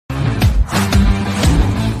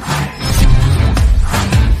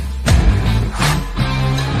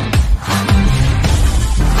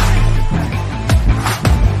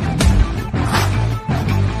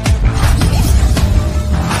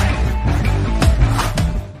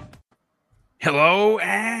Hello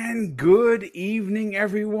and good evening,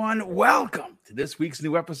 everyone. Welcome to this week's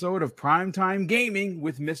new episode of Primetime Gaming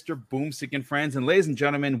with Mr. Boomstick and Friends. And ladies and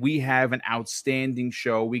gentlemen, we have an outstanding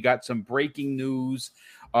show. We got some breaking news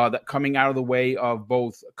that coming out of the way of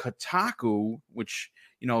both Kotaku, which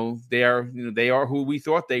they are who we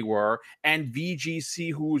thought they were, and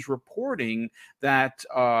VGC, who is reporting that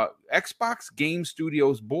Xbox Game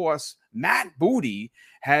Studios boss Matt Booty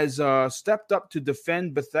has stepped up to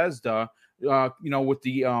defend Bethesda. With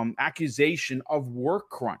the accusation of work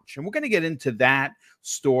crunch. And we're going to get into that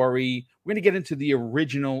story. We're going to get into the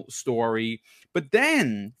original story. But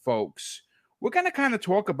then, folks, we're going to kind of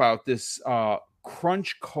talk about this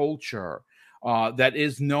crunch culture that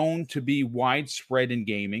is known to be widespread in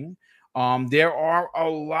gaming. There are a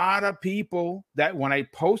lot of people that, when I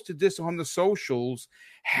posted this on the socials,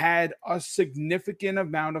 had a significant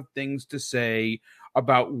amount of things to say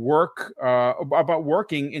about work, about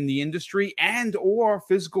working in the industry and or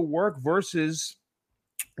physical work versus,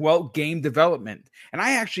 game development. And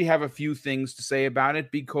I actually have a few things to say about it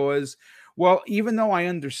because, even though I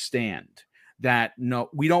understand that no,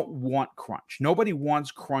 we don't want crunch. Nobody wants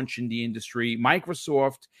crunch in the industry.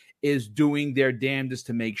 Microsoft is doing their damnedest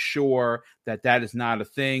to make sure that that is not a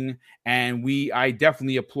thing. And I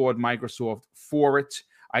definitely applaud Microsoft for it.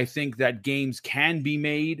 I think that games can be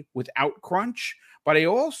made without crunch, but I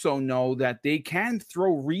also know that they can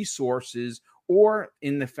throw resources or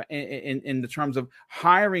in the terms of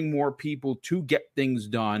hiring more people to get things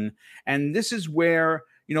done. And this is where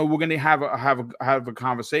we're going to have a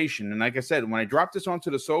conversation. And like I said, when I dropped this onto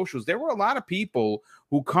the socials, there were a lot of people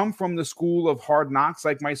who come from the school of hard knocks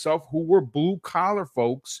like myself, who were blue collar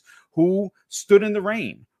folks who stood in the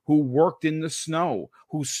rain, who worked in the snow,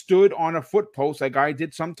 who stood on a foot post like I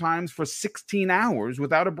did sometimes for 16 hours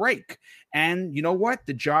without a break. And you know what?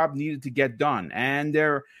 The job needed to get done. And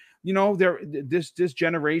this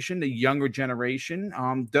generation, the younger generation,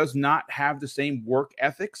 does not have the same work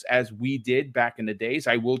ethics as we did back in the days.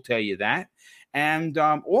 I will tell you that. And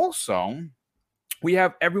also, we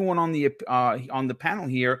have everyone on the panel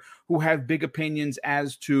here who have big opinions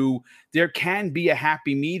as to there can be a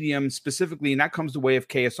happy medium specifically, and that comes the way of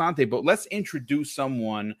Kay Asante. But let's introduce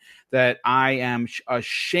someone that I am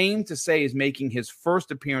ashamed to say is making his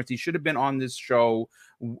first appearance. He should have been on this show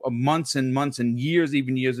months and months and years,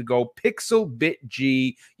 even years ago. Pixel Bit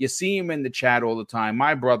G. You see him in the chat all the time.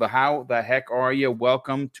 My brother, how the heck are you?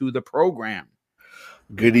 Welcome to the program.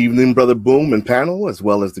 Good evening, Brother Boom and panel, as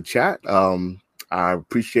well as the chat. I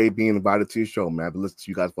appreciate being invited to your show, man. I've been listening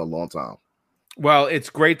to you guys for a long time. Well, it's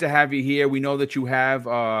great to have you here. We know that you have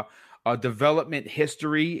a development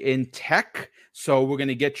history in tech, so we're going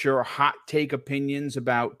to get your hot take opinions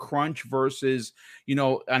about crunch versus,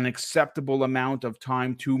 an acceptable amount of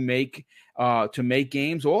time to make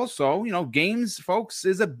games. Also, games, folks,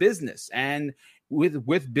 is a business, and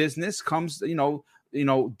with business comes,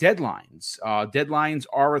 deadlines. Deadlines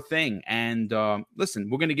are a thing. And listen,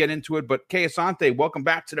 we're going to get into it. But Kay Asante, welcome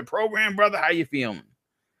back to the program, brother. How you feeling?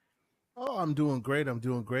 Oh, I'm doing great.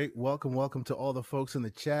 Welcome to all the folks in the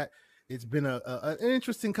chat. It's been an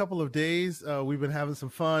interesting couple of days. We've been having some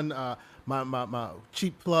fun. My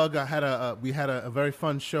cheap plug. We had a very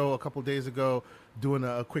fun show a couple of days ago doing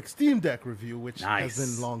a quick Steam Deck review, which has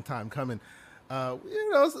been a long time coming. A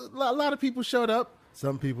lot of people showed up.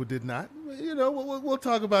 Some people did not. We'll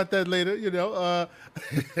talk about that later.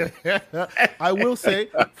 I will say,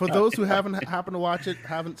 for those who haven't happened to watch it,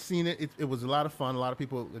 haven't seen it, it was a lot of fun. A lot of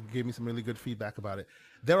people gave me some really good feedback about it.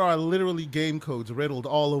 There are literally game codes riddled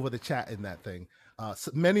all over the chat in that thing. So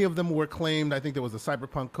many of them were claimed. I think there was a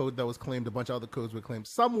Cyberpunk code that was claimed. A bunch of other codes were claimed.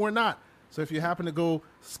 Some were not. So if you happen to go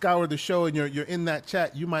scour the show and you're in that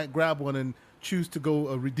chat, you might grab one and choose to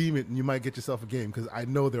go redeem it, and you might get yourself a game, because I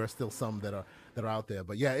know there are still some that are out there.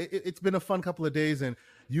 But yeah, it's been a fun couple of days, and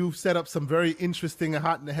you've set up some very interesting and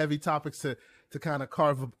hot and heavy topics to kind of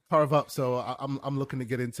carve up. So I'm looking to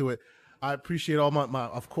get into it. I appreciate all my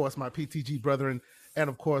of course my PTG brethren, and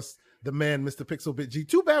of course the man Mr. Pixel Bit G.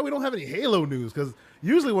 Too bad we don't have any Halo news, because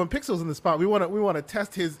usually when Pixel's in the spot, we want to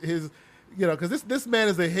test his because this man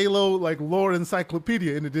is a Halo lore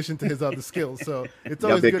encyclopedia in addition to his other skills. So it's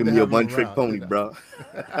always good to have a one-trick pony, bro.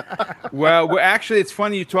 Well, actually, it's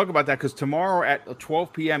funny you talk about that, because tomorrow at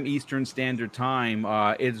 12 p.m. Eastern Standard Time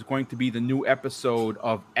is going to be the new episode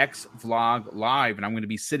of X Vlog Live, and I'm going to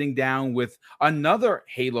be sitting down with another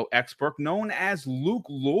Halo expert known as Luke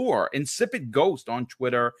Lore, Insipid Ghost on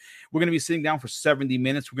Twitter. We're going to be sitting down for 70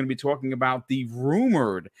 minutes. We're going to be talking about the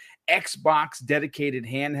rumored Xbox dedicated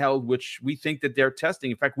handheld, which we think that they're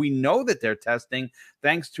testing. In fact, we know that they're testing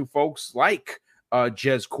thanks to folks like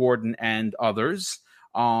Jez Corden and others.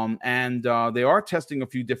 And they are testing a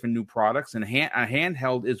few different new products, and a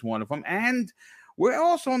handheld is one of them. And we're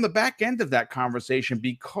also on the back end of that conversation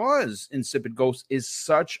because Insipid Ghost is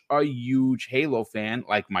such a huge Halo fan,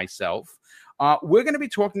 like myself. We're going to be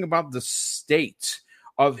talking about the state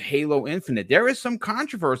of Halo Infinite. There is some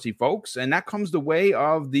controversy, folks, and that comes the way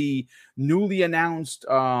of the newly announced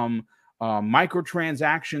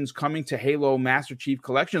microtransactions coming to Halo Master Chief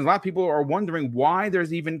Collection. A lot of people are wondering why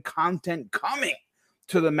there's even content coming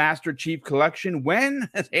to the Master Chief Collection when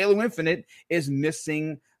Halo Infinite is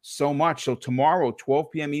missing so much. So tomorrow,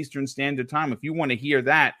 12 p.m. Eastern Standard Time, if you want to hear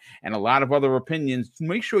that and a lot of other opinions,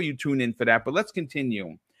 make sure you tune in for that. But let's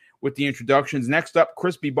continue with the introductions. Next up,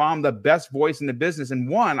 Crispy Bomb, the best voice in the business, and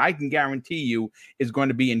one I can guarantee you is going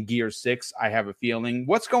to be in Gear 6. I have a feeling.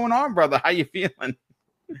 What's going on, brother? How you feeling?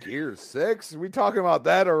 Gear 6? We talking about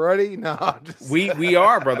that already? No, we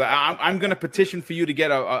are, brother. I'm going to petition for you to get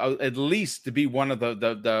at least to be one of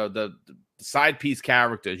the side piece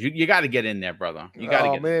characters. You got to get in there, brother. You got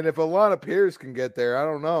to get. Man, if Alana Pierce can get there, I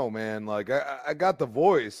don't know, man. Like I got the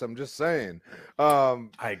voice. I'm just saying. I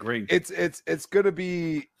agree. It's gonna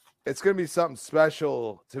be something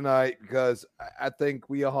special tonight because I think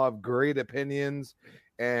we all have great opinions.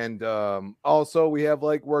 And also we have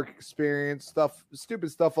like work experience stuff,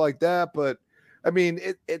 stupid stuff like that. But I mean,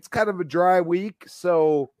 it's kind of a dry week.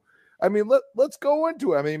 So, I mean, let's go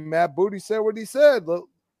into it. I mean, Matt Booty said what he said.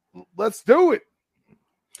 Let's do it.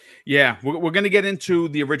 Yeah, we're going to get into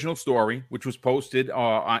the original story, which was posted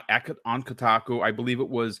on Kotaku. I believe it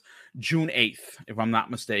was June 8th, if I'm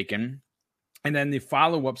not mistaken. And then the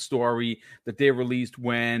follow-up story that they released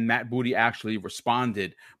when Matt Booty actually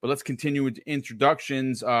responded. But let's continue with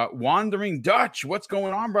introductions. Wandering Dutch, what's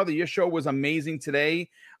going on, brother? Your show was amazing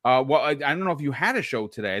today. Well, I don't know if you had a show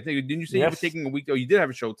today. I think didn't you say you were taking a week? Oh, you did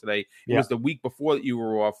have a show today. It was the week before that you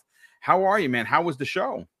were off. How are you, man? How was the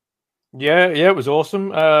show? Yeah, it was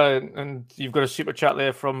awesome. And you've got a super chat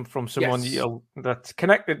there from someone that's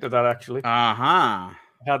connected to that, actually.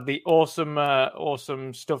 Had the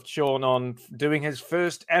awesome stuffed Sean on doing his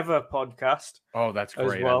first ever podcast. Oh, that's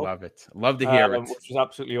great. Well. I love it. Love to hear it. Which was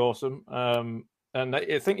absolutely awesome. And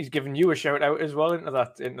I think he's given you a shout out as well into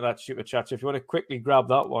that super chat. So if you want to quickly grab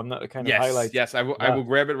that one, that kind of highlights. Yes, I will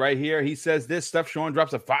grab it right here. He says this stuff. Sean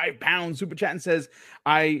drops a 5-pound super chat and says,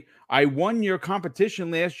 I won your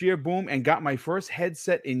competition last year, Boom, and got my first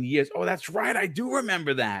headset in years. Oh, that's right. I do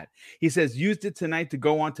remember that. He says, used it tonight to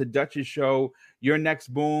go on to Dutch's show. Your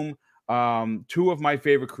next, Boom. Two of my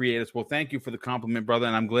favorite creators. Well, thank you for the compliment, brother.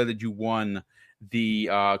 And I'm glad that you won the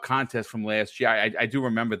contest from last year. I do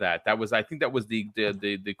remember that. I think that was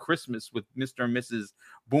the Christmas with Mr. and Mrs.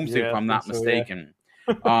 Boomstick, if I'm not mistaken.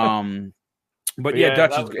 But yeah,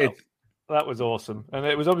 Dutch that was awesome. And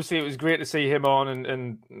it was great to see him on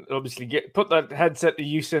and obviously put that headset to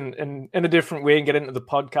use in a different way and get into the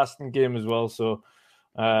podcasting game as well. So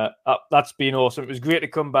that's been awesome. It was great to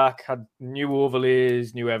come back, had new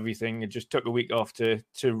overlays, new everything. It just took a week off to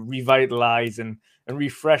revitalize and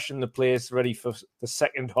refreshen the place, ready for the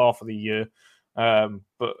second half of the year.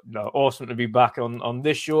 But no, awesome to be back on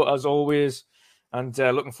this show as always. And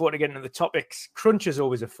looking forward to getting into the topics. Crunch is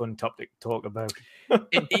always a fun topic to talk about.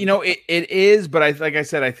 It is, but like I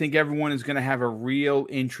said, I think everyone is going to have a real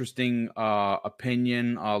interesting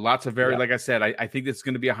opinion. Lots of like I said, I think it's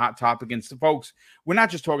going to be a hot topic. And so, folks, we're not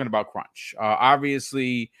just talking about Crunch.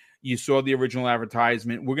 Obviously, you saw the original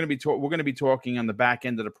advertisement. We're going to be talking on the back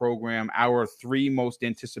end of the program our 3 most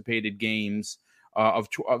anticipated games of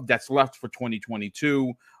that's left for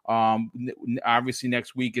 2022. Obviously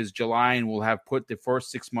next week is July and we'll have put the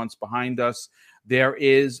first 6 months behind us. There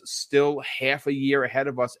is still half a year ahead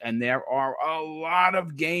of us, and there are a lot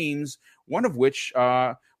of games, one of which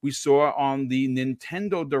we saw on the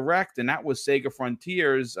Nintendo Direct, and that was Sega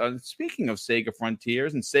Frontiers. Speaking of Sega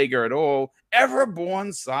Frontiers and Sega at all,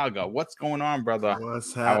 Everborn Saga. What's going on, brother?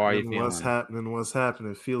 What's happening? How are you feeling? What's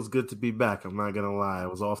happening? It feels good to be back. I'm not going to lie. I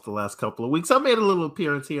was off the last couple of weeks. I made a little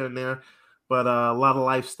appearance here and there, but a lot of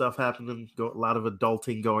life stuff happening, a lot of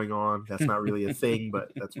adulting going on. That's not really a thing,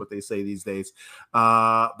 but that's what they say these days.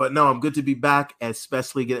 But no, I'm good to be back,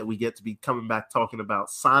 especially we get to be coming back talking about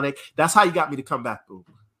Sonic. That's how you got me to come back, Boom.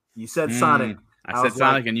 You said Sonic. I said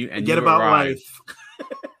Sonic, and you forget about life.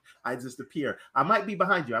 I just appear. I might be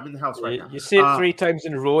behind you. I'm in the house right now. You say it 3 times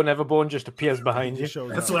in a row, and Everborn just appears behind you.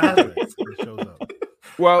 That's what happens. It shows up.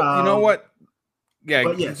 Well, you know what? Yeah,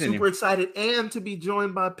 but yeah, super excited, and to be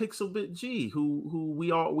joined by Pixelbit G, who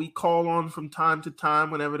we call on from time to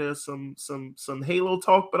time whenever there's some Halo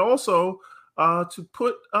talk, but also to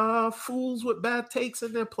put fools with bad takes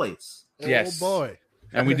in their place. Yes, oh boy,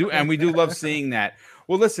 and we do love seeing that.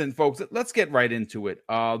 Well, listen, folks, let's get right into it.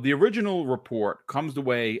 The original report comes the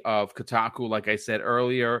way of Kotaku, like I said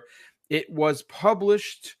earlier. It was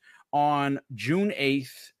published on June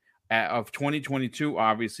 8th of 2022,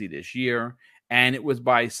 obviously this year, and it was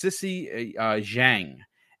by Sissy Zhang.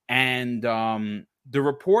 And the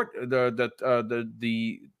report,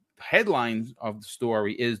 the headline of the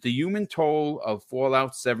story is The Human Toll of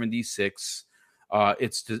Fallout 76.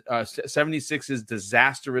 It's 76's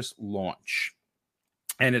disastrous launch.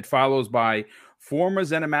 And it follows by former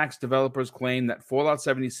ZeniMax developers claim that Fallout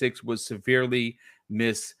 76 was severely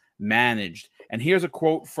mismanaged. And here's a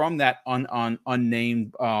quote from that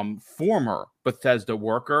unnamed former Bethesda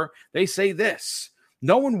worker. They say this: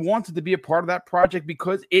 "No one wanted to be a part of that project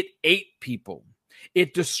because it ate people.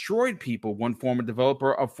 It destroyed people," one former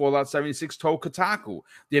developer of Fallout 76 told Kotaku.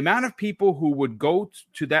 "The amount of people who would go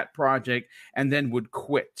to that project and then would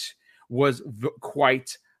quit was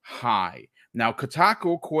quite high." Now,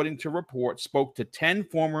 Kotaku, according to reports, spoke to 10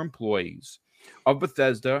 former employees of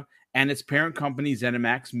Bethesda and its parent company,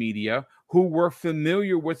 ZeniMax Media, who were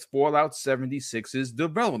familiar with Fallout 76's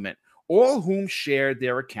development, all whom shared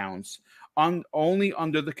their accounts only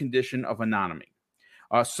under the condition of anonymity.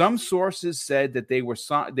 Some sources said that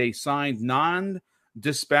they signed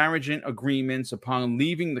non-disparaging agreements upon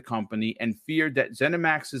leaving the company and feared that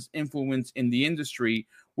ZeniMax's influence in the industry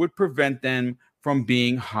would prevent them from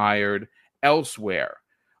being hired elsewhere.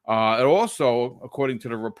 It also, according to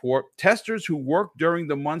the report, testers who worked during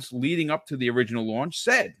the months leading up to the original launch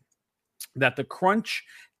said that the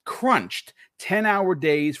crunched 10-hour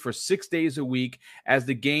days for 6 days a week as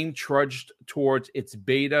the game trudged towards its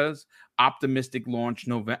beta's optimistic launch,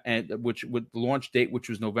 which with the launch date, which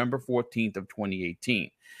was November 14th of 2018.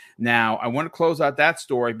 Now, I want to close out that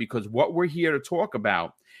story because what we're here to talk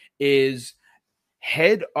about is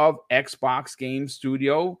head of Xbox Game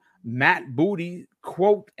Studio, Matt Booty,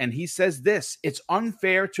 quote, and he says this: "It's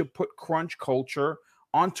unfair to put crunch culture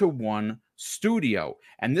onto one studio."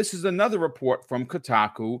 And this is another report from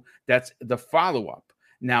Kotaku that's the follow-up.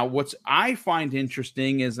 Now, what I find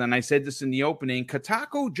interesting is, and I said this in the opening,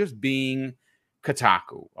 Kotaku just being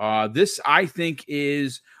Kotaku. This, I think,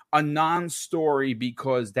 is a non-story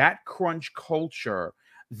because that crunch culture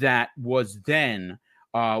that was then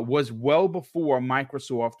was well before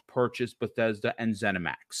Microsoft purchased Bethesda and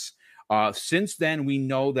ZeniMax. Since then, we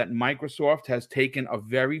know that Microsoft has taken a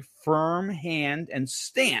very firm hand and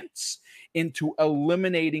stance into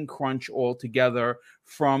eliminating crunch altogether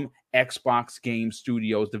from Xbox Game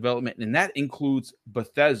Studios development, and that includes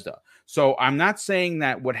Bethesda. So I'm not saying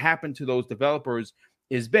that what happened to those developers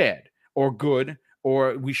is bad or good,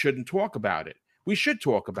 or we shouldn't talk about it. We should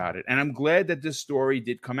talk about it. And I'm glad that this story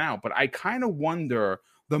did come out. But I kind of wonder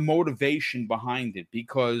the motivation behind it,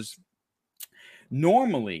 because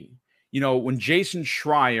normally, when Jason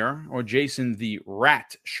Schreier, or Jason the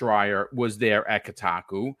Rat Schreier, was there at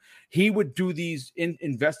Kotaku, he would do these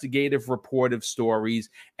investigative, reportive stories,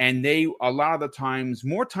 and they, a lot of the times,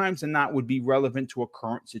 more times than not, would be relevant to a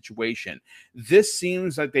current situation. This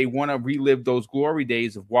seems like they want to relive those glory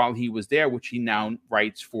days of while he was there, which he now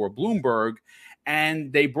writes for Bloomberg.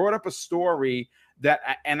 And they brought up a story that,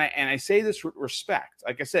 and I say this with respect.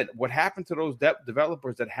 Like I said, what happened to those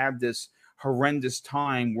developers that have this horrendous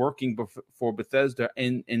time working for Bethesda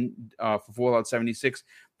for Fallout 76,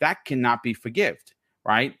 that cannot be forgiven,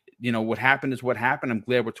 right? What happened is what happened. I'm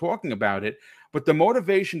glad we're talking about it. But the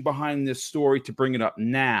motivation behind this story to bring it up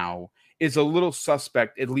now is a little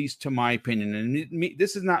suspect, at least to my opinion. And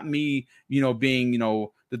this is not me, being,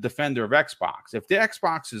 the defender of Xbox. If the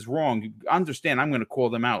Xbox is wrong, understand I'm going to call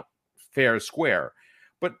them out fair and square.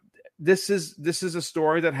 But this is a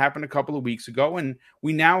story that happened a couple of weeks ago, and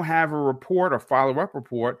we now have a report, a follow-up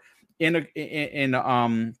report, in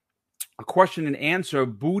a question and answer.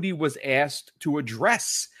 Booty was asked to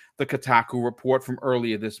address the Kotaku report from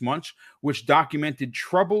earlier this month, which documented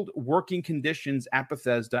troubled working conditions at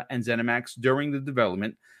Bethesda and ZeniMax during the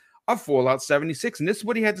development of Fallout 76. And this is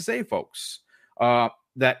what he had to say, folks.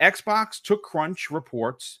 That Xbox took crunch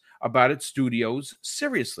reports about its studios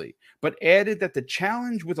seriously, but added that the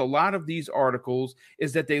challenge with a lot of these articles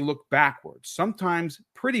is that they look backwards, sometimes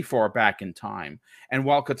pretty far back in time. And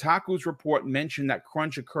while Kotaku's report mentioned that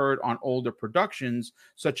crunch occurred on older productions,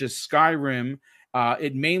 such as Skyrim,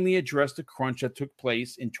 it mainly addressed the crunch that took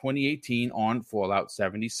place in 2018 on Fallout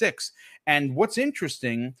 76. And what's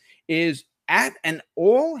interesting is at an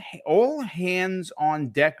all hands on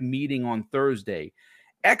deck meeting on Thursday,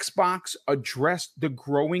 Xbox addressed the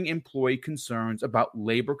growing employee concerns about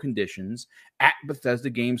labor conditions at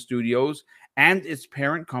Bethesda Game Studios and its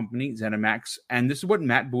parent company, ZeniMax. And this is what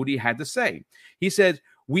Matt Booty had to say. He said,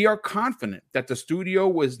 We are confident that the studio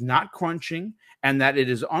was not crunching and that it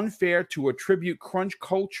is unfair to attribute crunch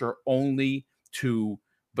culture only to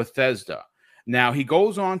Bethesda. Now, he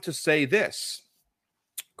goes on to say this.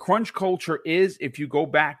 Crunch culture is, if you go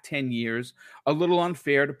back 10 years, a little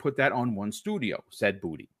unfair to put that on one studio, said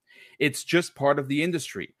Booty. It's just part of the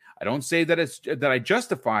industry. I don't say that I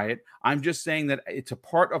justify it. I'm just saying that it's a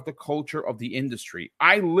part of the culture of the industry.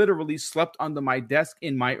 I literally slept under my desk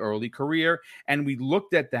in my early career, and we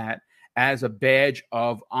looked at that as a badge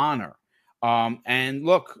of honor. And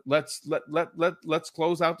look, let's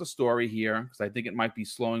close out the story here because I think it might be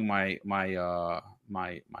slowing my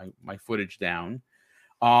footage down.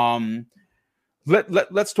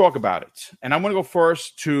 Let's talk about it. And I'm going to go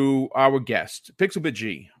first to our guest, Pixelbit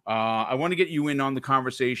G. I want to get you in on the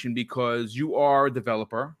conversation because you are a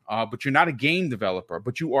developer, but you're not a game developer,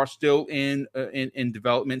 but you are still in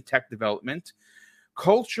development, tech development.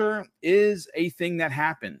 Culture is a thing that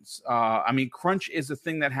happens. I mean, crunch is a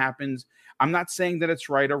thing that happens. I'm not saying that it's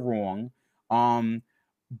right or wrong.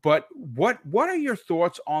 But what are your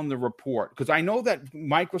thoughts on the report? Because I know that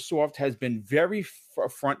Microsoft has been very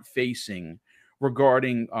front-facing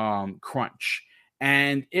regarding crunch.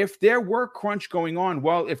 And if there were crunch going on,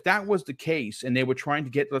 well, if that was the case and they were trying to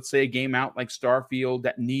get, let's say, a game out like Starfield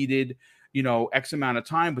that needed, X amount of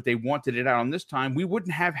time, but they wanted it out on this time, we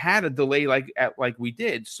wouldn't have had a delay like we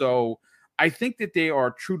did. So I think that they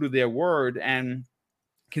are true to their word. And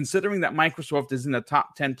considering that Microsoft is in the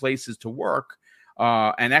top 10 places to work,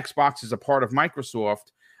 and Xbox is a part of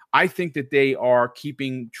Microsoft, I think that they are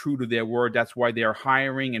keeping true to their word. That's why they're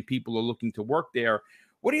hiring and people are looking to work there.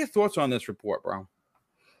 What are your thoughts on this report, bro?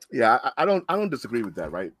 Yeah, I don't disagree with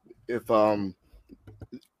that, right? If I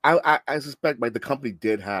suspect like the company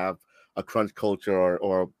did have a crunch culture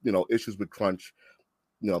or issues with crunch,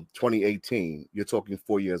 2018. You're talking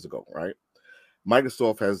 4 years ago, right?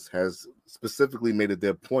 Microsoft has specifically made it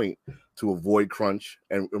their point to avoid crunch,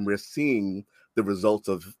 and we're seeing the results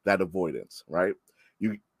of that avoidance, right?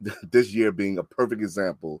 This year being a perfect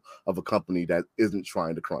example of a company that isn't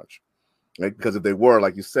trying to crunch, right? Because if they were,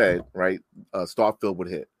 like you said, right, Starfield would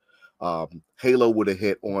hit, Halo would have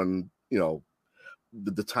hit on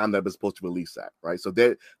the time that it was supposed to release at, right? So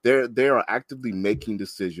they are actively making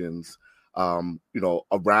decisions,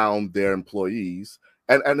 around their employees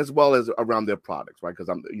and as well as around their products, right?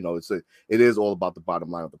 Because it is all about the bottom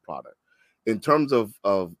line of the product. In terms of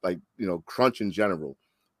crunch in general,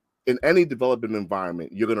 in any development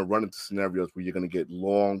environment, you're going to run into scenarios where you're going to get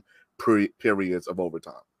long periods of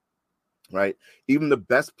overtime, right? Even the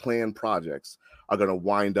best planned projects are going to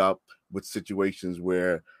wind up with situations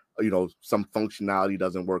where, some functionality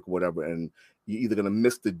doesn't work or whatever, and you're either going to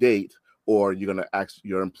miss the date or you're going to ask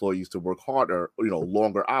your employees to work harder,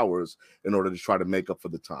 longer hours in order to try to make up for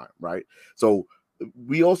the time, right? So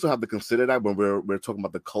we also have to consider that when we're talking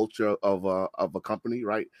about the culture of a company,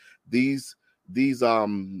 right? These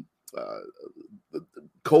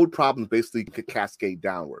code problems basically could cascade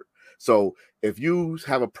downward. So if you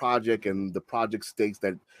have a project and the project states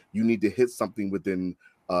that you need to hit something within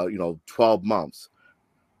 12 months,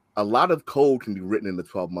 a lot of code can be written in the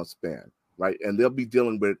 12-month span, right? And they'll be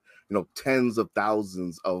dealing with tens of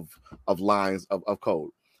thousands of lines of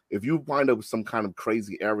code. If you wind up with some kind of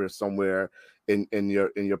crazy error somewhere in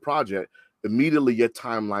your project, immediately your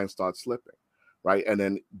timeline starts slipping, right? And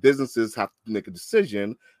then businesses have to make a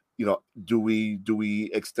decision. Do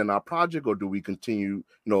we extend our project or do we continue,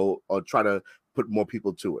 or try to put more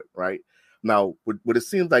people to it, right? Now, what it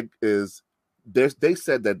seems like is they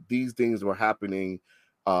said that these things were happening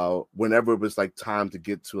whenever it was like time to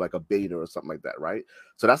get to like a beta or something like that, right?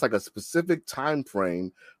 So that's like a specific time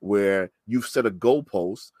frame where you've set a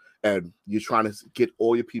goalpost and you're trying to get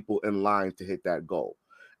all your people in line to hit that goal.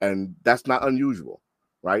 And that's not unusual,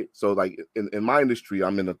 right? So like in my industry,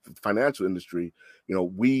 I'm in the financial industry,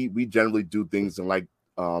 we generally do things in like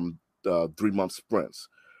 3-month sprints,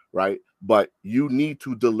 right? But you need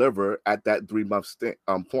to deliver at that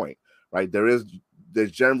 3-month point, right? There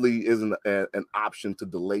generally isn't an option to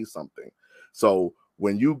delay something. So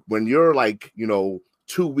when you're like 2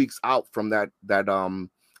 weeks out from that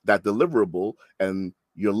deliverable and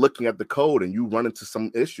you're looking at the code and you run into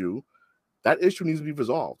some issue, that issue needs to be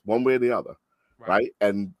resolved one way or the other, right?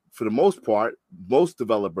 And for the most part, most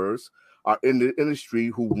developers are in the industry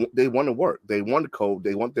who they want to work, they want to code,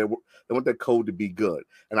 they want their code to be good.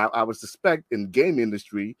 And I would suspect in the game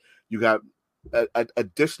industry you got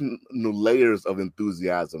additional layers of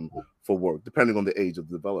enthusiasm for work, depending on the age of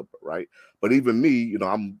the developer, right? But even me,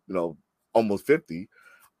 I'm almost 50.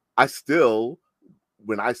 I still,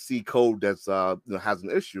 when I see code that's has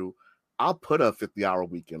an issue, I'll put a 50-hour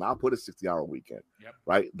weekend. I'll put a 60-hour weekend. Yep.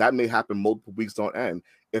 Right. That may happen multiple weeks on end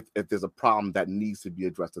if there's a problem that needs to be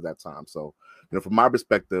addressed at that time. So, from my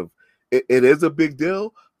perspective, it is a big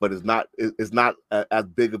deal, but it's not as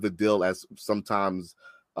big of a deal as sometimes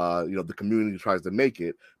the community tries to make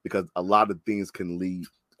it, because a lot of things can lead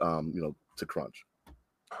to crunch.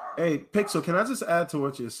 Hey, Pixel, can I just add to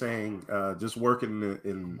what you're saying? Just working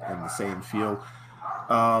in the same field.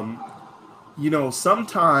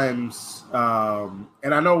 Sometimes,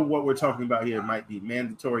 and I know what we're talking about here might be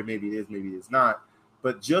mandatory, maybe it is, maybe it's not,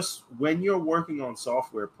 but just when you're working on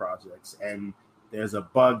software projects and there's a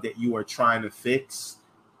bug that you are trying to fix,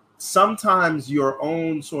 sometimes your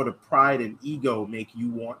own sort of pride and ego make you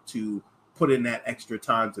want to put in that extra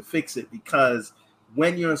time to fix it, because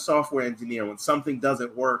when you're a software engineer, when something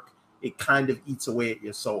doesn't work, it kind of eats away at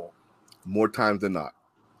your soul. More times than not.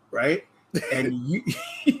 Right? And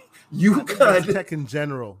you kind of tech in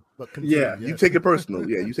general, but continue, you take it personal.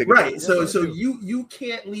 Yeah, you take it right. personal. So you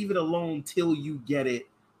can't leave it alone till you get it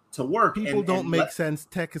to work. People don't make sense.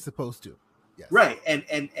 Tech is supposed to. Yes. Right.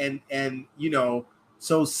 And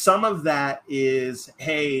so some of that is,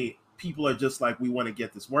 hey, people are just like, we want to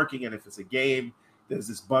get this working, and if it's a game, there's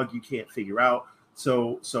this bug you can't figure out.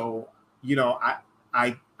 So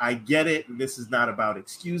I get it, and this is not about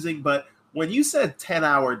excusing, but when you said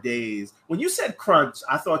 10-hour days, when you said crunch,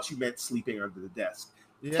 I thought you meant sleeping under the desk.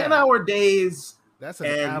 10-hour days, that's an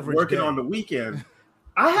and average working day. On the weekend.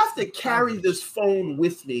 I have to carry this phone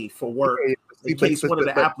with me for work in case one of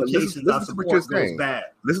the applications I support goes bad.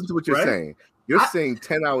 Listen to what you're saying. You're saying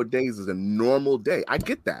 10-hour days is a normal day. I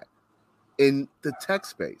get that. In the tech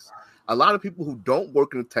space, a lot of people who don't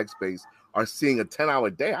work in the tech space are seeing a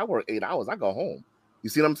 10-hour day. I work 8 hours. I go home. You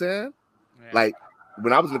see what I'm saying? Yeah. Like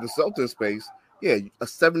when I was in the consulting space, a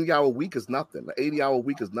 70-hour week is nothing. An 80-hour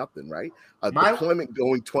week is nothing, right? A deployment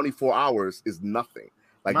going 24 hours is nothing.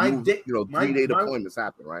 Like 3-day deployments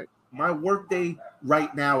happen, right? My work day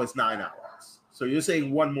right now is 9 hours. So you're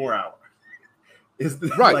saying one more hour.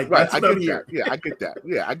 Right. I get that. Yeah, I get that.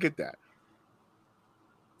 Yeah, I get that.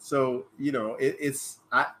 So,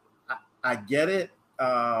 I get it.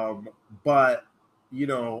 But,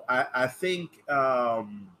 I think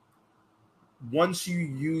once you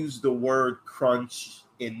use the word crunch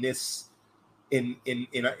in this, in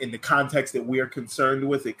the context that we're concerned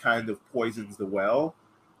with, it kind of poisons the well.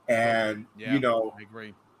 And, I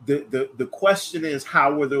agree. The question is,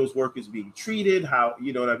 how were those workers being treated? How,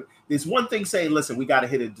 there's one thing saying, listen, we got to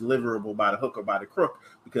hit a deliverable by the hook or by the crook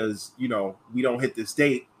because, we don't hit this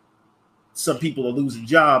date. Some people are losing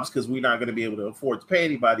jobs because we're not going to be able to afford to pay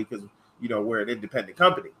anybody because, we're an independent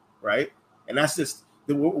company. Right. And that's just,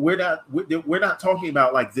 we're not talking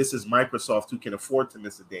about like, this is Microsoft who can afford to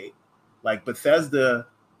miss a date. Like Bethesda,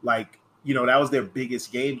 like, that was their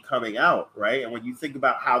biggest game coming out. Right. And when you think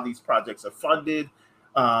about how these projects are funded,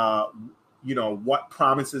 what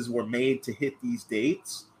promises were made to hit these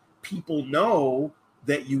dates, people know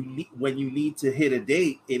that when you need to hit a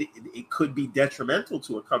date, it could be detrimental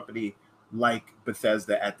to a company like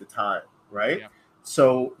Bethesda at the time, right? Yeah.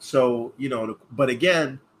 So but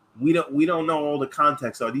again, we don't know all the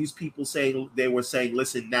context. Are these people saying,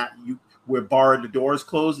 listen, Nat, we're barring, the doors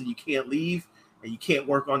closed and you can't leave and you can't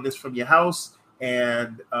work on this from your house,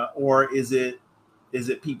 and or is it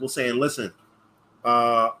people saying, listen,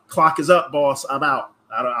 clock is up, boss. I'm out.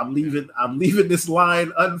 I'm leaving this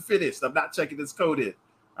line unfinished. I'm not checking this code in.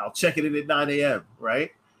 I'll check it in at 9 a.m.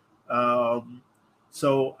 Right.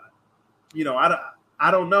 So,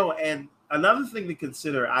 I don't know. And another thing to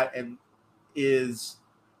consider is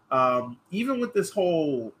even with this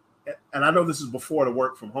whole, and I know this is before the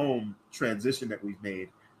work from home transition that we've made,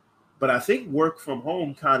 but I think work from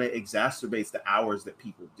home kind of exacerbates the hours that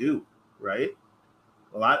people do. Right.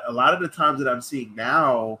 A lot of the times that I'm seeing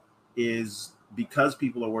now is because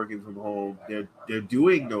people are working from home, they're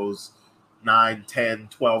doing those 9, 10,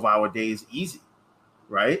 12-hour days easy,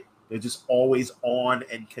 right? They're just always on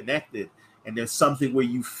and connected. And there's something where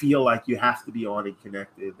you feel like you have to be on and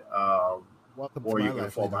connected, or you're going to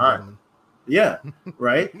fall behind. Yeah,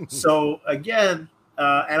 right? So again,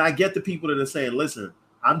 and I get the people that are saying, listen,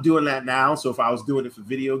 I'm doing that now. So if I was doing it for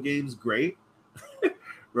video games, great,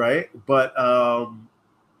 right? But,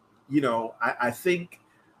 I think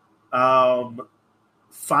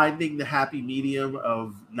finding the happy medium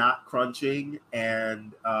of not crunching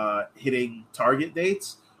and hitting target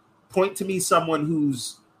dates, point to me someone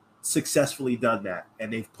who's successfully done that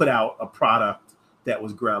and they've put out a product that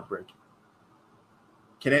was groundbreaking.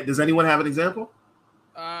 Does anyone have an example?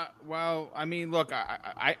 Well, I mean, look,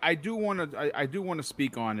 I do want to I do want to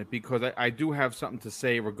speak on it because I do have something to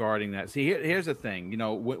say regarding that. See, here's the thing. You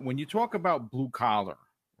know, when you talk about blue collar,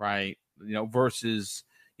 right? You know, versus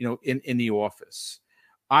in the office.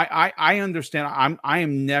 I understand. I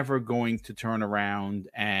am never going to turn around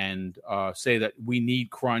and say that we need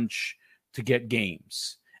crunch to get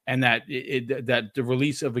games, and that that the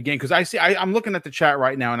release of a game, because I'm looking at the chat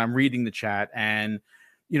right now and I'm reading the chat, and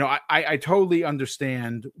I totally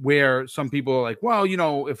understand where some people are like, well,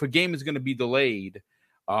 if a game is going to be delayed,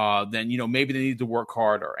 then maybe they need to work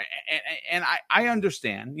harder, and I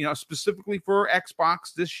understand. Specifically for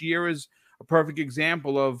Xbox, this year is a perfect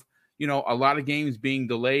example of a lot of games being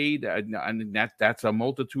delayed, and that's a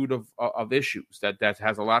multitude of issues that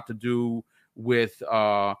has a lot to do with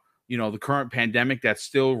the current pandemic that's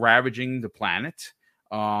still ravaging the planet.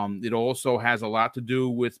 It also has a lot to do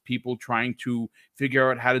with people trying to figure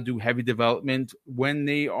out how to do heavy development when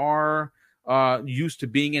they are used to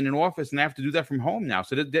being in an office and they have to do that from home now.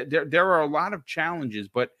 So there are a lot of challenges.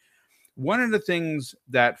 But one of the things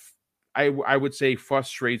that I would say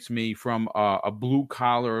frustrates me from a blue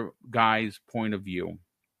collar guy's point of view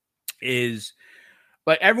is,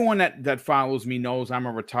 like, everyone that follows me knows I'm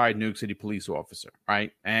a retired New York City police officer,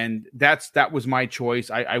 right? And that was my choice.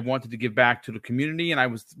 I wanted to give back to the community, and I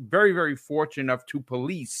was very, very fortunate enough to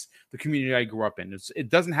police the community I grew up in. It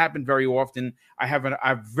doesn't happen very often. I have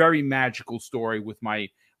a very magical story with my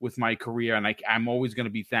career, and I'm always going to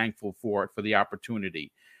be thankful for it, for the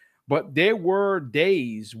opportunity. But there were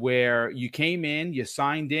days where you came in, you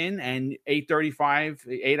signed in, and 8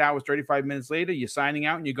 hours, 35 minutes later, you're signing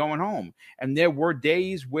out and you're going home. And there were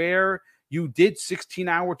days where you did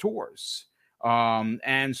 16-hour tours.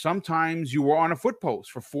 And sometimes you were on a foot post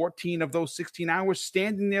for 14 of those 16 hours,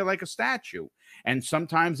 standing there like a statue. And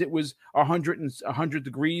sometimes it was 100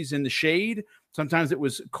 degrees in the shade. Sometimes it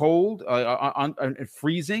was cold,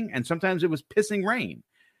 freezing, and sometimes it was pissing rain.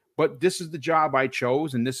 But this is the job I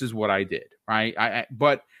chose, and this is what I did, right?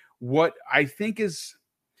 But what I think is,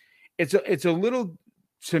 it's a little,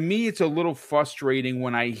 to me, it's a little frustrating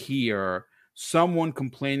when I hear someone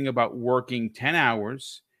complaining about working 10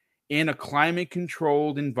 hours in a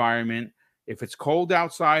climate-controlled environment. If it's cold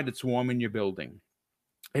outside, it's warm in your building.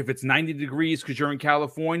 If it's 90 degrees because you're in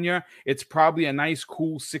California, it's probably a nice,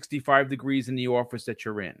 cool 65 degrees in the office that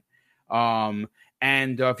you're in.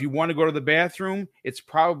 And if you want to go to the bathroom, it's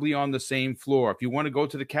probably on the same floor. If you want to go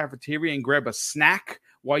to the cafeteria and grab a snack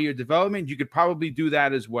while you're developing, you could probably do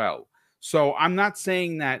that as well. So I'm not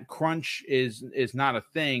saying that crunch is not a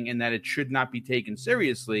thing and that it should not be taken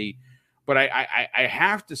seriously, but I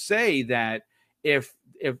have to say that if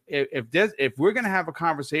we're going to have a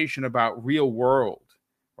conversation about real world,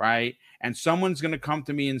 right, and someone's going to come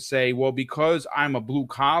to me and say, well, because I'm a blue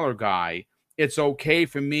collar guy, it's okay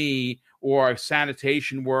for me, or a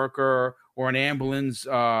sanitation worker, or an ambulance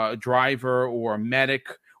driver, or a medic,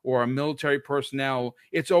 or a military personnel,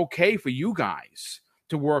 it's okay for you guys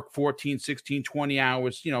to work 14, 16, 20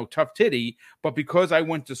 hours, tough titty. But because I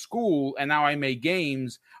went to school and now I make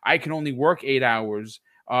games, I can only work 8 hours.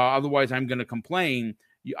 Otherwise, I'm going to complain.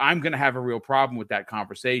 I'm going to have a real problem with that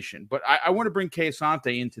conversation. But I want to bring Kay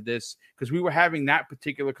Asante into this because we were having that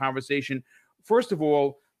particular conversation. First of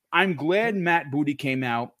all, I'm glad Matt Booty came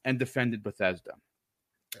out and defended Bethesda.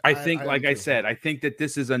 I think that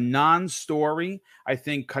this is a non-story. I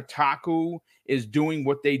think Kotaku is doing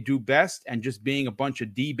what they do best and just being a bunch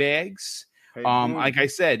of D-bags. Like I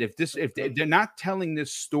said, if they're not telling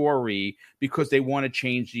this story because they want to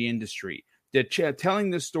change the industry. They're telling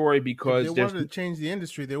this story because if they wanted to change the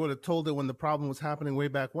industry, they would have told it when the problem was happening way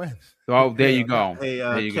back when. Oh, there you go. Hey,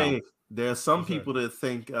 there you go. There are some people that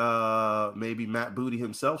think maybe Matt Booty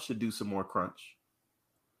himself should do some more crunch.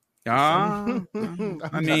 I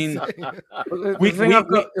mean, the thing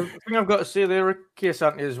I've got to say there,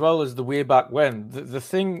 Asante, as well, is the way back when. The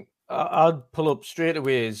thing I'd pull up straight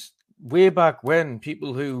away is way back when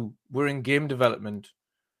people who were in game development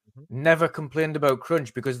never complained about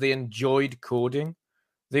crunch because they enjoyed coding.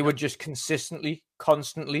 They were just consistently,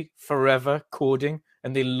 constantly, forever coding,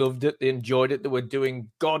 and they loved it. They enjoyed it. They were doing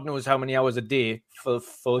God knows how many hours a day for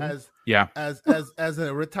fun. As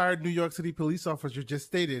a retired New York City police officer just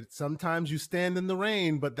stated, sometimes you stand in the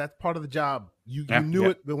rain, but that's part of the job. You knew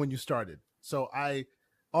it when you started. So I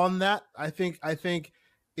think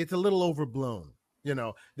it's a little overblown.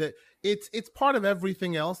 That it's part of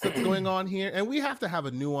everything else that's going on here, and we have to have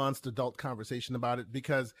a nuanced adult conversation about it,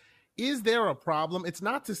 because is there a problem? It's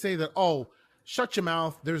not to say that, oh, shut your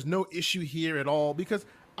mouth, there's no issue here at all, because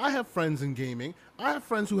I have friends in gaming. I have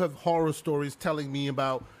friends who have horror stories telling me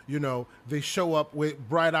about, they show up with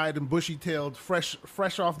bright-eyed and bushy-tailed,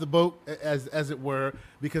 fresh off the boat, as it were,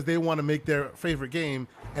 because they want to make their favorite game,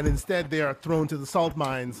 and instead they are thrown to the salt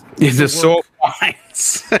mines. Is the salt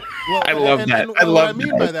mines? Well, I love that. What I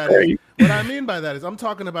mean by that is I'm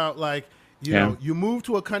talking about like, you move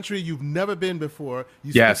to a country you've never been before.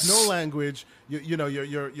 You speak no language.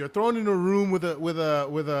 You're thrown in a room with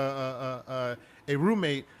a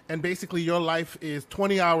roommate, and basically your life is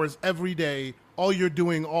 20 hours every day. All you're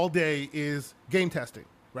doing all day is game testing,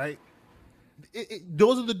 right?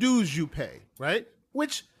 Those are the dues you pay, right?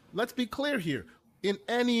 Which, let's be clear here. In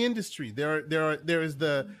any industry, there's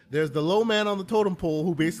the low man on the totem pole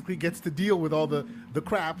who basically gets to deal with all the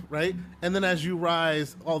crap, right? And then as you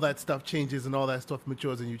rise, all that stuff changes and all that stuff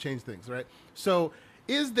matures and you change things, right? So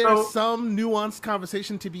is there some nuanced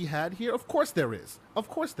conversation to be had here? Of course there is.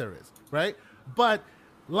 Right? But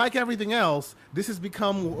like everything else, this has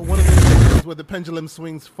become one of those things where the pendulum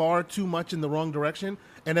swings far too much in the wrong direction,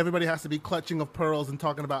 and everybody has to be clutching of pearls and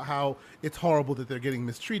talking about how it's horrible that they're getting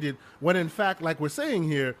mistreated, when in fact, like we're saying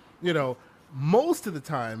here, most of the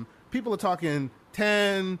time, people are talking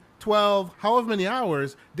 10, 12, however many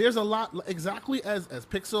hours. There's a lot, exactly as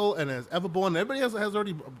Pixel and as Everborn, and everybody has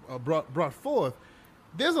already brought forth.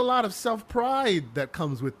 There's a lot of self-pride that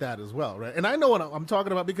comes with that as well, right? And I know what I'm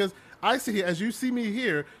talking about because I sit here, as you see me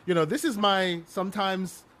here, this is my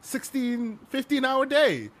sometimes 16, 15-hour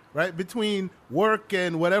day, right? Between work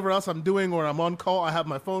and whatever else I'm doing, or I'm on call, I have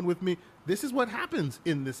my phone with me. This is what happens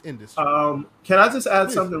in this industry. Can I just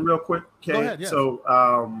add something real quick, Kay? Go ahead, yes.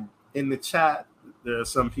 So in the chat, there are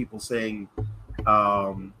some people saying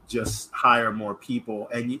just hire more people.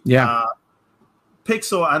 And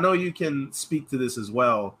Pixel, I know you can speak to this as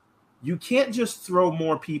well. You can't just throw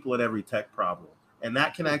more people at every tech problem, and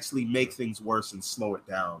that can actually make things worse and slow it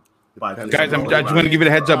down. Guys, I'm just going to give it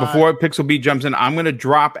a heads up before Pixel B jumps in. I'm going to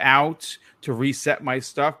drop out to reset my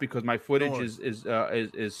stuff because my footage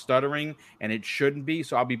is stuttering, and it shouldn't be.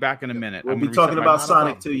 So I'll be back in a minute. We'll be talking about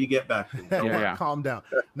Sonic till you get back. Yeah, calm down.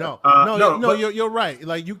 No, you're right.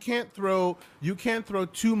 Like you can't throw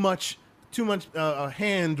too much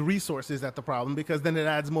hand resources at the problem, because then it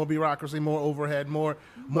adds more bureaucracy, more overhead, more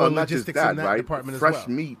logistics in that department as well. Fresh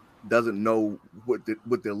meat doesn't know what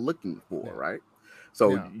they're looking for, right?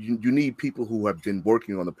 So you need people who have been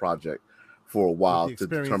working on the project for a while to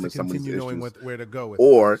determine some of these issues. Where to go with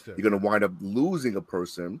or you're going to wind up losing a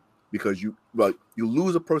person because you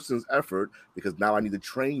lose a person's effort because now I need to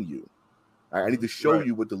train you. I need to show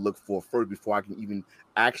you what to look for first before I can even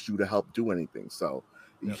ask you to help do anything. So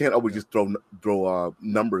you can't always just throw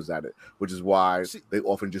numbers at it, which is why they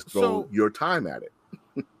often just throw your time at it.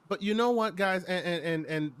 But you know what, guys,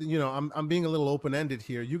 and I'm being a little open-ended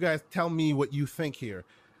here. You guys tell me what you think here.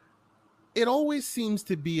 It always seems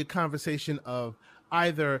to be a conversation of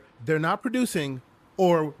either they're not producing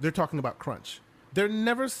or they're talking about crunch. There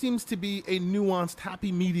never seems to be a nuanced,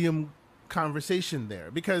 happy medium conversation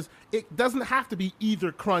there, because it doesn't have to be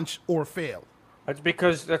either crunch or fail. That's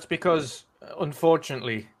because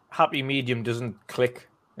unfortunately, happy medium doesn't click.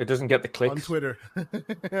 It doesn't get the clicks on Twitter.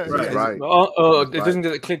 Right. It doesn't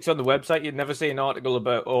get the clicks on the website. You'd never see an article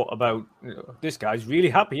about this guy's really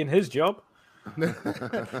happy in his job. There's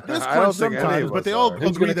crunch sometimes, but they all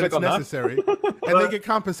agree that it's necessary, and they get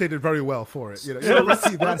compensated very well for it. Let's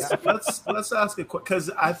see that. Let's ask a quick, because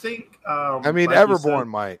I think Everborn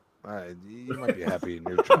might. You might be happy in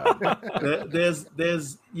your job.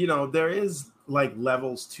 there is like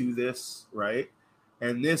levels to this, right?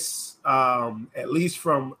 And this, at least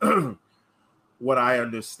from what I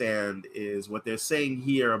understand, is what they're saying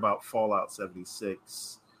here about Fallout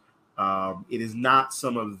 76. It is not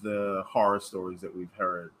some of the horror stories that we've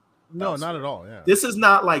heard. No, not at all. Yeah, this is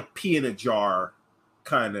not like pea in a jar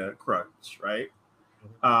kind of crunch, right?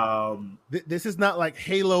 This is not like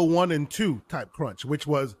Halo 1 and 2 type crunch, which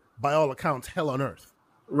was, by all accounts, hell on earth.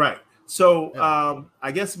 Right. So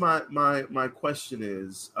I guess my question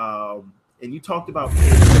is, and you talked about,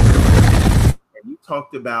 and you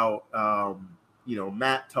talked about,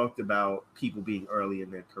 Matt talked about people being early in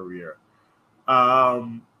their career.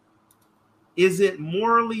 Is it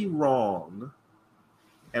morally wrong?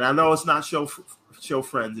 And I know it's not show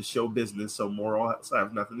friends, it's show business, so morals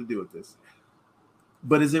have nothing to do with this.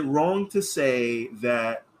 But is it wrong to say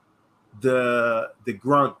that the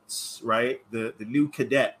grunts, right, the new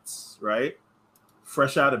cadets, right,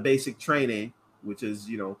 fresh out of basic training, which is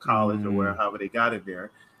college or wherever they got in there,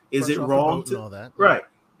 is it wrong to all that, right?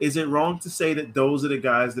 Is it wrong to say that those are the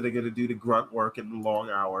guys that are going to do the grunt work in the long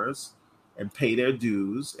hours and pay their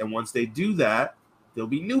dues, and once they do that, there'll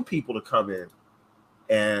be new people to come in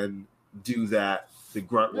and do that, the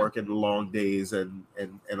grunt work and the long days and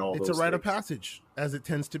all It's those a rite of things. passage, as it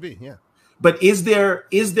tends to be. Yeah. But is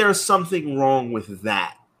there something wrong with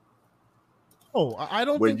that? Oh, I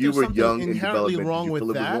don't When think you there's were something young in inherently development, wrong did you with feel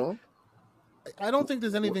it was that. wrong? I don't think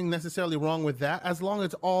there's anything necessarily wrong with that, as long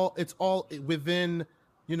as it's all within,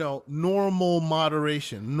 normal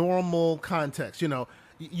moderation, normal context. You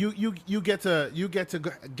get to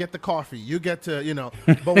get the coffee, you get to,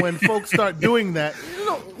 but when folks start doing that,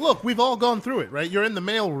 look, we've all gone through it, right? You're in the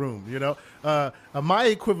mail room, my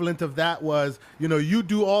equivalent of that was, you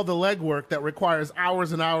do all the legwork that requires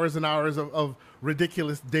hours and hours and hours of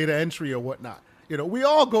ridiculous data entry or whatnot. We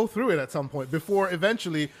all go through it at some point before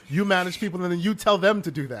eventually you manage people and then you tell them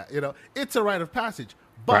to do that. It's a rite of passage,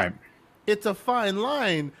 but Right. it's a fine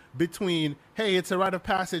line between, hey, it's a rite of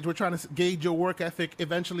passage, we're trying to gauge your work ethic,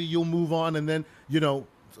 eventually you'll move on and then,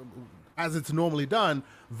 as it's normally done,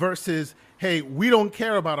 versus, hey, we don't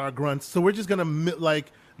care about our grunts, so we're just going to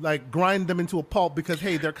like grind them into a pulp because,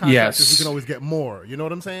 hey, they're contractors, Yes. we can always get more. You know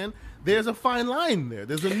what I'm saying? There's a fine line there.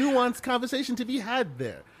 There's a nuanced conversation to be had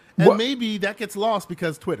there. And maybe that gets lost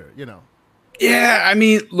because Twitter, Yeah, I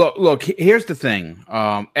mean, look. Here's the thing.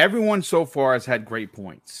 Everyone so far has had great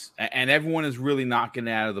points, and everyone is really knocking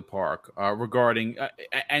it out of the park regarding.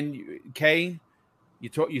 And Kay,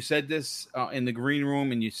 you said this in the green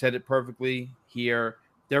room, and you said it perfectly here.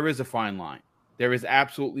 There is a fine line. There is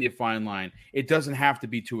absolutely a fine line. It doesn't have to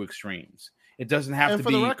be two extremes. It doesn't have to be. And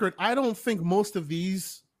for the record, I don't think most of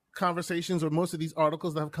these conversations or most of these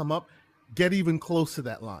articles that have come up get even close to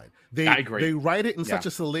that line. I agree. They write it in such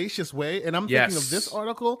a salacious way, and I'm thinking of this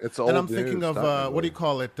article, It's and old I'm thinking news, of what do you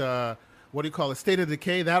call it? State of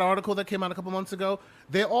Decay, that article that came out a couple months ago.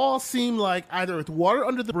 They all seem like either it's water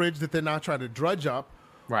under the bridge that they're not trying to drudge up,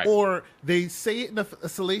 Right. or they say it in a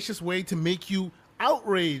salacious way to make you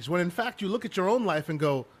outraged, when in fact you look at your own life and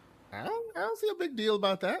go, I don't see a big deal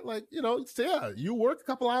about that. Like, you work a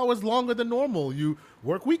couple hours longer than normal. You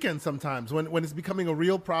work weekends sometimes. When it's becoming a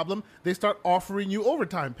real problem, they start offering you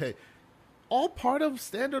overtime pay. All part of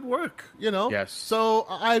standard work, Yes. So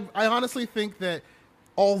I honestly think that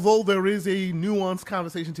although there is a nuanced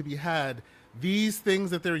conversation to be had, these things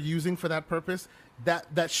that they're using for that purpose,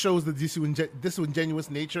 that shows the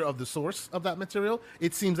disingenuous nature of the source of that material.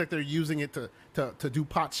 It seems like they're using it to do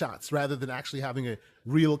pot shots rather than actually having a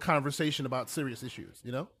real conversation about serious issues,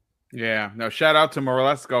 Yeah. No, shout out to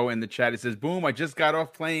Moralesco in the chat. He says, boom, I just got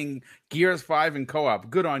off playing Gears 5 in co-op.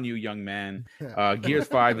 Good on you, young man. Gears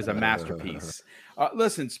 5 is a masterpiece.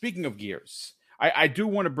 Listen, speaking of Gears, I do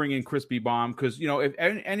want to bring in Crispy Bomb because, if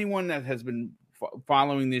anyone that has been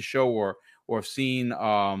following this show or seen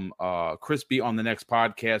Crispy on the next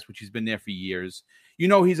podcast, which he's been there for years,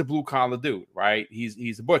 he's a blue collar dude, right?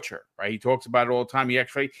 He's a butcher, right? He talks about it all the time.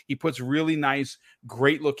 He puts really nice,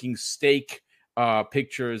 great looking steak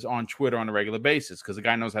pictures on Twitter on a regular basis because the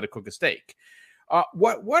guy knows how to cook a steak.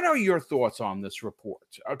 What are your thoughts on this report?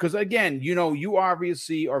 Because again, you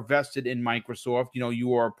obviously are vested in Microsoft.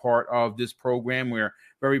 You are a part of this program. We're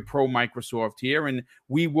very pro Microsoft here, and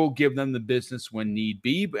we will give them the business when need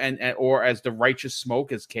be, and or as the righteous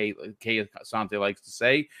smoke, as Kay Asante likes to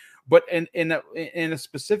say. But in a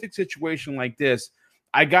specific situation like this,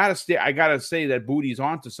 I gotta say that Booty's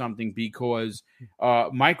onto something because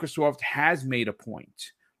Microsoft has made a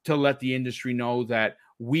point to let the industry know that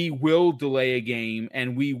we will delay a game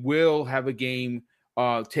and we will have a game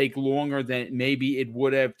take longer than maybe it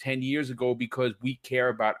would have 10 years ago because we care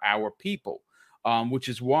about our people, which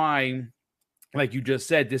is why, like you just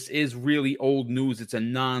said, this is really old news. It's a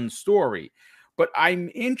non-story. But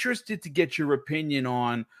I'm interested to get your opinion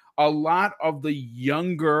on a lot of the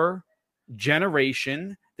younger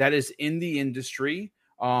generation that is in the industry.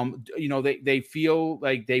 They feel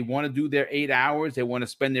like they want to do their 8 hours. They want to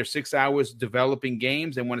spend their 6 hours developing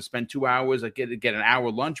games. They want to spend 2 hours, get an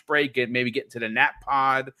hour lunch break, maybe get to the nap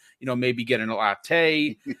pod, maybe get a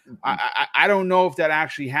latte. I don't know if that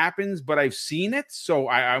actually happens, but I've seen it. So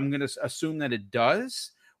I'm going to assume that it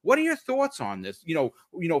does. What are your thoughts on this?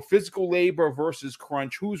 Physical labor versus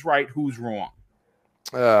crunch. Who's right? Who's wrong?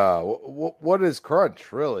 What is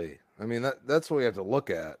crunch really? I mean, that's what we have to look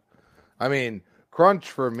at. I mean, crunch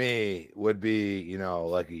for me would be,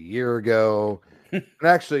 like a year ago, and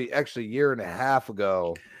actually a year and a half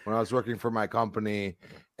ago when I was working for my company,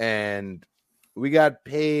 and we got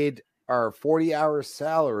paid our 40-hour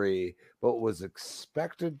salary, but was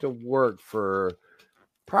expected to work for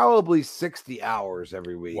probably 60 hours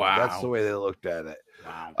every week. Wow. That's the way they looked at it.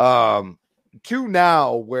 Wow. To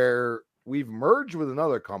now where we've merged with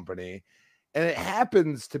another company, and it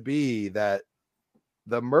happens to be that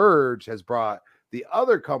the merge has brought the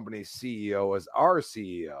other company's CEO as our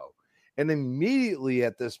CEO. And immediately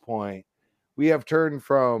at this point, we have turned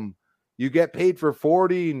from you get paid for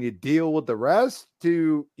 40 and you deal with the rest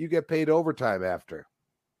to you get paid overtime after.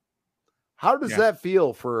 How does that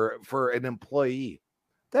feel for an employee?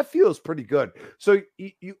 That feels pretty good. So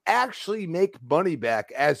you actually make money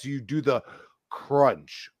back as you do the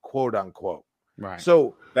crunch, quote unquote. Right.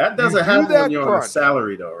 So that doesn't happen when you're on a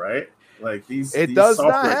salary, though, right? Like these does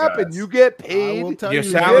not happen. Guys. You get paid. Your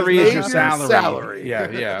salary is your salary. salary.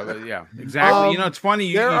 Yeah. Exactly. It's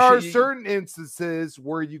funny. There are certain instances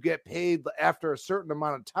where you get paid after a certain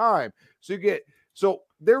amount of time. So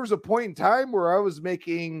there was a point in time where I was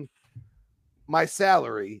making my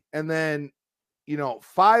salary, and then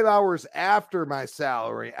 5 hours after my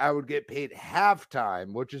salary, I would get paid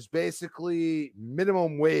halftime, which is basically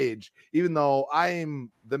minimum wage, even though I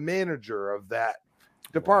am the manager of that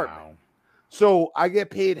department. Wow. So I get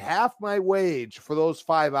paid half my wage for those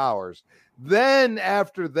 5 hours. Then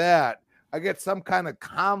after that, I get some kind of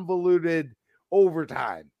convoluted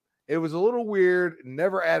overtime. It was a little weird,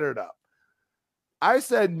 never added up. I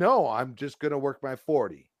said, no, I'm just going to work my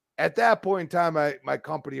 40. At that point in time, my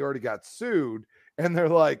company already got sued, and they're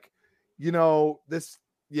like, we're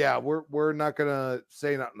not going to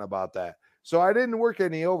say nothing about that. So I didn't work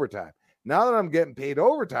any overtime. Now that I'm getting paid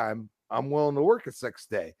overtime, I'm willing to work a 6th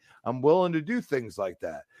day. I'm willing to do things like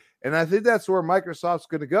that. And I think that's where Microsoft's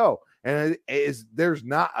going to go. And there's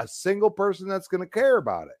not a single person that's going to care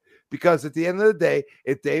about it, because at the end of the day,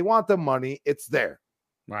 if they want the money, it's there.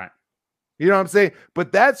 Right. You know what I'm saying?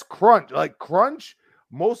 But that's crunch. Like crunch,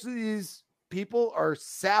 most of these people are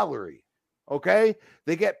salary. Okay.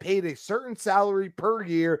 They get paid a certain salary per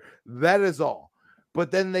year. That is all.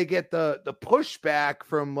 But then they get the pushback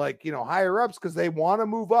from higher ups because they want to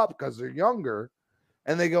move up because they're younger,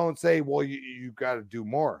 and they go and say, well, you got to do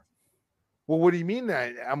more. Well, what do you mean?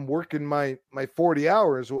 I'm working my 40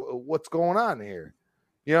 hours. What's going on here?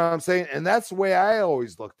 You know what I'm saying? And that's the way I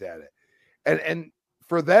always looked at it. And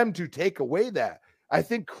for them to take away that, I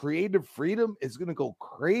think creative freedom is going to go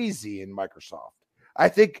crazy in Microsoft. I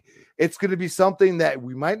think it's going to be something that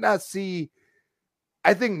we might not see.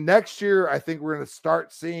 I think next year, we're going to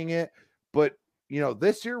start seeing it, but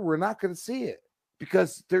this year we're not going to see it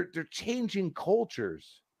because they're changing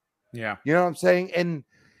cultures. Yeah. You know what I'm saying? And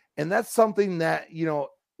that's something that,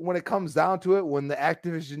 when it comes down to it, when the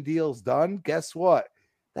Activision deal's done, guess what?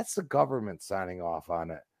 That's the government signing off on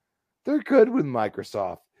it. They're good with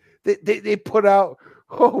Microsoft. They put out,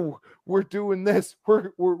 we're doing this.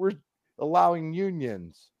 We're allowing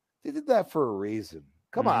unions. They did that for a reason.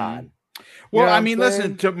 Come on. Well,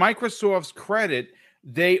 listen, to Microsoft's credit,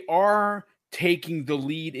 they are taking the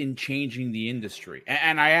lead in changing the industry.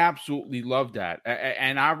 And I absolutely love that.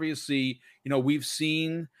 And obviously, we've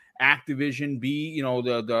seen Activision be,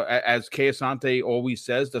 as Kay Asante always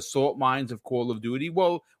says, the salt mines of Call of Duty.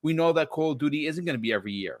 Well, we know that Call of Duty isn't going to be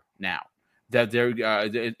every year now, that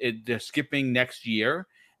they're skipping next year.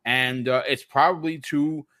 And it's probably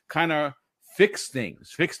to kind of fix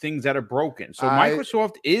things that are broken. So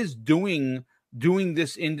Microsoft is doing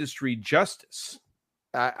this industry justice.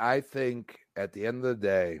 I think at the end of the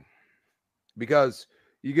day, because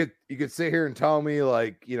you could sit here and tell me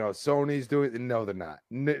Sony's doing it. No, they're not.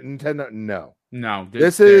 Nintendo, no.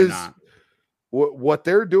 This is not. What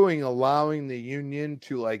they're doing, allowing the union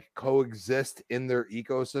to coexist in their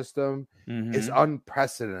ecosystem is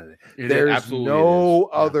unprecedented. There's no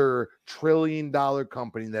other trillion-dollar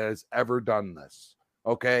company that has ever done this.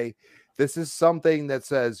 Okay. This is something that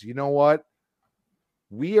says, you know what?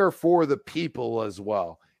 We are for the people as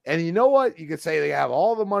well. And you know what? You could say they have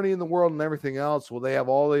all the money in the world and everything else. Well, they have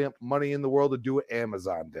all the money in the world to do what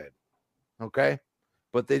Amazon did. Okay.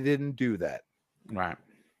 But they didn't do that. Right.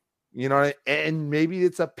 And maybe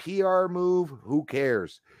it's a PR move. Who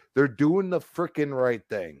cares? They're doing the freaking right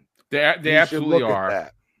thing. They absolutely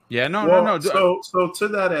are. Yeah, no. So to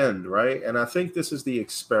that end, right? And I think this is the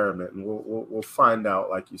experiment, and we'll find out,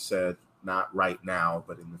 like you said, not right now,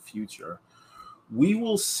 but in the future. We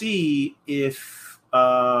will see if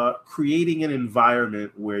creating an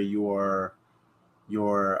environment where your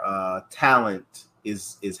talent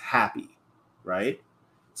is happy, right?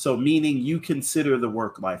 So meaning you consider the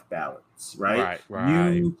work-life balance, right?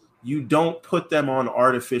 Right. You don't put them on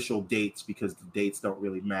artificial dates because the dates don't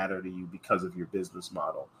really matter to you because of your business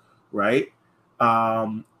model, right?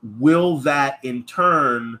 Will that in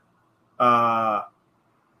turn, will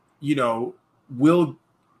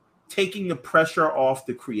taking the pressure off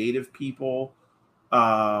the creative people,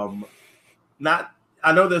 I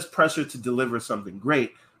know there's pressure to deliver something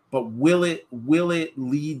great, but will it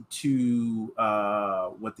lead to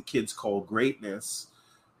what the kids call greatness,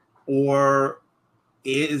 or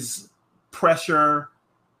is pressure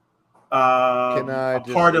Can I a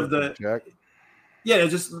just part of the interject? Yeah,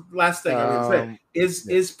 just last thing I'm going to say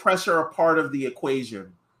is pressure a part of the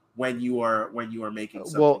equation when you are making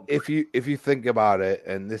something? Well, great? if you think about it,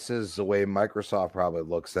 and this is the way Microsoft probably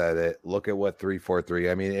looks at it, look at what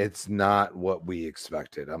 343. I mean, it's not what we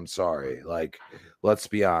expected. I'm sorry. Like, let's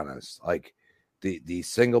be honest. Like, the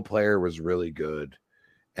single player was really good,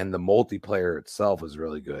 and the multiplayer itself is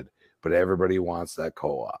really good, but everybody wants that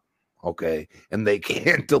co-op. Okay, and they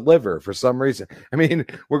can't deliver for some reason. I mean,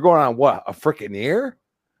 we're going on what, a freaking year?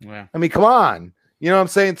 Yeah. I mean, come on. You know what I'm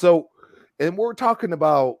saying? So, and we're talking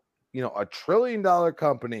about, you know, $1 trillion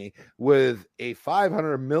company with a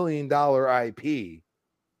 $500 million IP,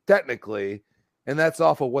 technically, and that's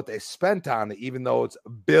off of what they spent on it, even though it's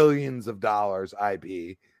billions of dollars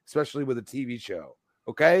IP, especially with a TV show.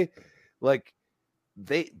 Okay, like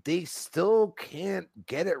they still can't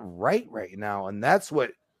get it right now, and that's what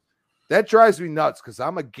that drives me nuts, because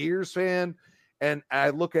I'm a Gears fan, and I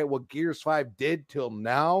look at what Gears 5 did till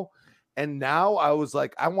now, and now I was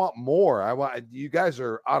like, I want more. I want, you guys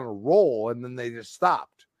are on a roll, and then they just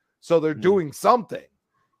stopped. So they're doing something.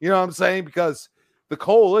 You know what I'm saying? Because the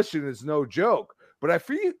coalition is no joke. But I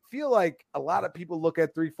feel like a lot of people look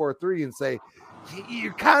at 343 and say,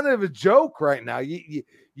 you're kind of a joke right now. You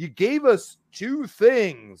gave us two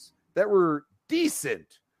things that were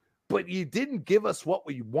decent, but you didn't give us what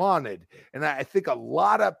we wanted. And I think a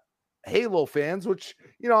lot of Halo fans, which,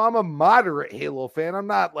 you know, I'm a moderate Halo fan. I'm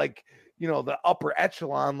not like, you know, the upper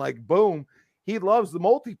echelon, like Boom. He loves the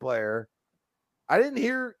multiplayer. I didn't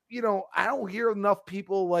hear, you know, I don't hear enough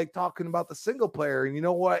people like talking about the single player. And you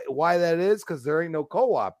know what, why that is? Because there ain't no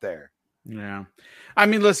co-op there. Yeah. I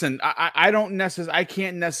mean, listen, I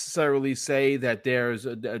can't necessarily say that there's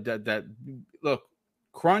that look,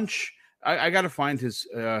 Crunch. I got to find his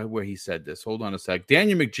where he said this. Hold on a sec.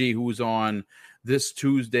 Daniel McGee, who was on this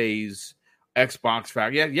Tuesday's Xbox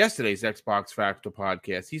Factor, yesterday's Xbox Factor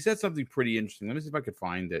podcast, he said something pretty interesting. Let me see if I could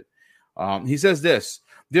find it. He says this: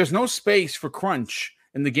 there's no space for crunch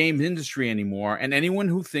in the game industry anymore, and anyone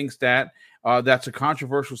who thinks that that's a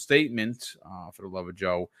controversial statement, for the love of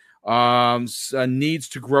Joe, needs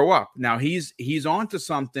to grow up. Now he's onto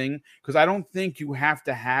something, because I don't think you have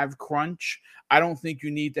to have crunch. I don't think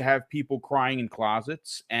you need to have people crying in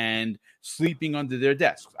closets and sleeping under their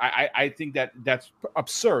desks. I think that's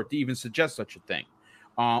absurd to even suggest such a thing.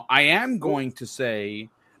 I am going to say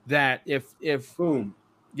that if Boom.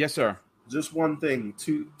 Yes, sir. Just one thing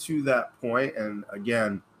to that point, and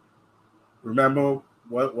again, remember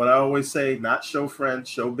what I always say: not show friends,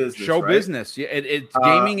 show business. Show right? business. Yeah, it's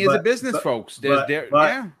gaming is a business, folks.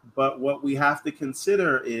 But what we have to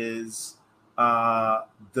consider is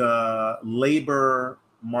the labor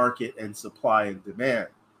market and supply and demand.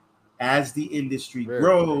 As the industry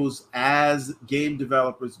grows, as game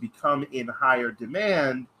developers become in higher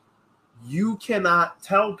demand, you cannot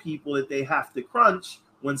tell people that they have to crunch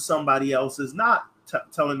when somebody else is not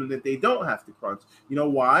telling them that they don't have to crunch. You know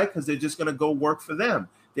why? Because they're just going to go work for them.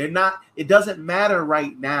 They're not. It doesn't matter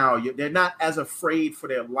right now. They're not as afraid for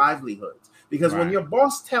their livelihoods, because when your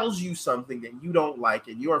boss tells you something that you don't like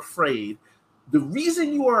and you're afraid, the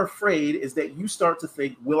reason you are afraid is that you start to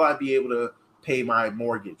think, will I be able to pay my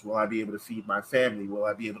mortgage? Will I be able to feed my family? Will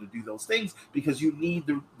I be able to do those things? Because you need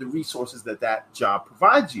the resources that job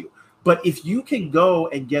provides you. But if you can go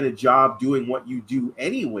and get a job doing what you do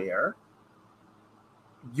anywhere,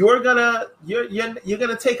 you're gonna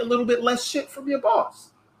take a little bit less shit from your boss.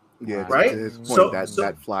 Yeah, right. To his point,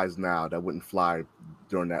 that flies now. That wouldn't fly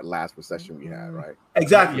during that last recession we had, right?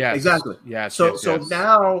 Exactly. Yes. Exactly. Yes. So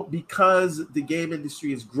now, because the game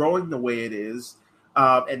industry is growing the way it is,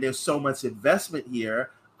 and there's so much investment here,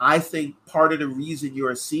 I think part of the reason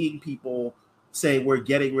you're seeing people say we're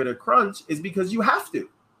getting rid of crunch is because you have to.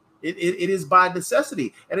 It is by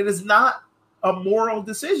necessity, and it is not a moral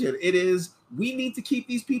decision. It is, we need to keep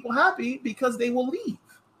these people happy because they will leave,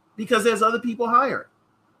 because there's other people hiring.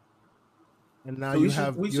 And now so you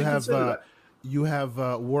have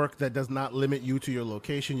work that does not limit you to your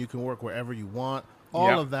location. You can work wherever you want.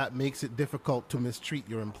 All of that makes it difficult to mistreat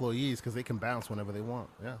your employees, because they can bounce whenever they want.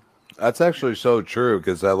 Yeah. That's actually so true,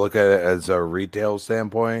 because I look at it as a retail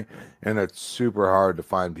standpoint, and it's super hard to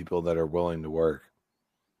find people that are willing to work.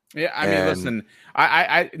 Yeah, I mean, listen,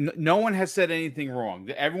 I no one has said anything wrong.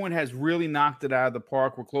 Everyone has really knocked it out of the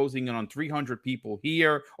park. We're closing in on 300 people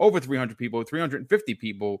here, over 300 people, 350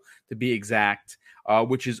 people to be exact,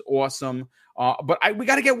 which is awesome. But we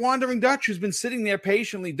got to get Wandering Dutch, who's been sitting there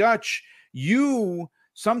patiently. Dutch, you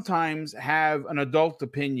sometimes have an adult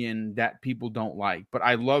opinion that people don't like, but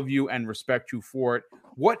I love you and respect you for it.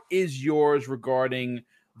 What is yours regarding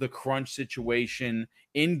the crunch situation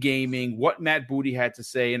in gaming, what Matt Booty had to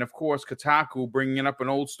say, and of course, Kotaku bringing up an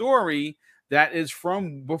old story that is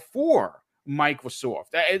from before Microsoft.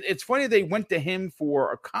 It's funny they went to him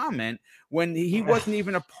for a comment when he wasn't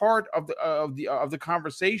even a part of the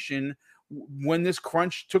conversation when this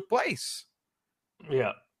crunch took place.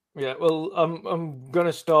 Yeah. Well, I'm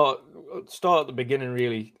gonna start at the beginning,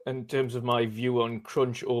 really, in terms of my view on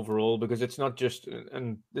crunch overall, because it's not just,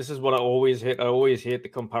 and this is what I always hate. I always hate the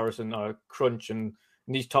comparison crunch and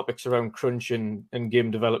these topics around crunch and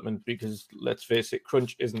game development, because let's face it,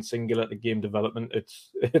 crunch isn't singular to game development.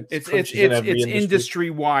 It's industry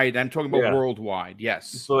wide. I'm talking about worldwide.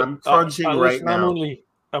 Yes, but I'm crunching right now.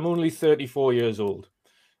 I'm only 34 years old.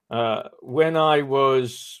 When I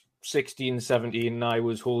was 16, 17, I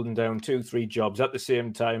was holding down 2-3 jobs at the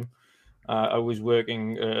same time. I was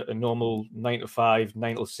working a normal 9 to 5,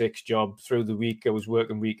 9 to 6 job through the week. I was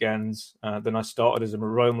working weekends. Then I started as a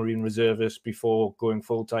Royal Marine reservist before going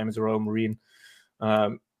full-time as a Royal Marine.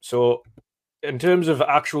 So in terms of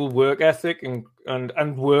actual work ethic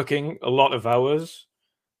and working a lot of hours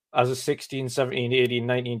as a 16, 17, 18,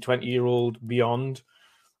 19, 20-year-old beyond,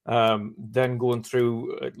 then going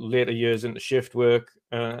through later years into shift work,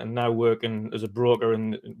 and now working as a broker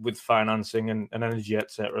and with financing and energy,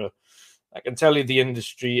 etc. I can tell you the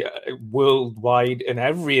industry worldwide, in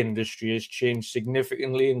every industry, has changed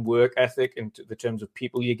significantly in work ethic and the terms of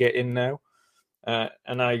people you get in now.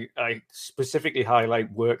 And I specifically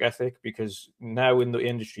highlight work ethic because now in the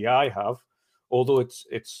industry I have, although it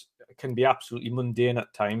can be absolutely mundane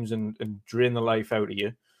at times and drain the life out of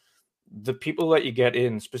you, the people that you get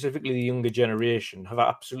in, specifically the younger generation, have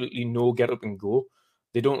absolutely no get up and go.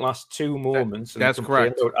 They don't last 2 moments. That's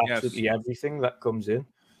correct. About absolutely everything that comes in.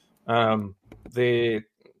 And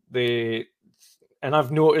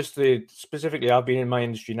I've noticed specifically, I've been in my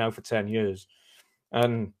industry now for 10 years,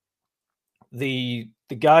 and the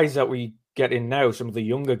guys that we get in now, some of the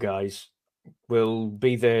younger guys, will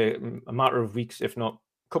be there a matter of weeks, if not a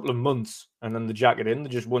couple of months, and then they jack it in. They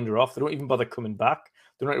just wander off. They don't even bother coming back.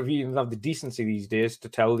 They don't even have the decency these days to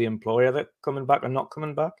tell the employer that coming back or not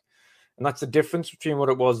coming back. And that's the difference between what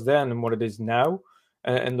it was then and what it is now.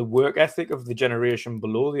 And the work ethic of the generation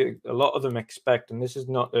below. A lot of them expect, and this is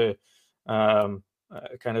not to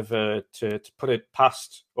put it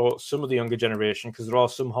past or some of the younger generation, because there are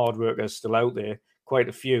some hard workers still out there, quite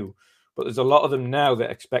a few. But there's a lot of them now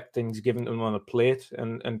that expect things given to them on a plate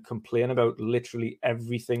and complain about literally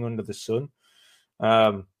everything under the sun.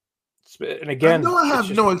 And again, I know I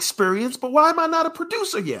have no experience, but why am I not a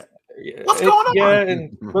producer yet? What's going on? Yeah,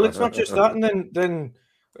 and well, it's not just that,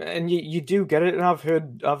 and you do get it. And I've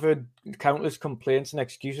heard countless complaints and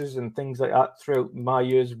excuses and things like that throughout my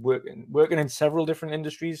years working in several different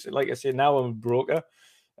industries. Like I say, now I'm a broker,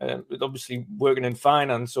 obviously working in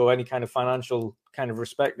finance or any kind of financial kind of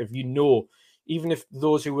perspective. Even if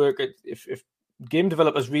those who work at if game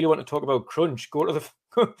developers really want to talk about crunch, go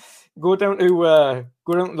down to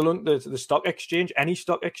the stock exchange, any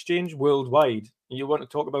stock exchange worldwide. You want to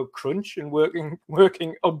talk about crunch and working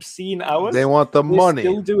obscene hours. They want the money.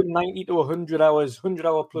 Still doing 90 to 100 hours,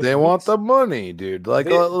 100-hour plus. They want the money, dude.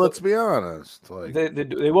 Let's be honest.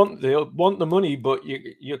 They want the money, but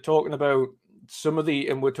you're talking about some of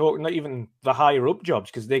and we're talking not even the higher up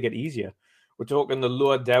jobs because they get easier. We're talking the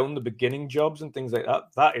lower down, the beginning jobs and things like that.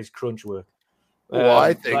 That is crunch work. Well,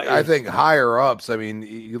 I think higher ups. I mean,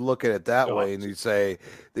 you look at it that way, and you say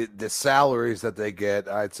the salaries that they get.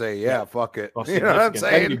 I'd say, fuck it. You know what I'm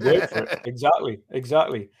saying?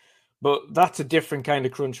 Exactly. But that's a different kind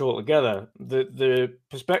of crunch altogether. The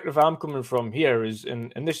perspective I'm coming from here is,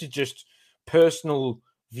 and this is just personal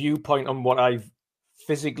viewpoint on what I've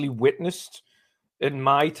physically witnessed in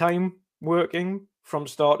my time working from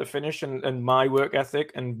start to finish, and my work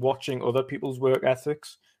ethic, and watching other people's work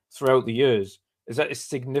ethics throughout the years. Is that it's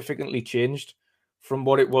significantly changed from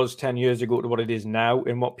what it was 10 years ago to what it is now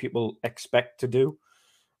in what people expect to do.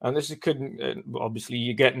 And this couldn't, obviously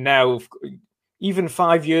you get now, even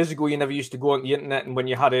 5 years ago, you never used to go on the internet. And when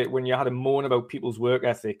you had a moan about people's work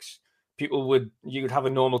ethics, you would have a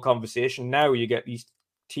normal conversation. Now you get these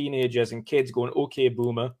teenagers and kids going, okay,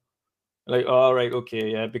 boomer. Like, all right,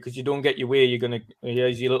 okay, yeah, because you don't get your way. You're going to,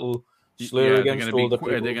 here's your little slur against older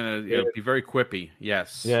people. They're going to be very quippy.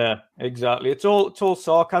 Yes. Yeah, exactly. It's all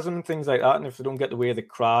sarcasm and things like that. And if they don't get the way, they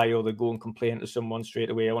cry or they go and complain to someone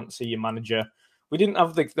straight away. I want to see your manager. We didn't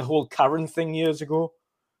have the whole Karen thing years ago.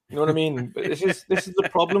 You know what I mean? But this is the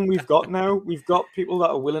problem we've got now. We've got people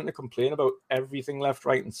that are willing to complain about everything left,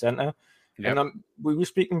 right, and center. Yep. And we were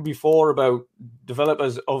speaking before about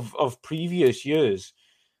developers of previous years.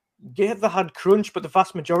 Yeah, they had crunch, but the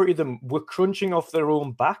vast majority of them were crunching off their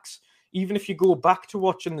own backs. Even if you go back to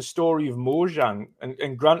watching the story of Mojang,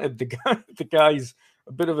 and granted, the guy's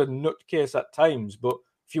a bit of a nutcase at times, but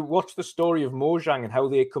if you watch the story of Mojang and how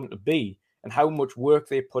they come to be and how much work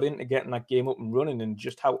they put into getting that game up and running and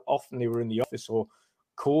just how often they were in the office or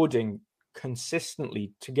coding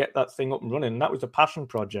consistently to get that thing up and running, and that was a passion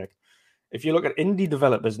project. If you look at indie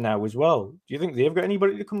developers now as well, do you think they've got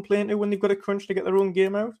anybody to complain to when they've got a crunch to get their own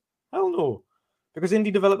game out? Hell no. Because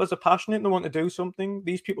indie developers are passionate and they want to do something.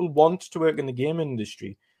 These people want to work in the game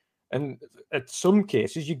industry. And at some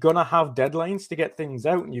cases, you're going to have deadlines to get things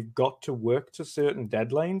out, and you've got to work to certain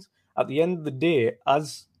deadlines. At the end of the day,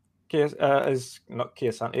 as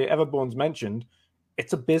Everbone's mentioned,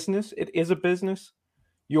 it's a business. It is a business.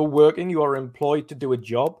 You're working, you are employed to do a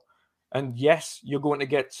job. And yes, you're going to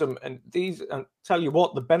get some, and tell you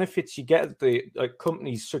what, the benefits you get at the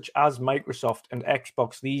companies such as Microsoft and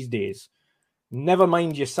Xbox these days, never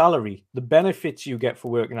mind your salary, the benefits you get for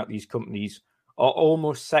working at these companies are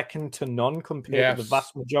almost second to none compared to the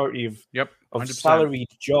vast majority of salaried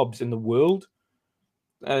jobs in the world.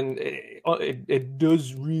 And it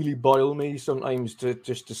does really boil me sometimes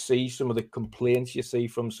to see some of the complaints you see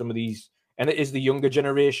from some of these, and it is the younger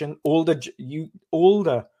generation,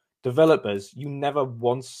 older developers, you never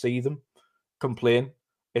once see them complain.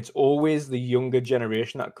 It's always the younger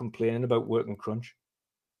generation that are complaining about working crunch.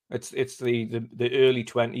 It's the early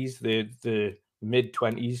 20s, the mid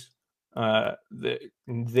 20s.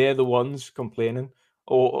 They're the ones complaining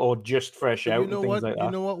or just fresh out and things like that.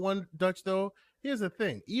 You know what, one Dutch though? Here's the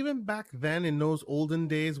thing. Even back then in those olden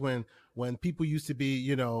days when people used to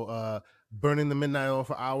be, burning the midnight oil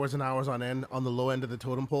for hours and hours on end on the low end of the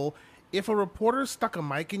totem pole, if a reporter stuck a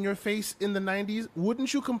mic in your face in the 90s,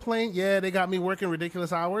 wouldn't you complain, yeah, they got me working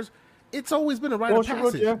ridiculous hours? It's always been a rite of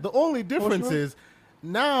passage. Yeah. The only difference is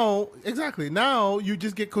now you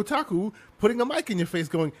just get Kotaku putting a mic in your face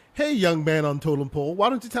going, hey, young man on totem pole, why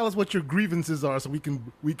don't you tell us what your grievances are so we can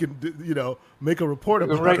make a report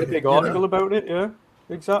about it. Write a big article about it, yeah.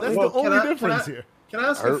 Exactly. That's the only difference here. Can I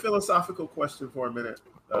ask a philosophical question for a minute?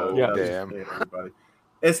 Yeah, damn. Everybody.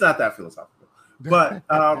 It's not that philosophical. But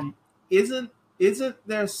isn't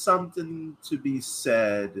there something to be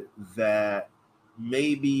said that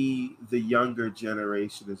maybe the younger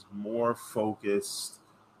generation is more focused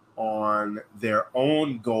on their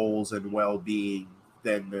own goals and well-being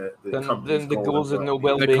than the goals and the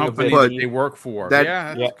well-being the company that they work for?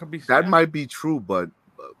 That might be true, but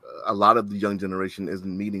a lot of the young generation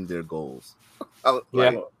isn't meeting their goals. I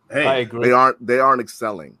agree. They aren't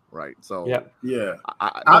excelling, right? So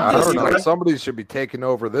I don't know. Somebody should be taking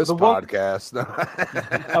over this podcast.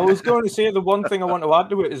 I was going to say the one thing I want to add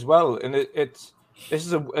to it as well, and this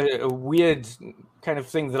is a weird kind of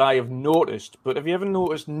thing that I have noticed. But have you ever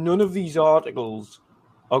noticed none of these articles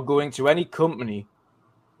are going to any company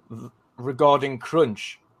regarding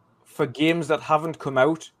crunch for games that haven't come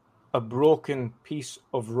out? A broken piece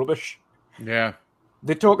of rubbish. Yeah.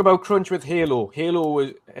 They talk about crunch with Halo.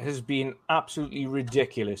 Halo has been absolutely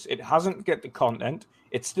ridiculous. It hasn't get the content.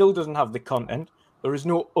 It still doesn't have the content. There is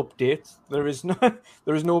no updates. There is no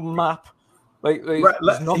map.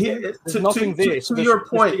 There's nothing there. To your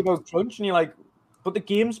point about crunch, and you're like, but the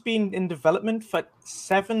game's been in development for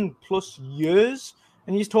 7+ years,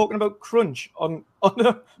 and he's talking about crunch on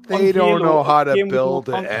They don't know how to build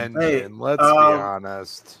an engine. Let's be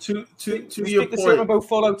honest. To your point, the same about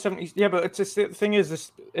Fallout 76. Yeah, but it's the thing is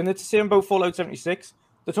this, and it's the same about Fallout 76.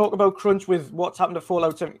 They talk about crunch with what's happened to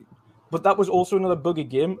Fallout 70, but that was also another buggy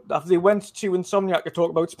game. If they went to Insomniac to talk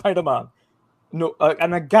about Spider-Man, no,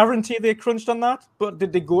 and I guarantee they crunched on that. But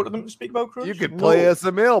did they go to them to speak about crunch? You could play as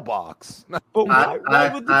a mailbox. But why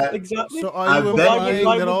would they, exactly? So are you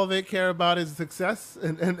implying that all they care about is success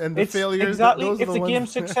and the failures? Exactly. If the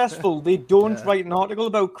game's successful, they don't write an article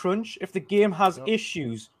about crunch. If the game has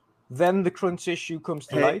issues, then the crunch issue comes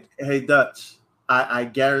to light. Hey, Dutch, I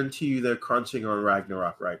guarantee you they're crunching on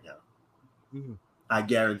Ragnarok right now. Mm-hmm. I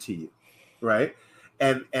guarantee you, right?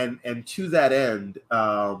 And to that end,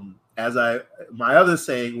 my other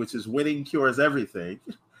saying, which is winning cures everything,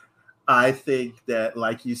 I think that,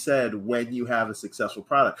 like you said, when you have a successful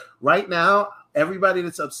product, right now, everybody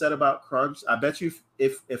that's upset about crunch, I bet you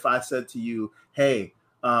if I said to you, hey,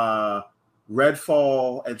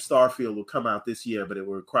 Redfall and Starfield will come out this year, but it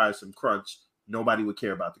will require some crunch, nobody would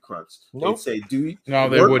care about the crunch. Nope. They'd say, no,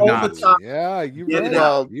 they would not. Yeah, you're right.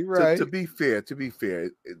 Well, you're right. To be fair,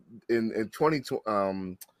 in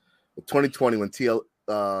 2020 when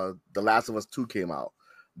The Last of Us 2 came out,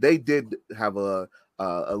 they did have a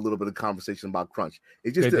a little bit of conversation about crunch.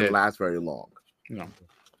 It just It didn't did. last very long. No.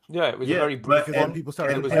 Yeah, it was a very brief. Because then people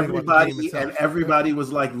started and complaining about the game itself. everybody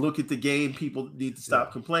was like, "Look at the game. People need to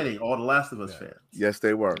stop complaining." All the Last of Us fans. Yes,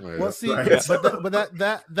 they were. Well, see, Right. but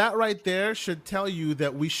that right there should tell you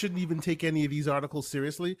that we shouldn't even take any of these articles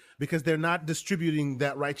seriously because they're not distributing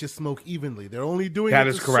that righteous smoke evenly. They're only doing That it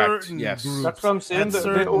is to correct. certain Yes. groups That's what I'm saying. at They're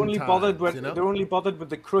certain only bothered times, when you know? they're only bothered with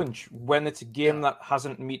the crunch when it's a game that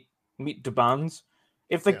hasn't meet demands.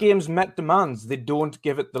 If the Yeah. game's met demands, they don't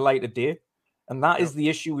give it the light of day, and that is the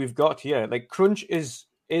issue we've got here. Like crunch is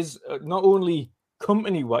not only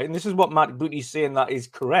company wide, and this is what Matt Booty's saying that is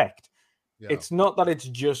correct. Yeah. It's not that it's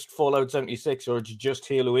just Fallout 76 or it's just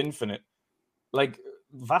Halo Infinite. Like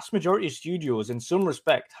vast majority of studios, in some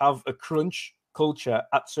respect, have a crunch culture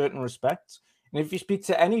at certain respects. And if you speak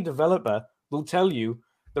to any developer, they'll tell you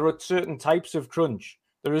there are certain types of crunch.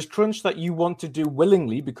 There is crunch that you want to do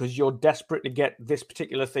willingly because you're desperate to get this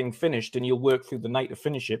particular thing finished and you'll work through the night to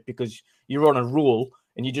finish it because you're on a roll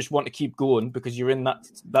and you just want to keep going because you're in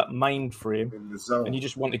that mind frame In the zone. and you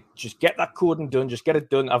just want to just get that coding done, just get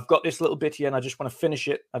it done. I've got this little bit here and I just want to finish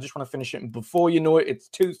it. And before you know it, it's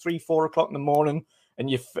 2, 3, 4 o'clock in the morning and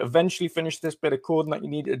you eventually finish this bit of coding that you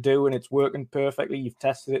need to do and it's working perfectly. You've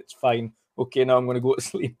tested it. It's fine. Okay, now I'm going to go to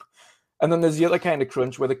sleep. And then there's the other kind of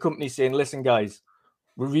crunch where the company's saying, listen, guys,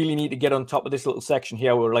 we really need to get on top of this little section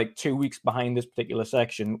here. We're like 2 weeks behind this particular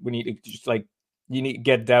section. We need to just you need to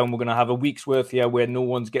get down. We're going to have a week's worth here where no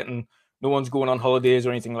one's going on holidays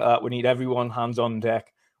or anything like that. We need everyone hands on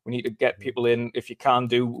deck. We need to get people in. If you can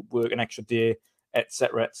do work an extra day,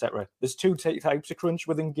 etc., etc. There's two types of crunch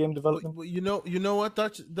within game development. Well, you know what,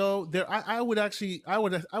 Dutch? Though I would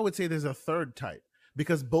say there's a third type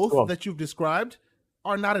because both that you've described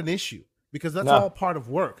are not an issue. Because that's all part of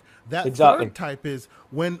work. That third type is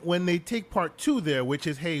when they take part 2 there, which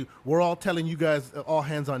is, hey, we're all telling you guys all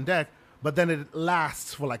hands on deck, but then it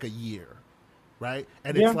lasts for like a year, right?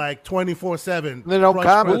 And it's like 24/7. They don't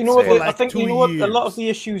comment. You know what? Like I think you know what a lot of the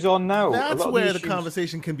issues are now. That's where the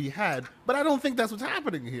conversation can be had, but I don't think that's what's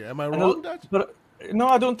happening here. Am I wrong, Dutch? But no,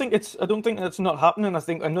 I don't think that's not happening. I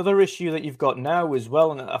think another issue that you've got now as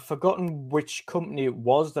well, and I've forgotten which company it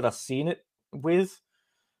was that I've seen it with.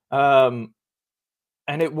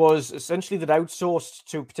 And it was essentially that outsourced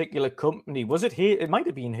to a particular company. Was it Halo? It might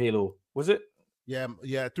have been Halo. Was it? Yeah.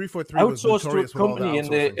 343 outsourced to a company, and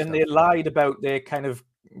they lied about their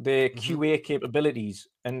QA capabilities,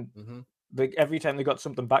 and every time they got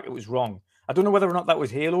something back, it was wrong. I don't know whether or not that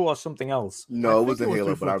was Halo or something else. No, it wasn't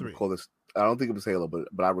Halo, but I recall this. I don't think it was Halo,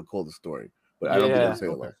 but I recall the story. But I don't think it was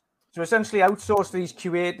Halo. Okay. So essentially, outsource these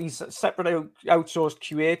separate outsourced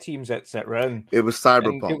QA teams, etc. And it was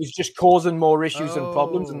Cyberpunk. And it was just causing more issues and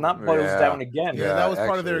problems, and that boils down again. Yeah, that was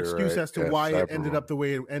part of their excuse as to why it ended up the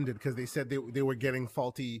way it ended, because they said they were getting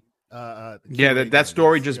faulty. That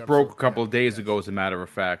story just broke a couple of days ago, as a matter of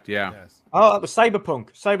fact. Yeah. Yes. Oh, it was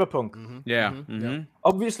Cyberpunk. Yeah.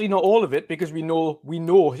 Obviously, not all of it, because we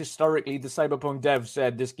know historically the Cyberpunk devs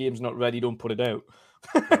said this game's not ready. Don't put it out.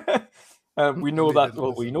 We know that.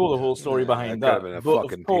 Well, we know the whole story behind that. Could have been a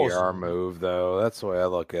fucking PR move, though. That's the way I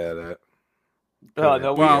look at it.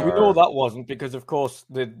 No, we know that wasn't, because, of course,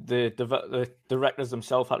 the directors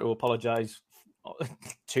themselves had to apologize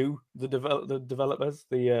to the developers,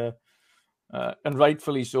 and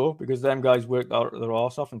rightfully so, because them guys worked their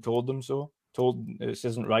arse off and told them so. Told this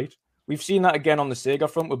isn't right. We've seen that again on the Sega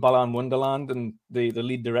front with Balan Wonderland, and the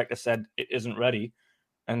lead director said it isn't ready,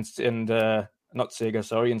 and not Sega,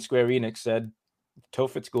 sorry, and Square Enix said,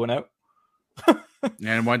 tough, it's going out. And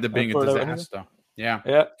it wound up being a disaster.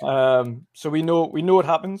 Yeah. So we know what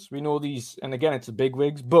happens. We know these, and again, it's the big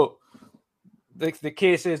wigs, but the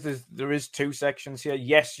case is there is 2 sections here.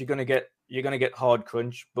 Yes, you're gonna get hard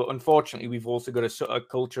crunch, but unfortunately, we've also got a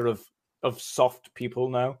culture of soft people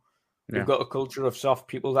now. Yeah. We've got a culture of soft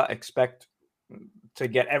people that expect to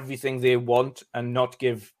get everything they want and not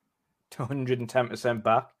give 110%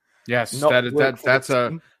 back. Yes, that's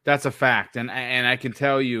a fact, and I can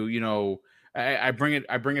tell you, I bring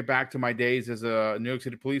it back to my days as a New York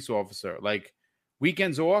City police officer. Like,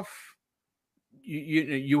 weekends off,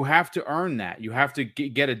 you have to earn that. You have to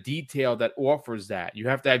get a detail that offers that. You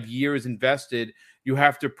have to have years invested. You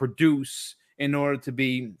have to produce in order to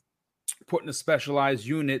be put in a specialized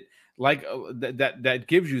unit like that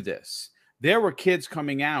gives you this. There were kids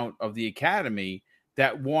coming out of the academy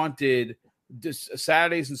that wanted just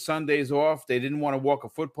Saturdays and Sundays off. They didn't want to walk a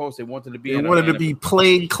foot post. They wanted to be. They wanted to be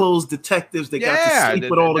plain clothes detectives. They got to sleep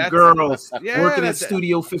with all the girls working at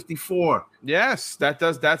Studio 54. Yes, that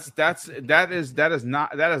is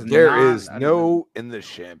not. There is no in the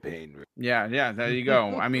champagne room. Yeah. There you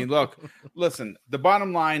go. I mean, listen. The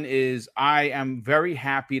bottom line is, I am very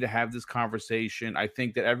happy to have this conversation. I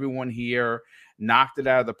think that everyone here knocked it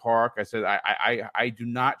out of the park. I said I do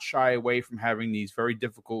not shy away from having these very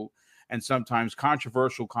difficult and sometimes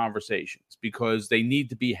controversial conversations because they need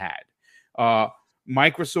to be had.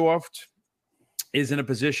 Microsoft is in a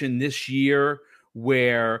position this year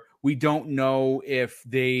where we don't know if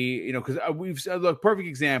they, because we've said, look, perfect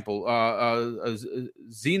example,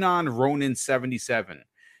 Xenon Ronin 77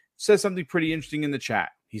 says something pretty interesting in the chat.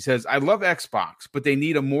 He says, I love Xbox, but they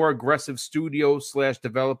need a more aggressive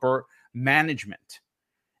studio/developer management.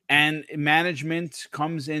 And management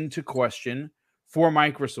comes into question for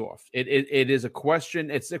Microsoft. It is a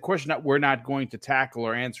question. It's a question that we're not going to tackle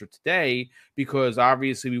or answer today because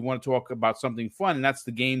obviously we want to talk about something fun, and that's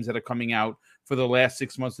the games that are coming out for the last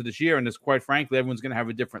 6 months of this year. And quite frankly, everyone's going to have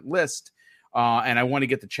a different list, and I want to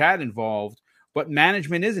get the chat involved. But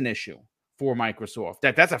management is an issue for Microsoft.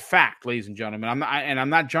 That's a fact, ladies and gentlemen. I'm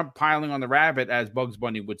not piling on the rabbit, as Bugs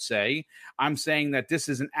Bunny would say. I'm saying that this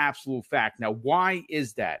is an absolute fact. Now, why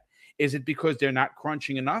is that? Is it because they're not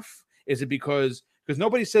crunching enough? Is it because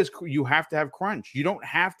nobody says you have to have crunch? You don't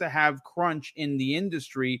have to have crunch in the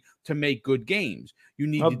industry to make good games. You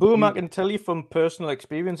need Boom, I can tell you from personal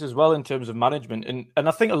experience as well in terms of management. And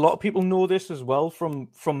I think a lot of people know this as well from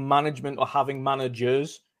management or having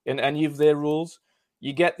managers in any of their roles.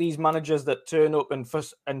 You get these managers that turn up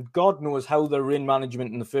and God knows how they're in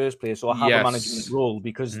management in the first place or have a management role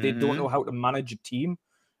because they don't know how to manage a team.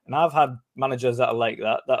 And I've had managers that are like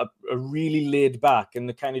that are really laid back and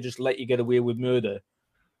they kind of just let you get away with murder.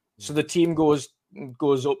 So the team goes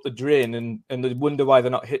up the drain and they wonder why they're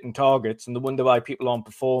not hitting targets and they wonder why people aren't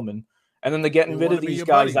performing. And then they're getting rid of these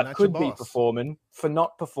guys that could be performing for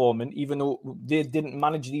not performing, even though they didn't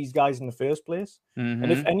manage these guys in the first place. Mm-hmm.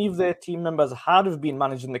 And if any of their team members had have been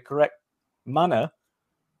managed in the correct manner,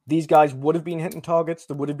 these guys would have been hitting targets,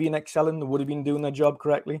 they would have been excelling, they would have been doing their job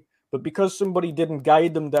correctly. But because somebody didn't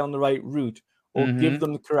guide them down the right route or give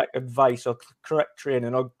them the correct advice or correct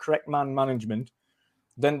training or correct man management,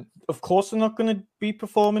 then of course they're not going to be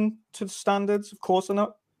performing to the standards. Of course they're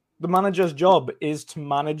not. The manager's job is to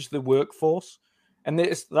manage the workforce. And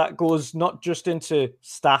that goes not just into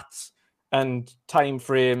stats and time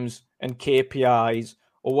frames and KPIs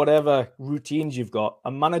or whatever routines you've got.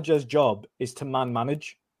 A manager's job is to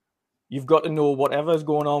manage. You've got to know whatever's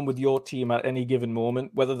going on with your team at any given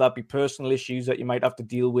moment, whether that be personal issues that you might have to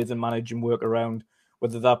deal with and manage and work around,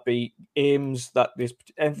 whether that be aims that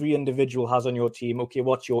every individual has on your team. Okay,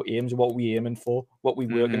 what's your aims? What are we aiming for? What are we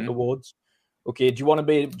working towards? Okay, do you want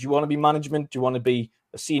to be management? Do you want to be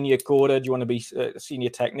a senior coder? Do you want to be a senior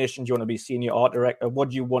technician? Do you want to be a senior art director? What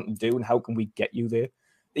do you want to do and how can we get you there?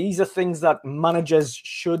 These are things that managers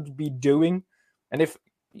should be doing. And if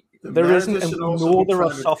there isn't, and no, there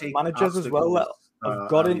are soft managers as well that have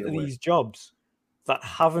got into these jobs that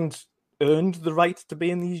haven't earned the right to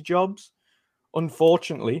be in these jobs,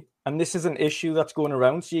 unfortunately. And this is an issue that's going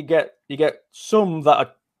around. So you get some that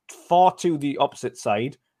are far to the opposite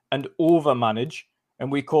side and overmanage,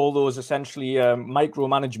 and we call those essentially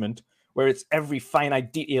micromanagement, where it's every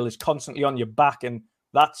finite detail is constantly on your back, and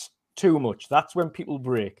that's too much. That's when people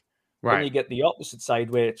break. Right. Then you get the opposite side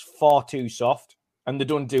where it's far too soft and they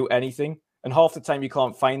don't do anything, and half the time you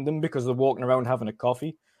can't find them because they're walking around having a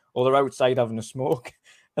coffee or they're outside having a smoke,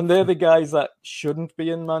 and they're the guys that shouldn't be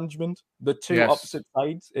in management. The two opposite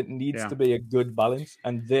sides. It needs to be a good balance,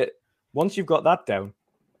 and once you've got that down,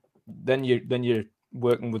 then you're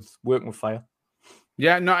working with fire.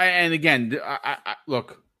 Yeah, no, and again, I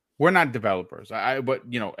look, we're not developers. But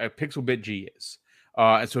Pixelbit G is,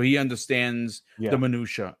 and so he understands the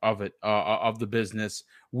minutia of it, of the business.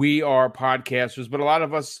 We are podcasters, but a lot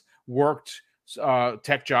of us worked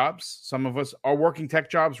tech jobs. Some of us are working tech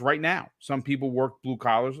jobs right now. Some people work blue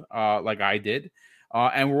collars, like I did,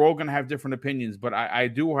 and we're all going to have different opinions. But I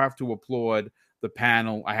do have to applaud the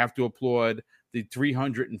panel. I have to applaud the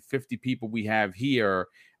 350 people we have here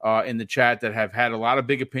in the chat that have had a lot of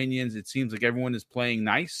big opinions. It seems like everyone is playing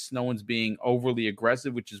nice. No one's being overly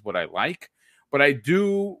aggressive, which is what I like. But I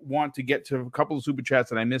do want to get to a couple of super chats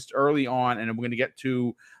that I missed early on, and we're going to get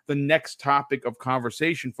to the next topic of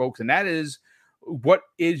conversation, folks, and that is, what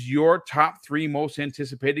is your top 3 most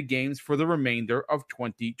anticipated games for the remainder of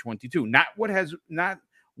 2022? Not what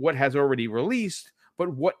has already released,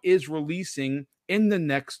 but what is releasing in the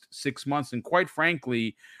next 6 months. And quite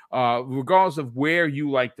frankly, regardless of where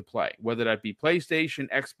you like to play, whether that be PlayStation,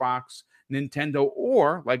 Xbox, Nintendo,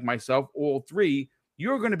 or like myself, all three,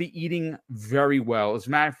 you're going to be eating very well. As a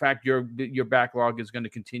matter of fact, your backlog is going to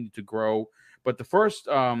continue to grow. But the first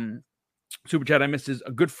super chat I missed is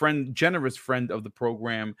a good friend, generous friend of the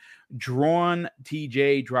program, Drawn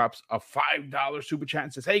TJ, drops a $5 super chat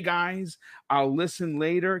and says, "Hey guys, I'll listen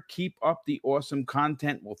later. Keep up the awesome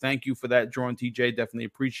content." Well, thank you for that, Drawn TJ. Definitely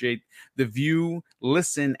appreciate the view,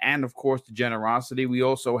 listen, and of course the generosity. We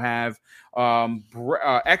also have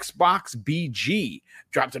Xbox BG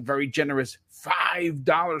drops a very generous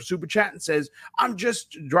 $5 super chat and says, "I'm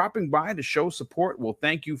just dropping by to show support." Well,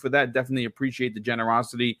 thank you for that. Definitely appreciate the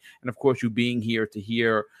generosity. And of course, you being here to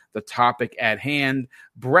hear the topic at hand.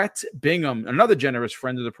 Brett Bingham, another generous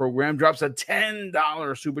friend of the program, drops a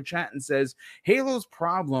 $10 super chat and says, "Halo's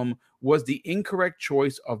problem was the incorrect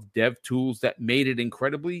choice of dev tools that made it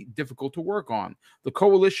incredibly difficult to work on. The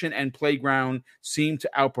Coalition and Playground seem to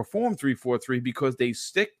outperform 343 because they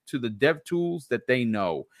stick to the dev tools that they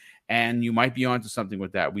know." And you might be onto something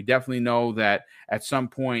with that. We definitely know that at some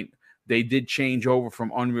point they did change over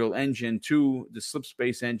from Unreal Engine to the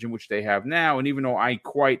Slipspace engine, which they have now. And even though I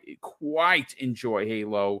quite enjoy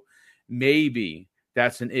Halo, maybe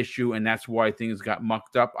that's an issue, and that's why things got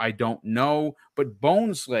mucked up. I don't know. But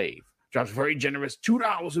Bone Slave drops very generous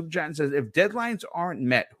 $2 super chat and says, "If deadlines aren't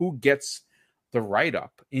met, who gets the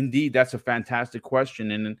write-up?" Indeed, that's a fantastic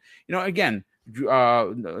question. And again,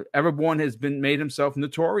 Everborn has been made himself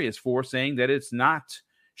notorious for saying that it's not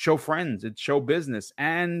show friends, it's show business.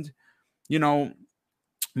 And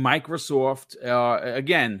Microsoft,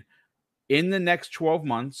 again, in the next 12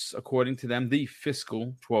 months, according to them, the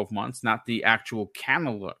fiscal 12 months, not the actual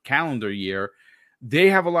calendar year, they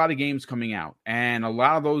have a lot of games coming out. And a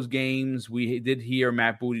lot of those games, we did hear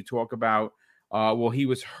Matt Booty talk about, he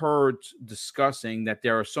was heard discussing that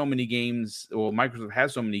there are so many games, or Microsoft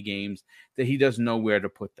has so many games that he doesn't know where to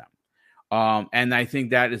put them. And I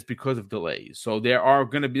think that is because of delays. So there's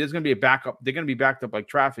going to be a backup. They're going to be backed up like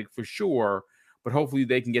traffic for sure, but hopefully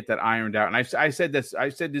they can get that ironed out. And I said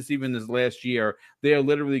this even this last year, they're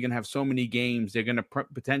literally going to have so many games. They're going to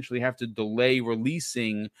potentially have to delay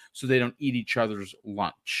releasing so they don't eat each other's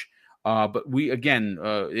lunch. But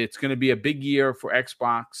it's going to be a big year for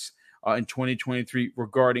Xbox in 2023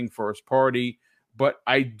 regarding first party. But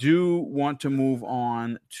I do want to move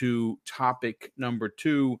on to topic number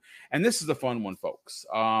 2. And this is a fun one, folks.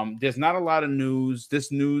 There's not a lot of news.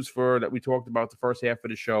 This news that we talked about the first half of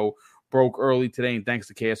the show broke early today. And thanks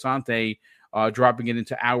to Keosante dropping it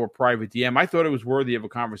into our private DM. I thought it was worthy of a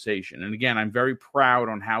conversation. And again, I'm very proud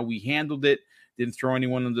on how we handled it. Didn't throw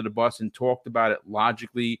anyone under the bus and talked about it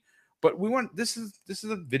logically. But this is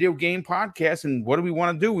a video game podcast. And what do we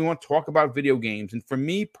want to do? We want to talk about video games. And for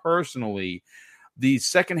me personally, the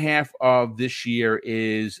second half of this year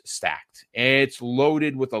is stacked. It's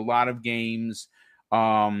loaded with a lot of games.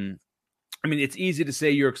 It's easy to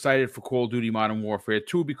say you're excited for Call of Duty Modern Warfare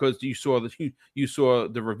 2 because you saw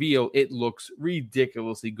the reveal. It looks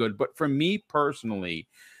ridiculously good. But for me personally,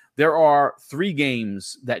 there are 3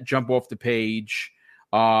 games that jump off the page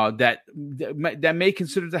that may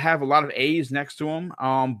consider to have a lot of A's next to them,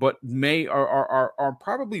 but are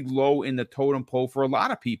probably low in the totem pole for a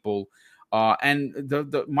lot of people. And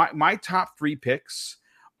my top 3 picks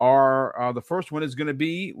are the first one is going to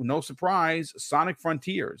be, no surprise, Sonic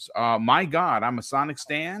Frontiers. My God, I'm a Sonic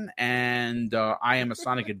stan, and I am a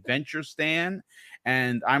Sonic Adventure stan,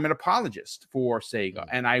 and I'm an apologist for Sega.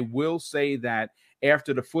 And I will say that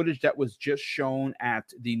after the footage that was just shown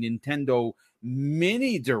at the Nintendo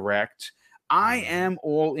Mini Direct, I am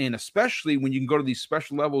all in, especially when you can go to these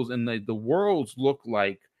special levels and the worlds look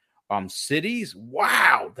like cities.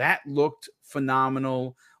 Wow, that looked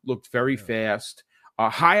phenomenal, looked very fast.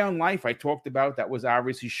 High on Life, I talked about, that was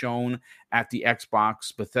obviously shown at the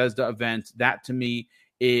Xbox Bethesda event. That to me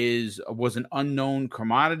was an unknown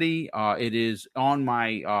commodity. It is on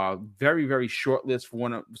my very, very short list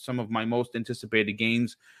for some of my most anticipated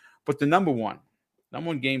games. But the number one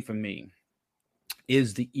game for me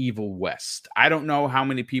is The Evil West. I don't know how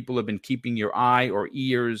many people have been keeping your eye or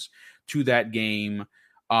ears to that game.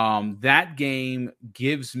 That game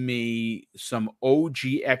gives me some OG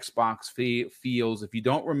Xbox feels. If you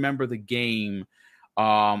don't remember the game,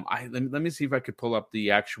 let me see if I could pull up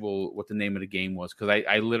what the name of the game was, because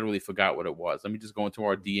I literally forgot what it was. Let me just go into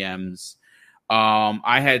our DMs.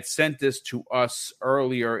 I had sent this to us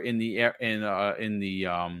earlier in the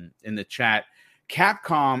chat.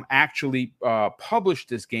 Capcom actually published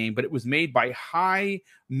this game, but it was made by High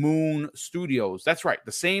Moon Studios. That's right,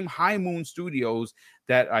 the same High Moon Studios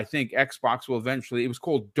that I think Xbox will eventually. It was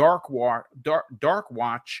called Dark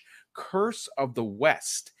Watch: Curse of the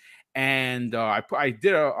West. And I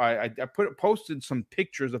posted some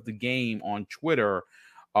pictures of the game on Twitter,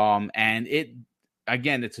 and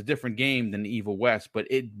it's a different game than the Evil West, but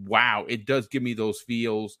it does give me those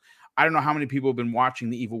feels. I don't know how many people have been watching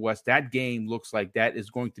the Evil West. That game looks like that is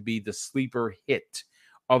going to be the sleeper hit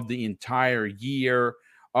of the entire year.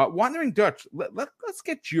 Wandering Dutch, let's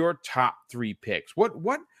get your top 3 picks. What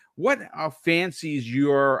fancies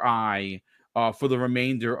your eye for the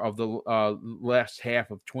remainder of the last half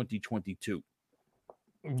of 2022?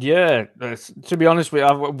 Yeah, to be honest,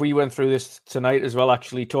 we went through this tonight as well,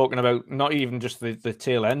 actually talking about not even just the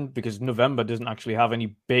tail end, because November doesn't actually have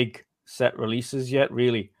any big set releases yet,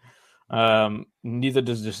 really. Neither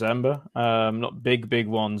does December. Not big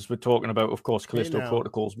ones. We're talking about, of course, Callisto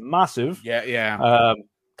Protocol's massive. Yeah.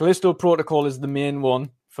 Callisto Protocol is the main one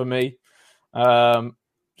for me.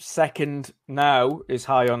 Second now is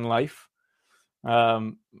High on Life.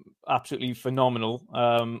 Absolutely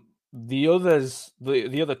phenomenal. The others,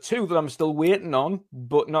 the other 2 that I'm still waiting on,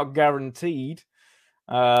 but not guaranteed,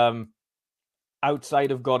 outside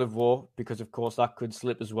of God of War, because of course that could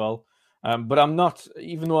slip as well. But I'm not,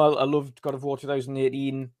 even though I loved God of War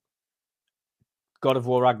 2018, God of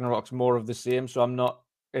War Ragnarok's more of the same. So I'm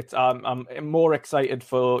more excited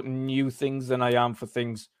for new things than I am for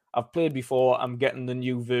things I've played before. I'm getting the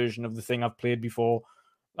new version of the thing I've played before.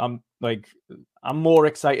 I'm more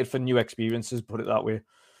excited for new experiences, put it that way.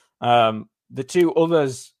 The 2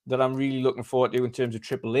 others that I'm really looking forward to in terms of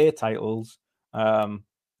AAA titles,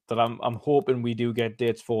 that I'm hoping we do get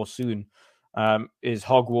dates for soon, is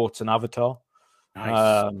Hogwarts and Avatar.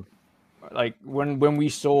 Nice. When we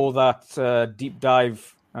saw that deep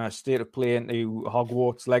dive state of play into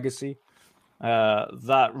Hogwarts Legacy,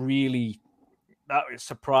 that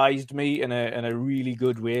surprised me in a really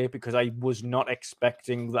good way, because I was not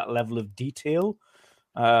expecting that level of detail.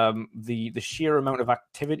 The sheer amount of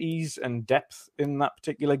activities and depth in that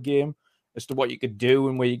particular game as to what you could do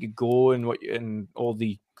and where you could go, and all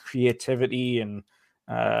the creativity and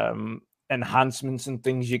enhancements and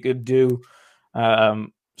things you could do.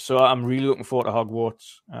 So I'm really looking forward to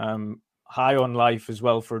Hogwarts. High on Life as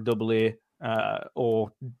well for a AA,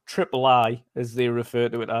 or triple I, as they refer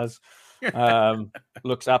to it as.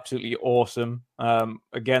 Looks absolutely awesome.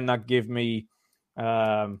 Again, that gave me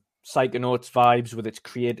Psychonauts vibes with its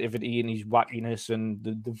creativity and his wackiness and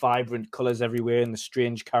the vibrant colors everywhere and the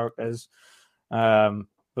strange characters. But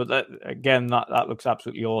that looks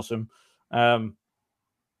absolutely awesome.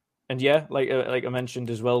 And yeah, like I mentioned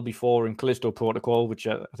as well before, in Callisto Protocol, which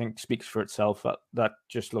I think speaks for itself, that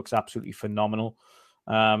just looks absolutely phenomenal.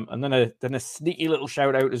 And then a sneaky little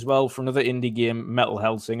shout out as well for another indie game, Metal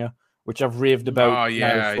Hellsinger, which I've raved about. Oh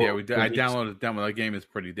yeah. I downloaded the demo. That game is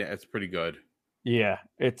pretty good. Yeah,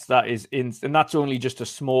 and that's only just a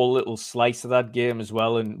small little slice of that game as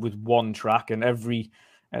well, and with one track, and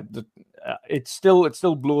it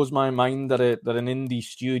still blows my mind that an indie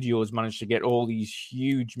studio has managed to get all these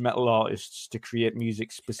huge metal artists to create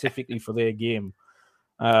music specifically for their game.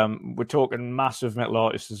 We're talking massive metal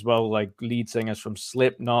artists as well, like lead singers from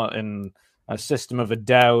Slipknot and System of a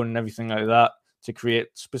Down and everything like that, to create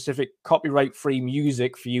specific copyright-free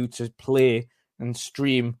music for you to play and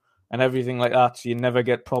stream and everything like that, so you never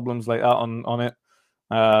get problems like that on it.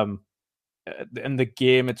 In the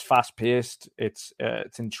game, it's fast-paced, it's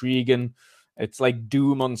intriguing, it's like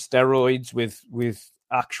Doom on steroids with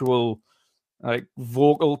actual like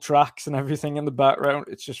vocal tracks and everything in the background.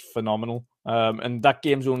 It's just phenomenal. And that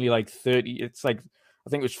game's only like 30. It's like, I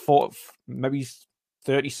think it was maybe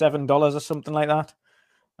 $37 or something like that.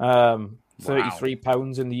 33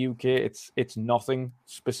 pounds in the UK. It's nothing,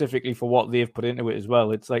 specifically for what they've put into it as well.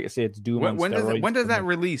 It's like I say, it's Doom on steroids. When does that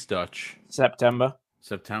release, Dutch? September.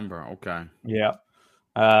 Okay. Yeah.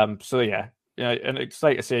 So yeah, and it's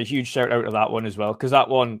like I say, a huge shout out to that one as well, because that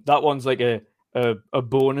one's like a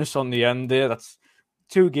bonus on the end there. That's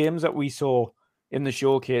 2 games that we saw in the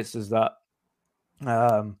showcases that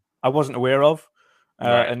I wasn't aware of.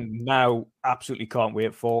 Right. And now absolutely can't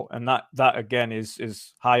wait for, and that again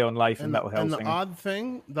is High on Life and Metal Hellsinger.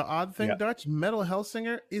 And the odd thing, Dutch, Metal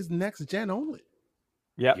Hellsinger is next gen only.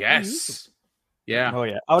 Yeah. Yes. Yeah. Oh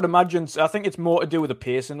yeah. I would imagine. I think it's more to do with the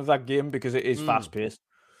pacing of that game, because it is fast paced.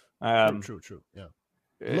 True. Yeah.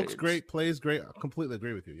 It looks great, plays great. I completely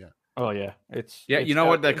agree with you. Yeah. Oh yeah. You know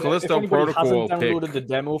what? The Callisto Protocol hasn't downloaded the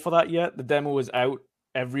demo for that yet. The demo is out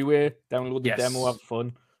everywhere. Download the demo, have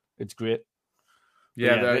fun. It's great.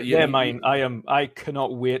 They're mine. I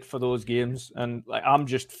cannot wait for those games, and like I'm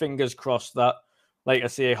just fingers crossed that, like I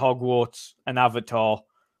say, Hogwarts and Avatar,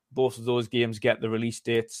 both of those games get the release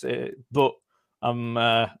dates. But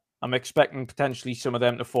I'm expecting potentially some of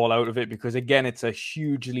them to fall out of it because again, it's a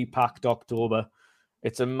hugely packed October.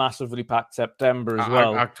 It's a massively packed September as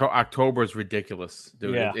well. October is ridiculous,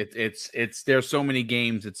 dude. Yeah. It's there's so many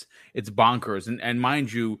games. It's bonkers. And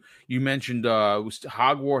mind you, you mentioned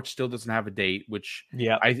Hogwarts still doesn't have a date, which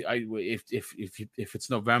if it's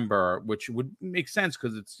November, which would make sense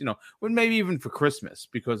because it's maybe even for Christmas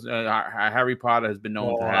because Harry Potter has been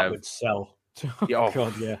known to have that would sell.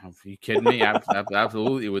 God, yeah. Are you kidding me?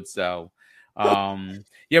 Absolutely would sell.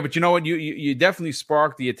 But you know what? You definitely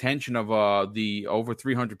sparked the attention of the over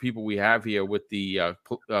 300 people we have here with the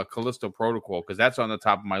Callisto Protocol because that's on the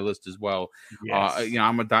top of my list as well. Yes.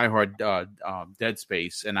 I'm a diehard Dead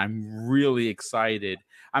Space, and I'm really excited.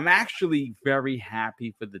 I'm actually very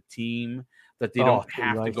happy for the team that they don't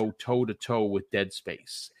have to go toe to toe with Dead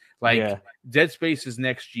Space. Dead Space is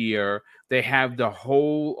next year. They have the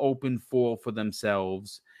whole open fall for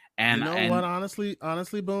themselves. And what?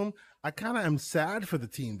 Honestly, Boom, I kind of am sad for the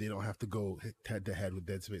team. They don't have to go head to head with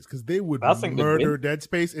Dead Space because they would murder Dead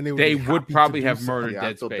Space, and they would probably have murdered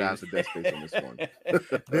Dead Space. I'm so Dead Space on this one.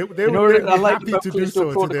 they would be happy to do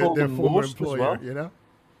so to their former employer. Well.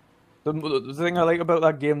 The thing I like about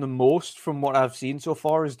that game the most, from what I've seen so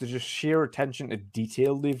far, is the just sheer attention to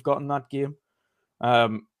detail they've got in that game.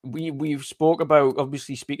 We've spoke about,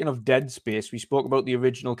 obviously, speaking of Dead Space, we spoke about the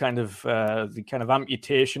original kind of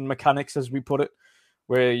amputation mechanics, as we put it,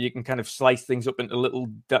 where you can kind of slice things up into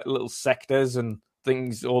little sectors and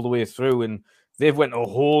things all the way through. And they've went a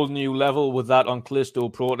whole new level with that on Callisto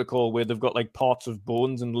Protocol, where they've got like parts of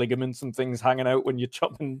bones and ligaments and things hanging out when you're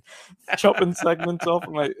chopping segments off.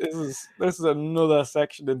 I'm like, this is another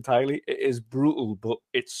section entirely. It is brutal, but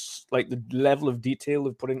it's like the level of detail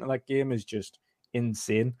they've put into that game is just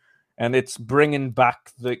insane, and it's bringing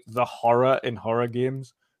back the horror in horror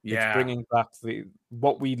games. It's bringing back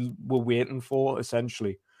what we were waiting for,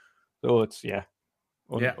 essentially. So it's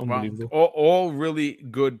unbelievable. Well, all really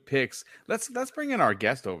good picks. Let's bring in our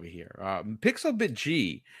guest over here, Pixelbit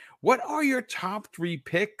G. What are your top 3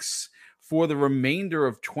 picks for the remainder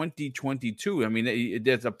of 2022? I mean,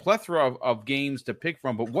 there's a plethora of games to pick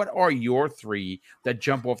from, but what are your 3 that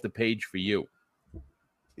jump off the page for you?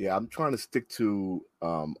 Yeah, I'm trying to stick to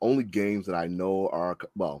only games that I know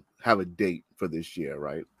have a date for this year,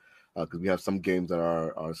 right? Because we have some games that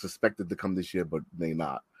are suspected to come this year, but may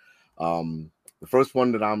not. The first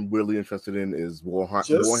one that I'm really interested in is Warhammer.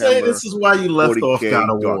 Just say this is why you left off God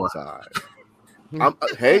of War.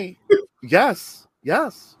 Hey, yes.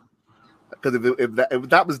 Because if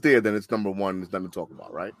that was there, then it's number 1. There's nothing to talk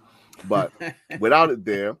about, right? But without it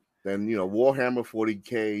there, then Warhammer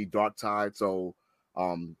 40K, Darktide. So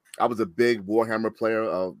I was a big Warhammer player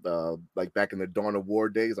of like back in the Dawn of War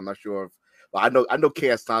days. I'm not sure if I know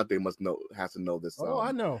Asante has to know this.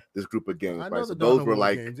 I know this group of games, right? So those were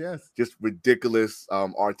like games, yes. Just ridiculous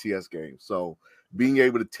RTS games. So being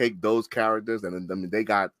able to take those characters and they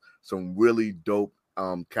got some really dope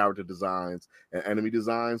character designs and enemy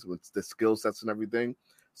designs with the skill sets and everything.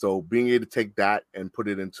 So being able to take that and put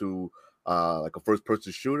it into like a first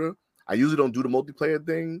person shooter. I usually don't do the multiplayer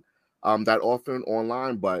thing that often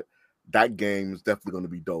online, but that game is definitely going to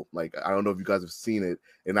be dope. Like, I don't know if you guys have seen it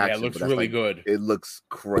in action. Yeah, it looks really good. It looks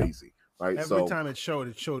crazy, right? Every time it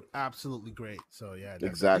showed absolutely great. So yeah,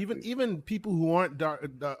 exactly. Even people who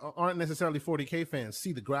aren't necessarily 40K fans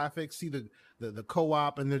see the graphics, see the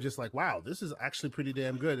co-op, and they're just like, wow, this is actually pretty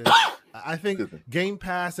damn good. And I think Game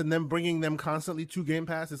Pass and them bringing them constantly to Game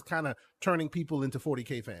Pass is kind of turning people into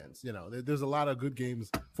 40K fans. There's a lot of good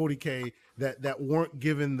games 40K that weren't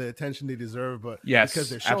given the attention they deserve, but because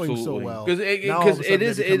they're showing so well, because it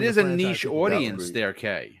is a niche audience there,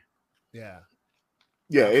 Kay. Yeah,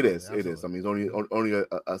 it is. Absolutely. It is. I mean, only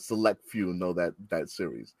a select few know that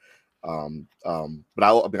series. But I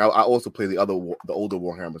also play the older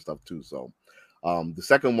Warhammer stuff too. So, the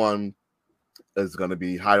second one is going to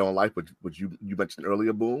be High on Life, which you mentioned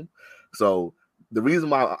earlier, Boom. So the reason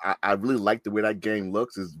why I really like the way that game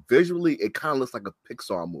looks is visually it kind of looks like a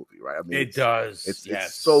Pixar movie, right? I mean, it does.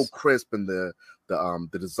 It's so crisp, and the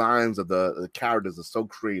designs of the characters are so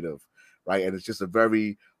creative, right? And it's just a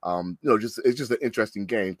very it's just an interesting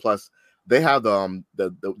game. Plus, they have the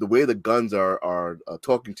way the guns are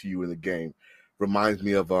talking to you in the game reminds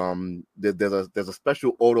me of there's a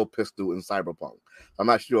special auto pistol in Cyberpunk. I'm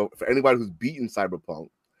not sure for anybody who's beaten Cyberpunk,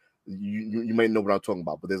 you may know what I'm talking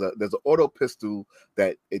about. But there's an auto pistol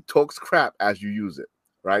that it talks crap as you use it,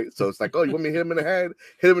 right? So it's like, oh, you want me to hit him in the head,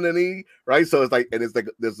 hit him in the knee, right? So it's like, and it's like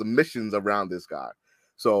there's the missions around this guy.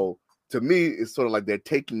 So to me, it's sort of like they're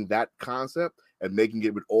taking that concept and making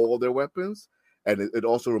it with all their weapons. And it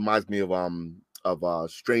also reminds me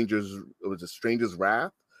of Stranger's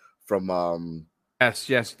Wrath from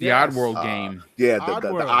Yes, the Oddworld game. Yeah, the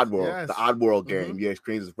Oddworld, Oddworld, yes. the Oddworld game. Mhm. Yeah,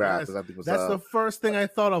 Stranger's Wrath. Yes. I think was, That's the first thing I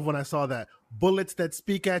thought of when I saw that. Bullets that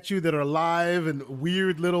speak at you that are live and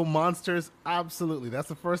weird little monsters. Absolutely. That's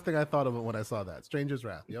the first thing I thought of when I saw that. Stranger's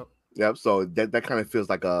Wrath. Yep. Yep. So that kind of feels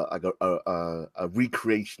like a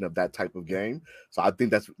recreation of that type of game. So I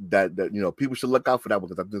think that people should look out for that one,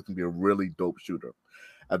 because I think it's gonna be a really dope shooter.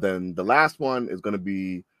 And then the last one is gonna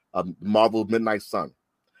be Marvel Midnight Sun.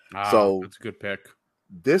 So that's a good pick.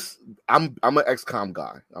 This I'm an XCOM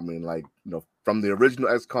guy. I mean, like, from the original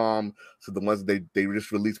XCOM to the ones they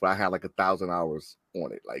just released where I had like 1,000 hours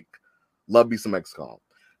on it. Like, love me some XCOM.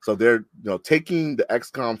 So they're taking the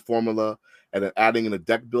XCOM formula and then adding in a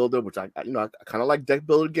deck builder, which I kind of like deck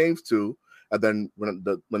builder games too. And then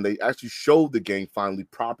when they actually showed the game finally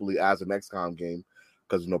properly as an XCOM game,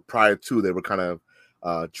 because prior to they were kind of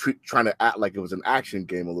trying to act like it was an action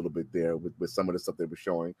game a little bit there with some of the stuff they were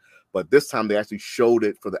showing, but this time they actually showed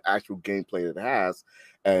it for the actual gameplay it has,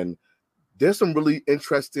 and there's some really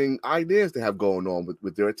interesting ideas they have going on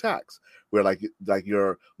with their attacks, where like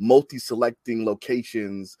you're multi-selecting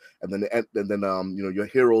locations, and then your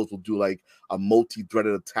heroes will do like a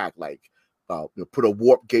multi-threaded attack, like put a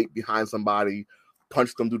warp gate behind somebody,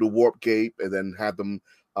 punch them through the warp gate, and then have them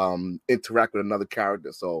interact with another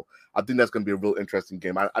character. So I think that's going to be a real interesting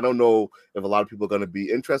game. I don't know if a lot of people are going to be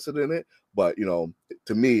interested in it, but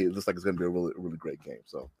to me, it looks like it's going to be a really, really great game.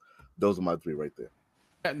 So those are my three right there.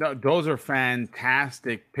 Yeah, no, those are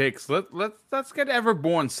fantastic picks. Let's get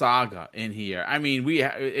Everborn Saga in here. I mean,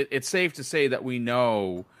 it's safe to say that we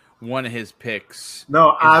know one of his picks.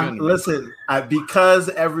 No, because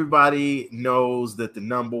everybody knows that the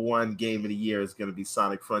number one game of the year is going to be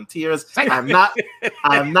Sonic Frontiers. I'm not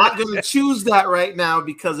going to choose that right now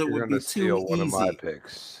because it would be too easy. One of my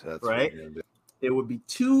picks. That's right. It would be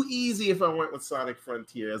too easy if I went with Sonic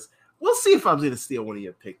Frontiers. We'll see if I'm going to steal one of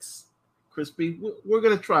your picks, Crispy. We're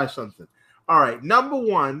going to try something. All right, number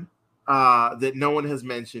one that no one has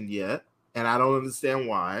mentioned yet, and I don't understand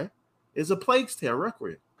why, is A Plague's Tale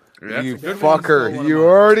Requiem. You fucker. You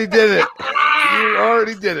already did it. You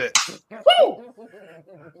already did it.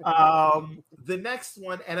 The next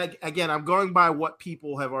one, and again, I'm going by what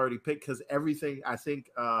people have already picked, because everything I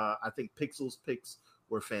think Pixel's picks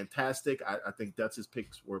were fantastic. I think Dutch's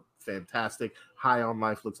picks were fantastic. High on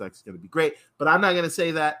Life looks like it's going to be great, but I'm not going to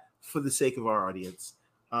say that for the sake of our audience.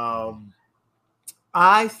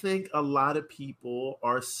 I think a lot of people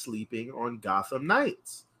are sleeping on Gotham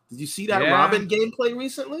Knights. Did you see that Robin gameplay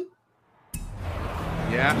recently?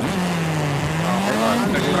 Yeah.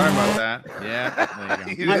 Sorry about that. Yeah.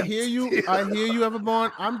 I hear you,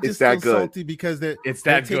 Everborn. I'm just so salty because they're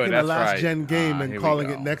taking the last gen game and calling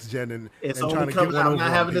it next gen, and trying to get one over. I'm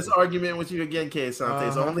not having this argument with you again, K-Sante.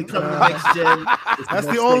 It's only coming to next gen. That's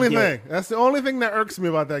the only thing. That's the only thing that irks me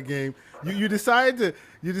about that game. You decide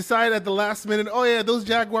at the last minute, oh yeah, those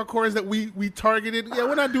Jaguar cores that we targeted, yeah,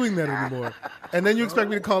 we're not doing that anymore. And then you expect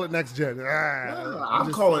me to call it next gen.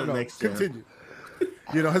 I'm calling it next gen. Continue.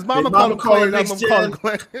 His mama called him next gen.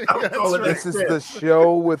 This is the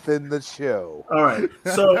show within the show. All right.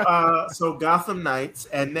 So Gotham Knights,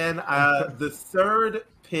 and then the third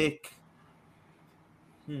pick.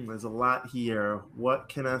 There's a lot here. What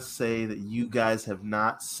can I say that you guys have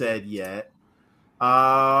not said yet?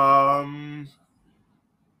 I'm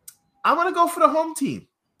gonna go for the home team.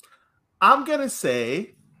 I'm gonna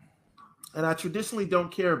say, and I traditionally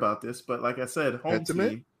don't care about this, but like I said, home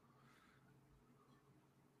team.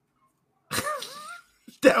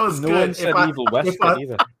 That was no good. One said Evil West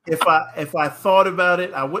either. If I thought about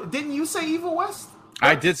it, I would. Didn't you say Evil West?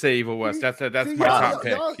 I did say Evil West. That's my top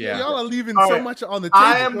pick. Y'all are leaving so much on the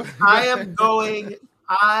table. I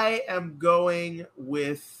am going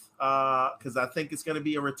with because I think it's going to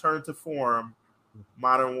be a return to form,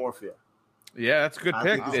 Modern Warfare. Yeah, that's a good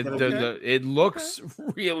pick. It looks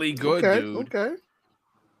really good, dude. Okay.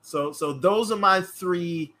 So those are my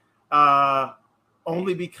three.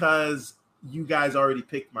 Only because you guys already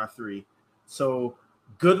picked my three. So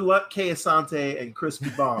good luck, K. Asante and Crispy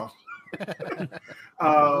Bomb.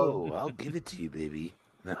 I'll give it to you, baby.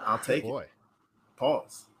 I'll take it.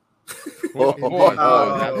 Pause. Love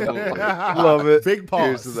it. Big pause.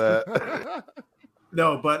 Here's to that.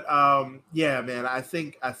 No, but yeah, man. I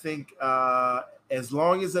think as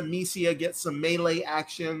long as Amicia gets some melee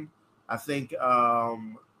action, I think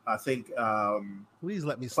I think Please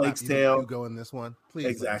let me slap Plague's Tale. Hugo in this one. Please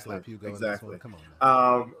Exactly. let me slap Hugo in this one. Come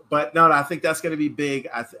on. But no, I think that's going to be big.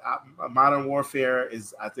 Modern Warfare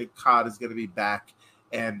is. I think COD is going to be back,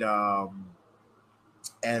 and Gotham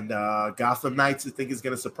Knights I think is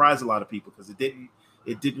going to surprise a lot of people because it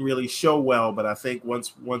didn't really show well. But I think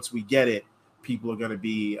once we get it, people are going to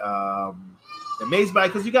be amazed by it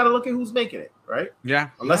because you got to look at who's making it, right? Yeah,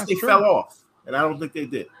 unless they fell off, and I don't think they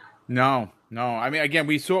did. No. I mean, again,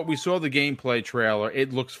 we saw the gameplay trailer.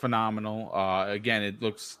 It looks phenomenal. Again, it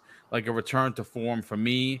looks like a return to form for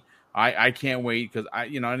me. I can't wait because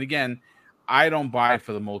and again, I don't buy it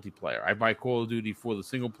for the multiplayer. I buy Call of Duty for the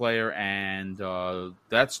single player, and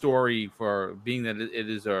that story for being that it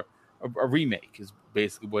is a remake is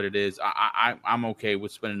basically what it is. I'm okay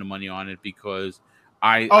with spending the money on it because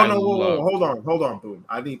hold on, Boom.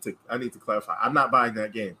 I need to clarify. I'm not buying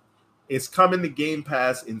that game. It's coming to Game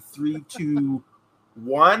Pass in 3, 2,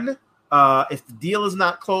 1. If the deal is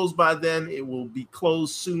not closed by then, it will be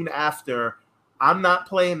closed soon after. I'm not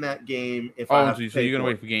playing that game. So you're going to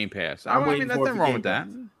wait for Game Pass? Nothing wrong with that.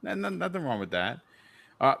 Nothing wrong with that.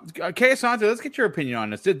 Kay Asante, let's get your opinion on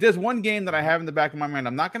this. There's one game that I have in the back of my mind.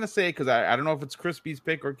 I'm not going to say it because I don't know if it's Crispy's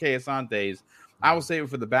pick or Kay Asante's. I will save it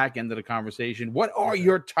for the back end of the conversation. What are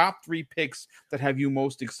your top 3 picks that have you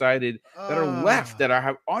most excited that are left that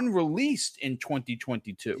are unreleased in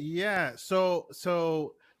 2022? Yeah.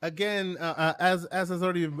 So again, as has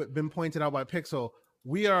already been pointed out by Pixel,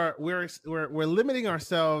 we're limiting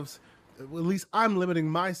ourselves. At least I'm limiting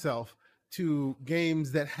myself to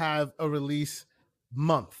games that have a release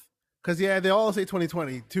month. Because they all say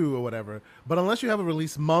 2022 or whatever, but unless you have a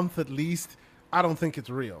release month at least, I don't think it's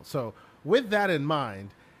real. So with that in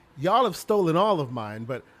mind, y'all have stolen all of mine,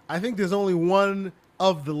 but I think there's only one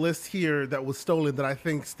of the list here that was stolen that I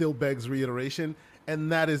think still begs reiteration,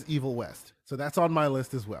 and that is Evil West. So that's on my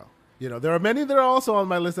list as well. There are many that are also on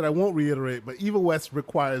my list that I won't reiterate, but Evil West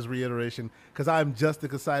requires reiteration because I'm just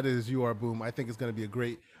as excited as you are, Boom. I think it's going to be a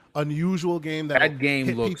great, unusual game. That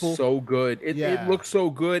game looks so good. It looks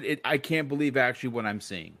so good. I can't believe actually what I'm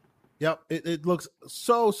seeing. Yep, it looks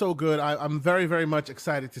so good. I'm very, very much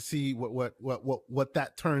excited to see what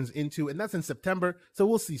that turns into, and that's in September, so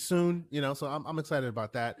we'll see soon. So I'm excited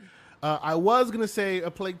about that. I was gonna say a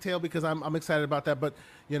Plague Tale because I'm excited about that, but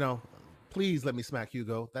please let me smack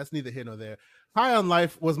Hugo. That's neither here nor there. High on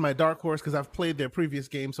Life was my dark horse because I've played their previous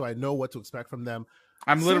game, so I know what to expect from them.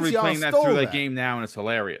 I'm literally playing that through that game now, and it's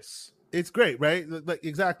hilarious. It's great, right?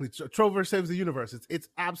 Exactly. Trover saves the universe. It's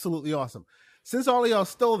absolutely awesome. Since all of y'all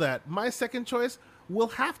stole that, my second choice will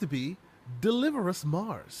have to be Deliver Us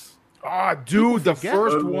Mars. Oh, dude, the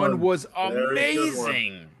first one was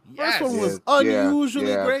amazing. First one was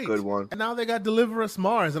unusually great. Good one. And now they got Deliver Us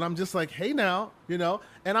Mars, and I'm just like, hey now,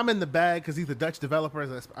 and I'm in the bag because he's a Dutch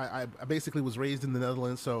developer. I basically was raised in the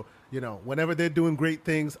Netherlands, so whenever they're doing great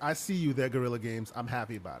things, I see you there, Guerrilla Games. I'm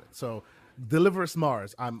happy about it. So Deliver Us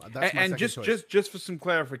Mars. That's my second choice. Just for some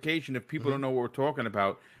clarification, if people don't know what we're talking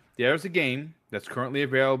about, there's a game that's currently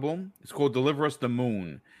available. It's called Deliver Us the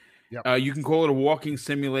Moon. Yep. You can call it a walking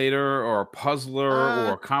simulator or a puzzler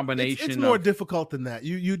or a combination. It's more difficult than that.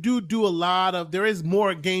 You do a lot of. There is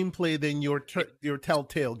more gameplay than your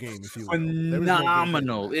Telltale game. If you will.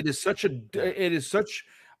 Phenomenal! It is such. It's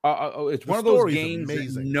one of those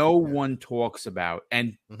games that no one talks about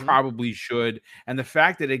and probably should. And the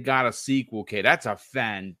fact that it got a sequel, that's a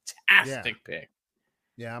fantastic pick.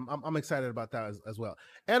 Yeah, I'm excited about that as well.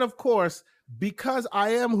 And of course, because I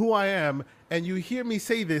am who I am, and you hear me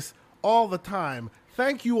say this all the time,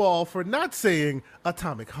 thank you all for not saying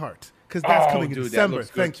Atomic Heart, because that's coming in December.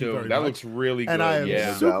 Thank you very much. That looks really good. And I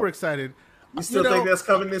am super excited. You still think that's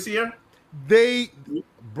coming this year?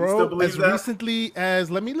 Recently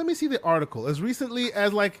as let me see the article. As recently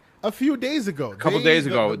as like a few days ago. A couple days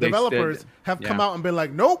ago, the developers have come out and been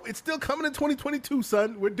like, nope, it's still coming in 2022,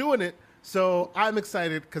 son. We're doing it. So I'm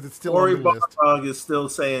excited because it's still on the list. Cory Barlog is still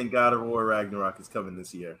saying God of War Ragnarok is coming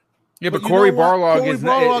this year. Yeah, but Cory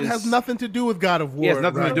Barlog has nothing to do with God of War. He has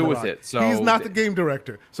nothing to do with it. So he's not the game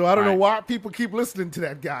director. So I don't know why people keep listening to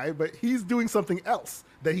that guy, but he's doing something else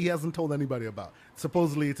that he hasn't told anybody about.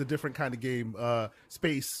 Supposedly it's a different kind of game,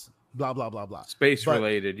 space, blah, blah, blah, blah. Space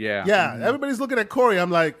related, yeah. Yeah, everybody's looking at Cory.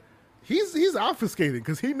 I'm like, he's obfuscating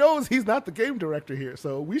because he knows he's not the game director here.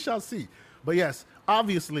 So we shall see. But yes,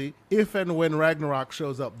 obviously, if and when Ragnarok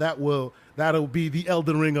shows up, that'll be the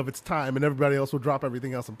Elden Ring of its time, and everybody else will drop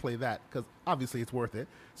everything else and play that because obviously it's worth it.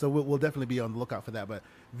 So we'll definitely be on the lookout for that. But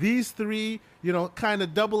these three, kind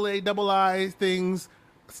of double I things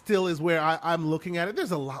still is where I'm looking at it. There's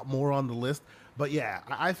a lot more on the list, but yeah,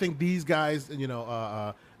 I think these guys,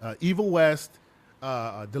 Evil West,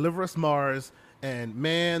 Deliver Us Mars, and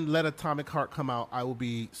man, let Atomic Heart come out. I will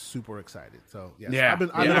be super excited. So yes, Yeah. I've been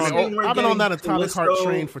We're on that getting Atomic Heart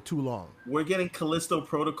train for too long. We're getting Callisto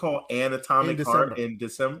Protocol and Atomic Heart in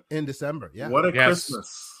December. In December, yeah. What a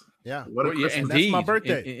Christmas! Yeah, what a Christmas! And that's my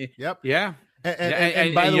birthday. Yep. Yeah.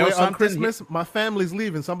 And by the way, on Christmas, my family's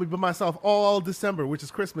leaving, so I'm gonna be by myself all December, which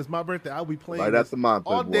is Christmas, my birthday. I'll be playing right at the month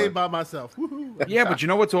all day by myself. Woo-hoo. Yeah, but you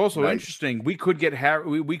know what's also Nice. interesting? We could get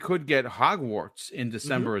we could get Hogwarts in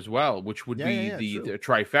December as well, which would be the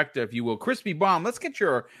trifecta, if you will. Crispy Bomb, let's get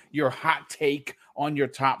your hot take on your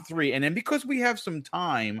top 3, and then because we have some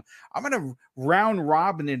time, I'm gonna round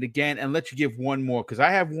robin it again and let you give one more, because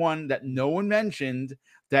I have one that no one mentioned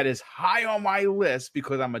that is high on my list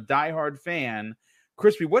because I'm a diehard fan.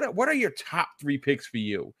 Crispy, what are your top 3 picks for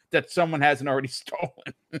you that someone hasn't already stolen?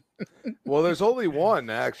 Well, there's only one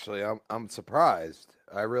actually. I'm surprised.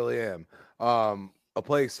 I really am. A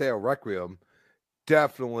Plague Tale Requiem,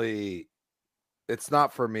 definitely. It's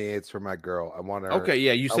not for me. It's for my girl. I want her. Okay,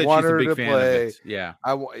 yeah, you said she's a big fan of it. Yeah,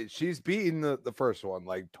 she's beaten the first one,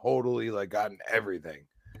 like totally, like gotten everything.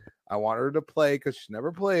 I want her to play because she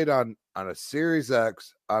never played on a Series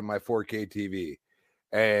X on my 4K TV,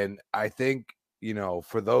 and I think, you know,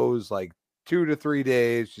 for those like 2 to 3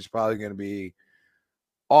 days, she's probably going to be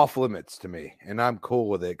off limits to me, and I'm cool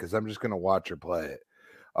with it because I'm just going to watch her play it.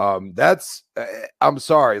 I'm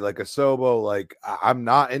sorry, like Asobo, like I'm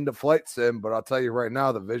not into flight sim, but I'll tell you right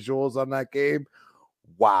now, the visuals on that game,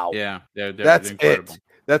 wow. Yeah, that's incredible. it.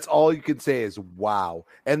 That's all you can say is wow.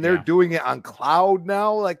 And they're doing it on cloud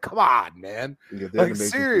now. Like, come on, man. Like,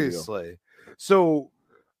 seriously. So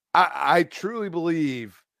I truly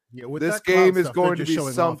believe this game is going to be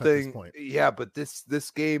something. Yeah, but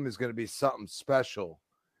this game is going to be something special.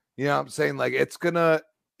 You know what I'm saying? Like, it's gonna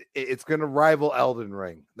rival Elden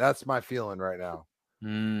Ring. That's my feeling right now.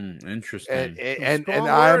 Interesting. And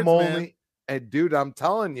I'm only, and dude, I'm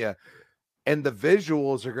telling you. And the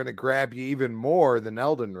visuals are going to grab you even more than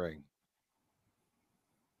Elden Ring.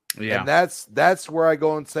 Yeah. And that's where I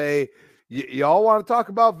go and say, y'all want to talk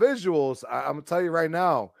about visuals? I'm going to tell you right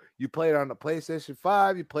now, you play it on the PlayStation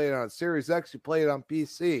 5, you play it on Series X, you play it on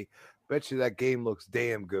PC. Bet you that game looks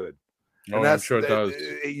damn good. Oh, I'm sure it does.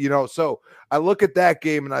 You know, so I look at that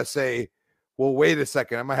game and I say, well, wait a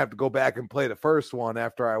second. I might have to go back and play the first one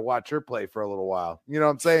after I watch her play for a little while. You know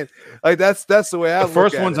what I'm saying? Like that's the way I look at it. The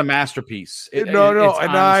first one's a masterpiece. No,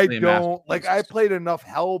 and I don't like. I played enough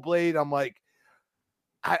Hellblade. I'm like,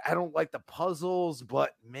 I don't like the puzzles,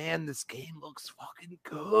 but man, this game looks fucking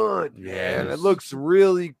good. Man, it looks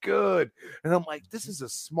really good. And I'm like, this is a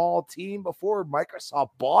small team before Microsoft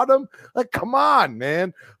bought them. Like, come on,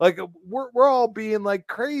 man. Like we're all being like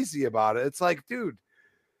crazy about it. It's like, dude,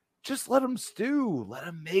 just let them stew. Let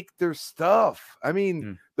them make their stuff. I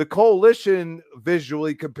mean, the Coalition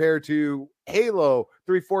visually compared to Halo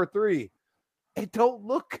 343, it don't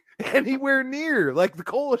look anywhere near like the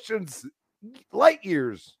Coalition's light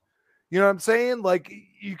years. You know what I'm saying? Like,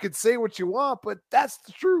 you could say what you want, but that's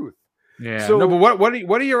the truth. Yeah. So, no, but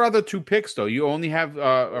what are your other 2 picks though? You only have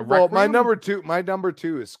a well, my number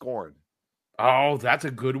two is Scorn. Oh, that's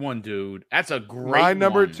a good one, dude. That's a great my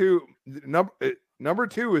number one. Number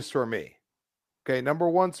 2 is for me. Okay, number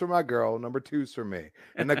 1's for my girl. Number 2's for me,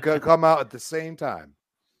 and they could come out at the same time.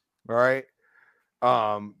 All right.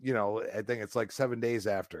 You know, I think it's like 7 days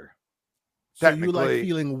after. So you like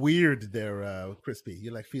feeling weird there, Crispy?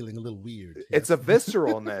 You like feeling a little weird. Yes? It's a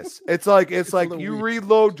visceralness. it's like you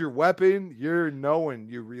reload your weapon. You're knowing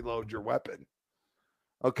you reload your weapon.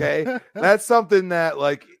 Okay, that's something that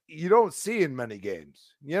like you don't see in many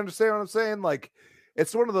games. You understand what I'm saying? Like,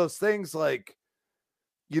 it's one of those things. Like,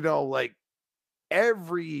 you know, like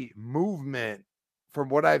every movement from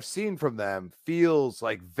what I've seen from them feels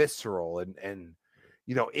like visceral and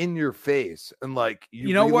you know, in your face, and like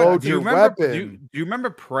you know what? Do you remember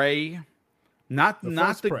Prey? Not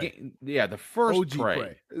the game. Yeah, the first OG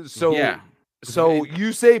Prey. So yeah. So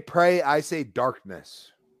you say Prey, I say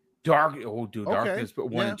Darkness. Darkness, but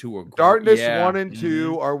 1 and 2 are great. Darkness 1 and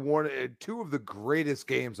 2 are 2 of the greatest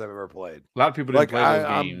games I've ever played. A lot of people didn't play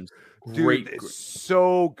those games. Dude, it's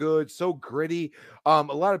so good, so gritty. A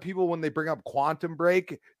lot of people, when they bring up Quantum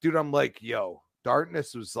Break, dude, I'm like, yo,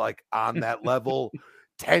 Darkness was like on that level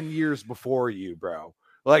 10 years before you, bro.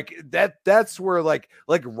 Like that's where like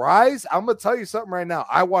Rise. I'm gonna tell you something right now.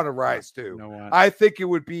 I want to Rise too. I think it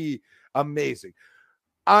would be amazing.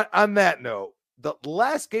 On that note, the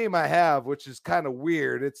last game I have, which is kind of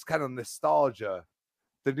weird, it's kind of nostalgia.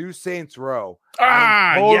 The new Saints Row.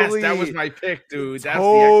 Yes, that was my pick, dude. That's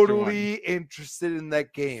totally interested in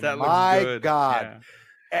that game. That my good. God.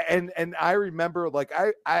 Yeah. And I remember like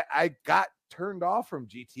I got turned off from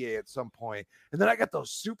GTA at some point. And then I got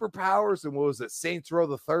those superpowers, and what was it, Saints Row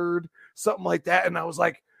the Third, something like that. And I was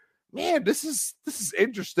like, man, this is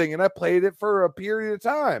interesting. And I played it for a period of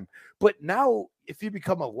time. But now if you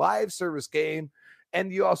become a live service game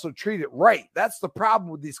and you also treat it right, that's the problem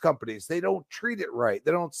with these companies. They don't treat it right.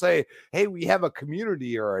 They don't say, hey, we have a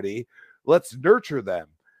community already, let's nurture them.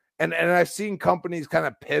 And I've seen companies kind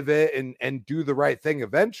of pivot and do the right thing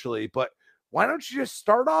eventually, but why don't you just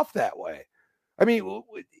start off that way? I mean,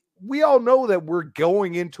 we all know that we're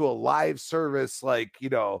going into a live service, like, you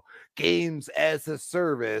know, games as a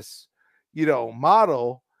service, you know,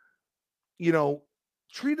 model. You know,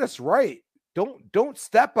 treat us right. Don't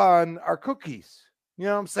step on our cookies. You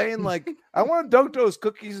know what I'm saying? Like, I want to dunk those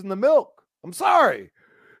cookies in the milk. I'm sorry.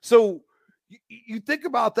 So you think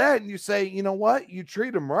about that and you say, you know what? You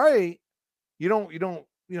treat them right. You don't,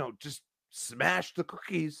 just smash the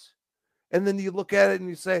cookies. And then you look at it and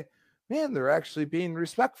you say, man, they're actually being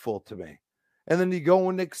respectful to me. And then you go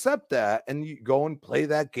and accept that and you go and play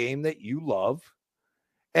that game that you love.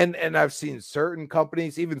 And I've seen certain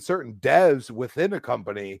companies, even certain devs within a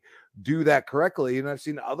company, do that correctly. And I've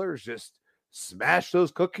seen others just smash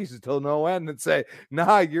those cookies until no end and say,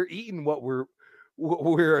 nah, you're eating what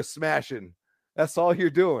we're smashing. That's all you're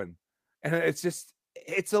doing. And it's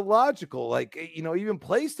illogical. Like, you know, even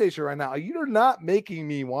PlayStation right now, you're not making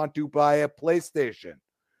me want to buy a PlayStation.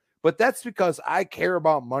 But that's because I care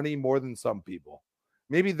about money more than some people.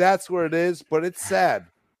 Maybe that's what it is, but it's sad.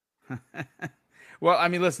 Well, I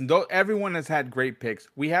mean, listen, everyone has had great picks.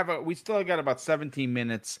 We still got about 17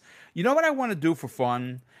 minutes. You know what I want to do for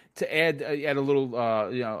fun? To add a little,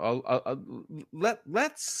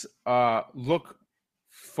 let's look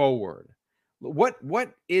forward.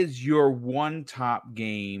 What is your one top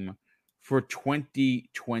game for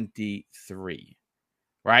 2023?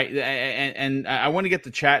 Right, and I want to get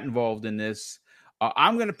the chat involved in this.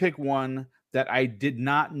 I'm going to pick one that I did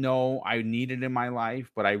not know I needed in my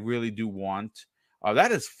life, but I really do want.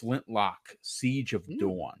 That is Flintlock Siege of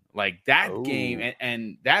Dawn. Like that game,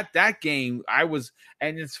 and that game,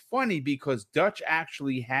 and it's funny because Dutch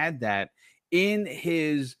actually had that in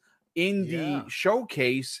his indie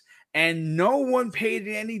showcase, and no one paid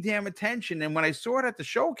any damn attention. And when I saw it at the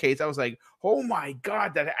showcase, I was like, oh my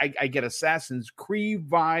God, that I get Assassin's Creed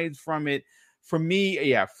vibes from it. For me,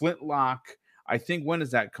 yeah, Flintlock. I think, when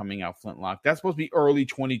is that coming out, Flintlock? That's supposed to be early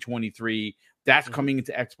 2023. That's coming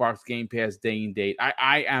into Xbox Game Pass day and date.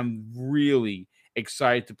 I am really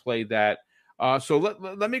excited to play that. So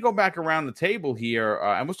let me go back around the table here,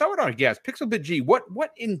 and we'll start with our guest, Pixelbit G. What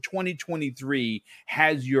in 2023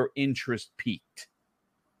 has your interest piqued?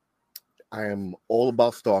 I am all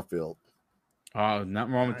about Starfield.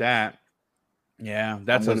 Nothing wrong with that. Yeah,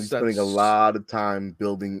 that's I'm spending a lot of time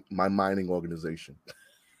building my mining organization.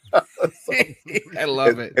 I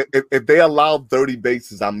love it. If they allow 30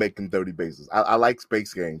 bases, I'm making 30 bases. I like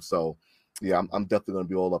space games, so yeah, I'm definitely going to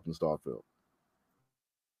be all up in Starfield.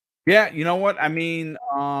 Yeah, you know what I mean.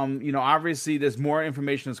 Obviously, there's more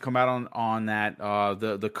information that's come out on that.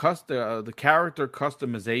 The character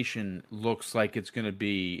customization looks like it's going to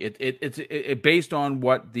be it based on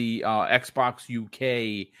what the Xbox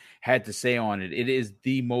UK had to say on it. It is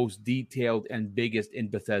the most detailed and biggest in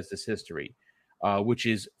Bethesda's history. Which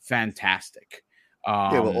is fantastic.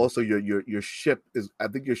 But also your ship is. I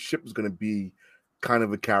think your ship is going to be kind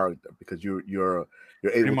of a character because you're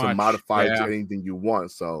able to modify it to anything you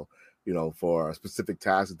want. So for a specific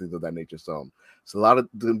task and things of that nature. So there's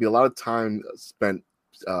going to be a lot of time spent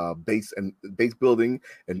base building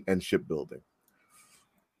and ship building.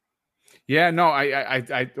 Yeah, no,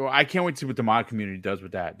 I can't wait to see what the mod community does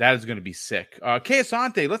with that. That is going to be sick. Kay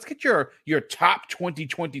Asante, let's get your top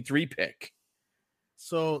 2023 pick.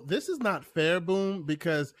 So this is not fair, Boom,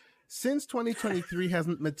 because since 2023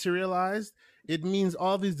 hasn't materialized, it means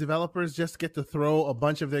all these developers just get to throw a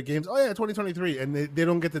bunch of their games. Oh yeah, 2023, and they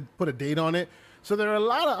don't get to put a date on it. So there are a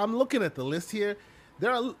lot of. I'm looking at the list here.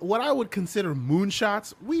 There are what I would consider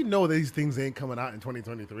moonshots. We know these things ain't coming out in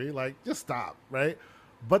 2023. Like, just stop, right?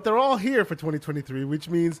 But they're all here for 2023, which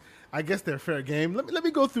means I guess they're fair game. Let me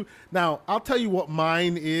go through. Now, I'll tell you what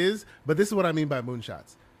mine is, but this is what I mean by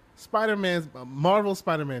moonshots. Marvel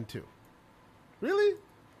Spider-Man 2. Really?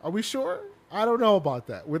 Are we sure? I don't know about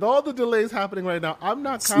that. With all the delays happening right now, I'm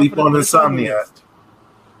not confident. Sleep on Insomniac.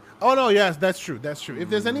 Oh no, yes, that's true. That's true.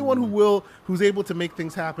 If there's anyone who's able to make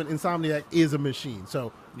things happen, Insomniac is a machine.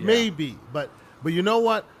 So maybe, but you know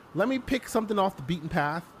what? Let me pick something off the beaten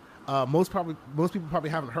path. Most people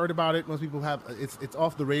probably haven't heard about it. Most people have. It's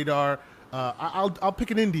off the radar. I'll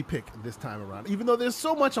pick an indie pick this time around. Even though there's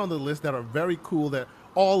so much on the list that are very cool that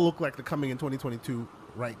all look like they're coming in 2022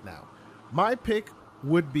 right now. My pick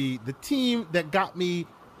would be the team that got me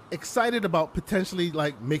excited about potentially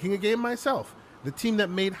like making a game myself. The team that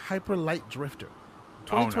made Hyper Light Drifter.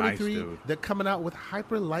 2023, dude. they're coming out with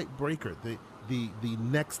Hyper Light Breaker, the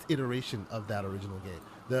next iteration of that original game.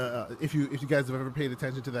 If you guys have ever paid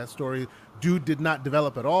attention to that story, dude did not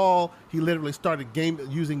develop at all. He literally started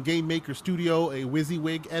using Game Maker Studio, a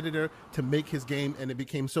WYSIWYG editor, to make his game, and it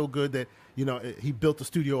became so good that he built a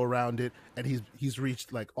studio around it, and he's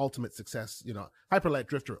reached like ultimate success. Hyper Light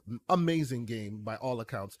Drifter, amazing game by all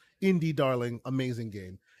accounts, indie darling, amazing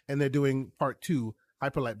game, and they're doing part 2,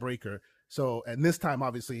 Hyper Light Breaker. So, and this time,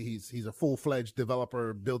 obviously, he's a full-fledged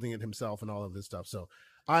developer, building it himself and all of this stuff. So,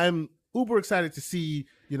 I'm uber excited to see,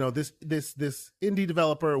 this indie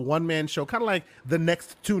developer one-man show, kind of like the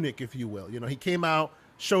next Tunic, if you will. He came out,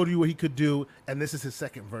 showed you what he could do, and this is his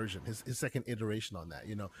second version, his second iteration on that.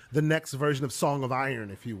 The next version of Song of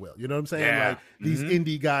Iron, if you will. You know what I'm saying? Yeah. Like these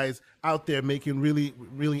indie guys out there making really,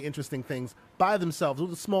 really interesting things by themselves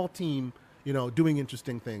with a small team, doing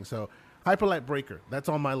interesting things. So, Hyper Light Breaker, that's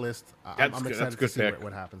on my list. I'm excited to see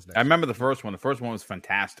what happens next. I remember the first one. The first one was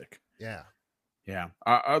fantastic. Yeah.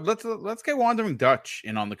 Let's get Wandering Dutch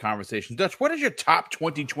in on the conversation. Dutch, what is your top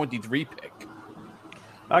 2023 pick?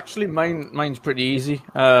 Actually, mine's pretty easy.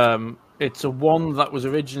 It's a one that was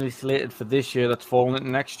originally slated for this year that's fallen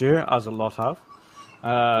into next year, as a lot have.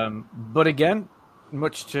 But again,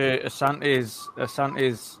 much to Asante's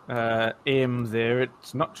aim there,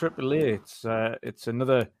 it's not AAA. It's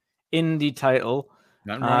another indie title.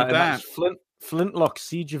 Nothing wrong with that. That's Flintlock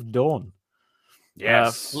Siege of Dawn.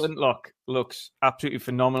 Yes. Flintlock looks absolutely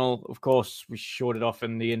phenomenal. Of course, we showed it off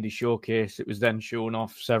in the indie showcase. It was then shown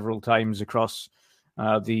off several times across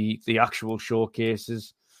the actual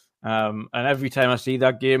showcases. And every time I see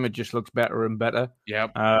that game, it just looks better and better.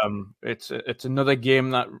 Yep. It's another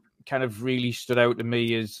game that kind of really stood out to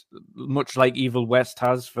me, is much like Evil West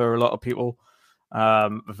has for a lot of people.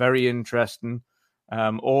 Very interesting.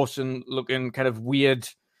 Awesome looking, kind of weird.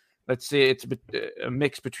 Let's say it's a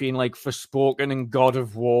mix between like Forspoken and God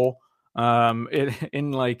of War.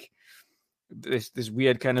 In like this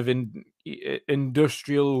weird kind of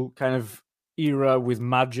industrial kind of era with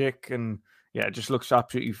magic, and yeah, it just looks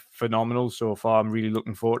absolutely phenomenal so far. I'm really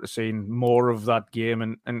looking forward to seeing more of that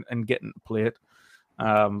game and getting to play it.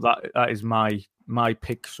 That is my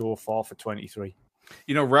pick so far for 23.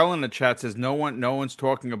 Rel in the chat says no one's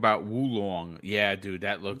talking about Wulong. Yeah, dude,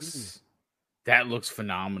 that looks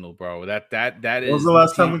phenomenal, bro. That is. When was the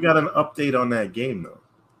last time we got an update on that game, though?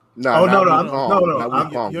 No.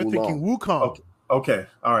 You're thinking Wukong. Okay.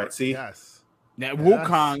 All right. See. Yes. Now,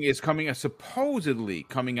 Wukong is supposedly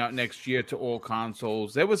coming out next year to all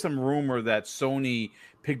consoles. There was some rumor that Sony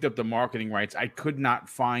picked up the marketing rights. I could not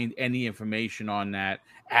find any information on that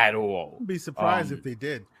at all. I'd be surprised if they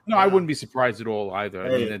did. No, I wouldn't be surprised at all either.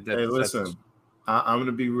 Hey, listen, I'm going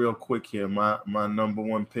to be real quick here. My number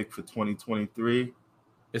one pick for 2023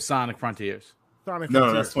 is Sonic Frontiers.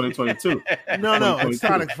 No, that's 2022. No, it's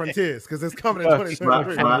Sonic Frontiers because it's coming in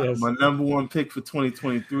 2023. My number one pick for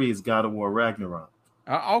 2023 is God of War Ragnarok.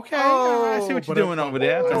 Okay, I see what you're doing over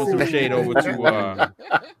there. Throwing some shade over to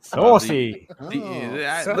Saucy.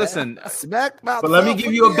 Listen, smack mouth. But let me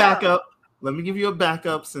give you a backup. Let me give you a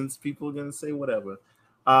backup since people are going to say whatever.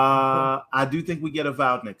 I do think we get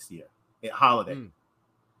Avowed next year at holiday.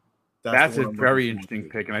 That's a very interesting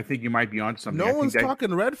pick, and I think you might be on something. No one's talking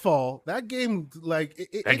Redfall. That game,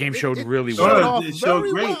 that game showed really well. It showed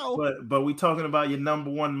great, but we're talking about your number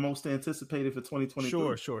one most anticipated for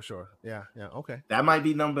 2023. Sure. Yeah, okay. That might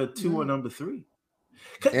be number 2 or number 3.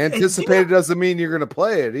 Anticipated doesn't mean you're going to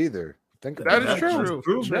play it either. That is true.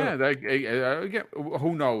 Yeah,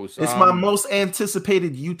 who knows? It's my most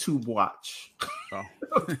anticipated YouTube watch.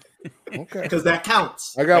 Okay, because that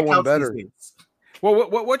counts. I got one better.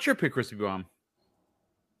 Well, what's your pick, Crispy Bomb?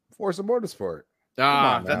 Forza Motorsport.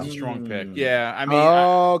 That's a strong pick. Yeah, I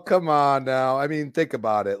mean, come on now. I mean, think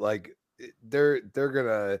about it. Like they're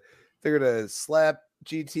gonna slap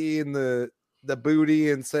GT in the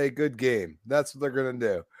booty and say good game. That's what they're gonna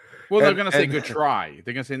do. Well, they're going to say good try.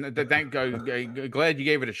 They're going to say, glad you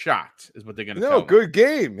gave it a shot, is what they're going to tell good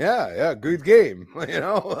game. Yeah, good game.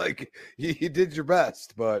 Like you did your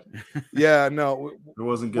best, but yeah, no, it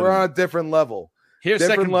wasn't good. We're on a different level. Here's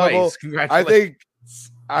different second level. Place. Congratulations.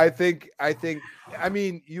 I think, I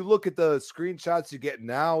mean, you look at the screenshots you get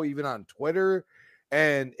now, even on Twitter,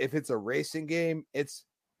 and if it's a racing game, it's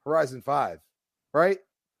Horizon 5, right?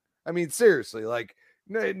 I mean, seriously, like,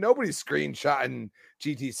 nobody's screenshotting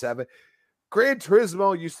GT7. Gran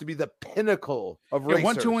Turismo used to be the pinnacle of racers.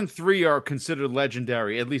 1, 2, and 3 are considered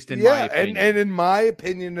legendary, at least in my opinion. And in my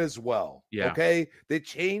opinion as well. Yeah. Okay. They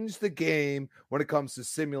changed the game when it comes to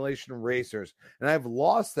simulation racers, and I've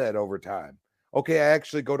lost that over time. Okay, I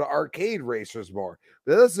actually go to arcade racers more.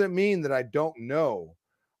 That doesn't mean that I don't know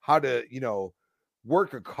how to,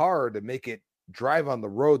 work a car to make it drive on the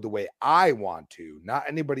road the way I want to, not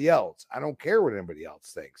anybody else. I don't care what anybody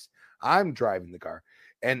else thinks. I'm driving the car.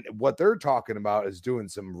 And what they're talking about is doing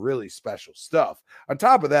some really special stuff. On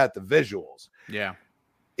top of that, the visuals. Yeah.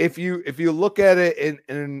 If you look at it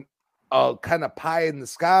in a kind of pie in the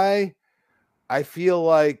sky, I feel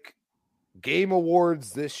like Game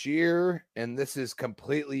Awards this year, and this is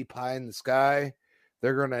completely pie in the sky,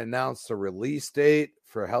 they're going to announce the release date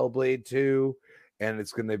for Hellblade 2, and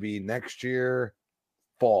it's going to be next year,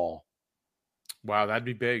 fall. Wow, that'd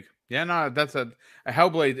be big. Yeah, no, that's a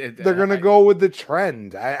Hellblade. They're going to go with the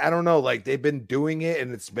trend. I don't know. Like, they've been doing it,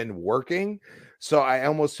 and it's been working. So I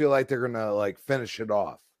almost feel like they're going to, like, finish it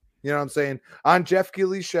off. You know what I'm saying? On Jeff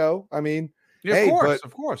Keighley's show, I mean, yeah, hey,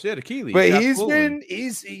 of course. Yeah, the Keighley. But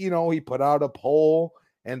he's he put out a poll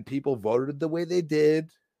and people voted the way they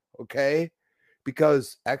did. Okay.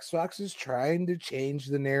 Because Xbox is trying to change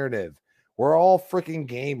the narrative. We're all freaking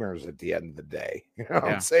gamers at the end of the day. You know what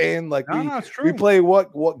I'm saying? Like we play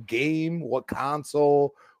what game, what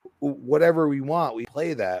console, whatever we want. We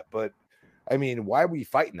play that. But I mean, why are we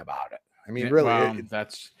fighting about it? I mean, really,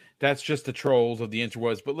 that's just the trolls of the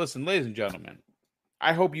interwebs. But listen, ladies and gentlemen,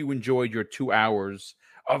 I hope you enjoyed your 2 hours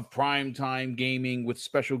of primetime gaming with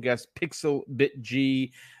special guest Pixel Bit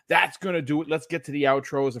G. That's going to do it. Let's get to the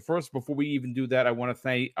outros. First, before we even do that, I want to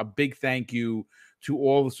say a big thank you to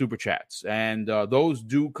all the super chats. And those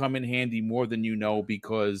do come in handy more than you know,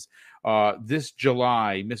 because this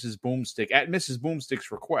July, Mrs. Boomstick, at Mrs.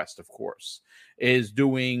 Boomstick's request, of course, is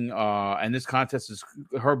doing, and this contest is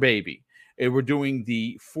her baby. We're doing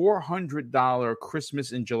the $400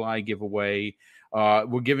 Christmas in July giveaway.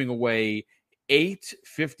 We're giving away 8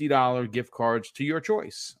 $50 gift cards to your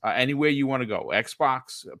choice. Anywhere you want to go,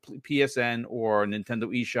 Xbox, PSN, or Nintendo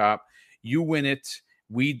eShop. You win it.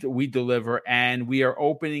 We deliver, and we are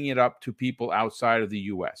opening it up to people outside of the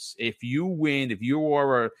U.S. If you win, if you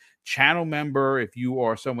are a channel member, if you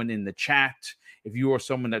are someone in the chat, if you are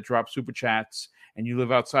someone that drops super chats, and you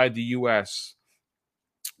live outside the U.S.,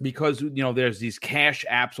 because there's these cash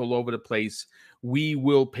apps all over the place, we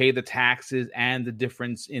will pay the taxes and the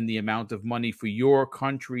difference in the amount of money for your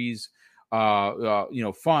country's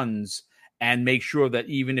funds, and make sure that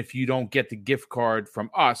even if you don't get the gift card from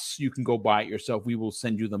us, you can go buy it yourself. We will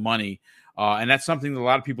send you the money. And that's something that a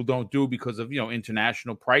lot of people don't do because of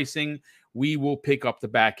international pricing. We will pick up the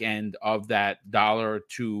back end of that dollar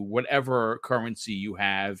to whatever currency you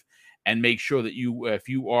have, and make sure that if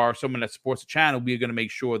you are someone that supports the channel, we are going to make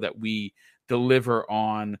sure that we deliver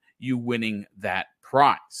on you winning that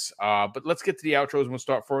prize. But let's get to the outros. We'll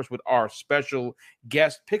start first with our special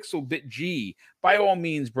guest, Pixel Bit G. By all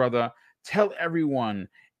means, brother, tell everyone,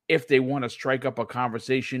 if they want to strike up a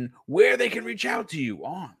conversation, where they can reach out to you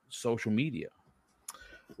on social media.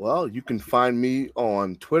 Well, you can find me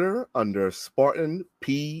on Twitter under Spartan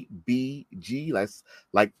PBG,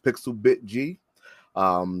 like Pixel Bit G.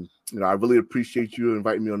 I really appreciate you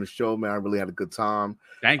inviting me on the show, man. I really had a good time.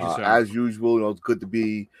 Thank you, sir. As usual, it's good to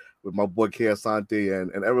be with my boy K. Asante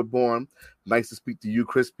and Everborn. Nice to speak to you,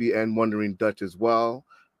 Crispy, and Wondering Dutch as well.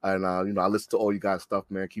 And I listen to all you guys' stuff,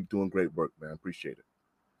 man. Keep doing great work, man. Appreciate it.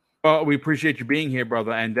 Well, we appreciate you being here,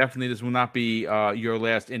 brother, and definitely this will not be your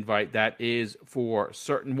last invite. That is for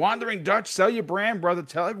certain. Wandering Dutch, sell your brand, brother.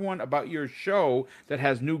 Tell everyone about your show that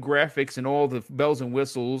has new graphics and all the bells and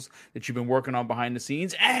whistles that you've been working on behind the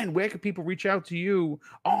scenes, and where can people reach out to you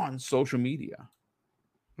on social media?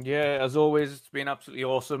 Yeah, as always, it's been absolutely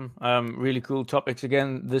awesome. Really cool topics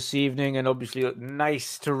again this evening, and obviously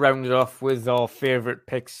nice to round it off with our favorite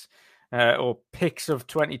picks or picks of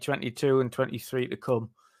 2022 and 23 to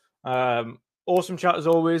come. Awesome chat as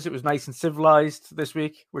always. It was nice and civilized this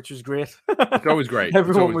week, which was great. It's always great.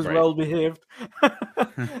 Everyone was well behaved.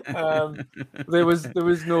 There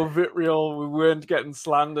was no vitriol. We weren't getting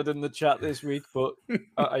slandered in the chat this week, but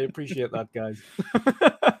I appreciate that, guys.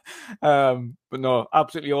 But no,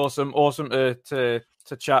 absolutely awesome. Awesome to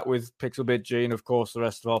chat with Pixelbit G and of course the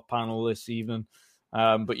rest of our panel this evening.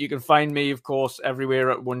 But you can find me, of course,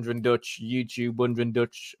 everywhere at Wondering Dutch, YouTube, Wondering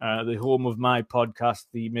Dutch, the home of my podcast,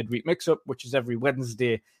 the Midweek Mix-Up, which is every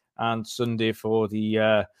Wednesday and Sunday for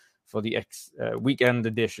the weekend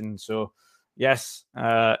edition. So, yes,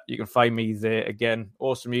 you can find me there again.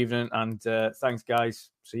 Awesome evening, and thanks,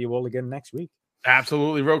 guys. See you all again next week.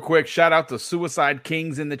 Absolutely. Real quick, shout out to Suicide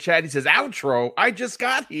Kings in the chat. He says, outro, I just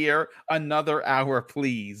got here. Another hour,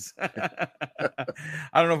 please. I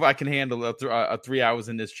don't know if I can handle a 3 hours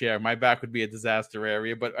in this chair. My back would be a disaster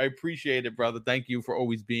area, but I appreciate it, brother. Thank you for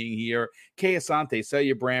always being here. Kay Asante, sell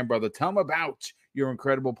your brand, brother. Tell them about your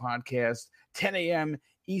incredible podcast, 10 a.m.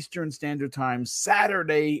 Eastern Standard Time,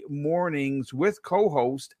 Saturday mornings with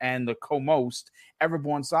co-host and the co-most,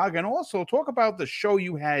 Everborn Saga, and also talk about the show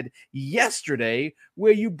you had yesterday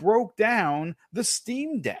where you broke down the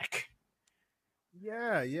Steam Deck.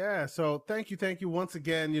 Yeah. So thank you once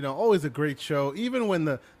again. Always a great show. Even when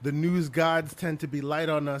the news gods tend to be light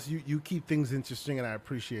on us, you keep things interesting, and I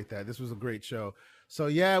appreciate that. This was a great show. So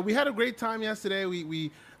yeah, we had a great time yesterday.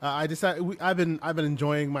 I've been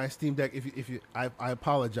enjoying my Steam Deck. I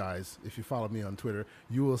apologize if you follow me on Twitter,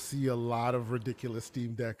 you will see a lot of ridiculous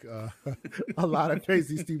Steam Deck, a lot of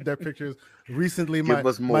crazy Steam Deck pictures. Recently,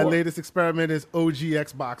 my latest experiment is OG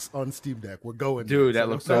Xbox on Steam Deck. We're going, dude. That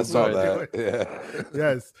looks so good. Yeah.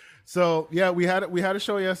 Yes. So yeah, we had a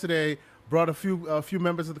show yesterday. Brought a few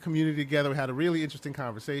members of the community together. We had a really interesting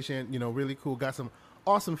conversation. Really cool. Got some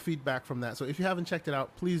awesome feedback from that. So if you haven't checked it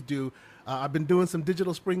out, please do. I've been doing some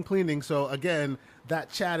digital spring cleaning. So again, that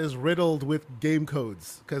chat is riddled with game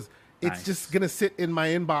codes because it's just going to sit in my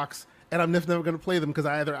inbox and I'm never going to play them because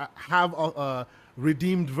I either have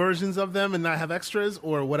redeemed versions of them and I have extras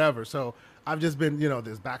or whatever. So I've just been,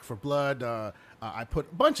 there's Back 4 Blood. I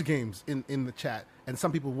put a bunch of games in the chat and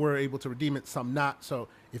some people were able to redeem it, some not. So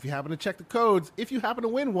if you happen to check the codes, if you happen to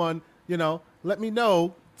win one, let me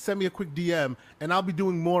know. Send me a quick DM, and I'll be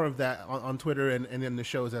doing more of that on Twitter and in the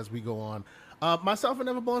shows as we go on. Myself and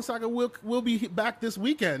Everborn Saga will be back this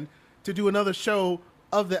weekend to do another show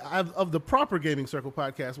of the proper Gaming Circle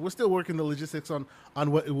podcast. We're still working the logistics on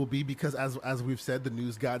what it will be because, as we've said, the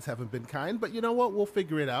news gods haven't been kind. But you know what? We'll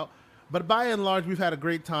figure it out. But by and large, we've had a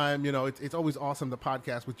great time. It's always awesome to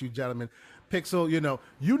podcast with you gentlemen. Pixel, you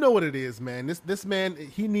know what it is, man. This man,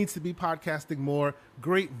 he needs to be podcasting more.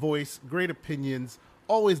 Great voice, great opinions,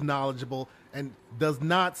 always knowledgeable, and does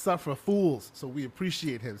not suffer fools. So we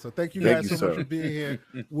appreciate him. So thank you guys so much for being here.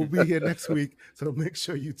 We'll be here next week. So make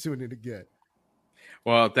sure you tune in again.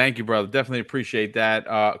 Well, thank you, brother. Definitely appreciate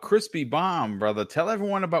that. Crispy Bomb, brother, tell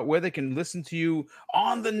everyone about where they can listen to you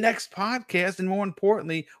on the next podcast. And more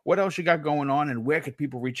importantly, what else you got going on and where could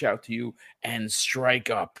people reach out to you and strike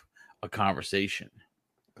up a conversation?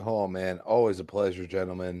 Oh, man. Always a pleasure,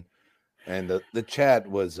 gentlemen. And the chat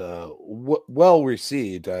was well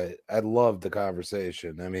received. I loved the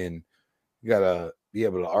conversation. I mean, you got to be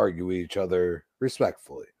able to argue with each other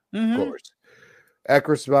respectfully, of course. At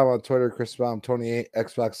Chris Baum on Twitter, Chris Baum 28,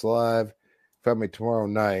 Xbox Live. Find me tomorrow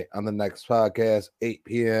night on the next podcast, 8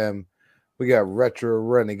 p.m. We got Retro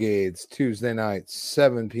Renegades Tuesday night,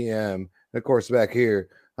 7 p.m. And of course, back here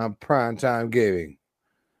on Primetime Gaming,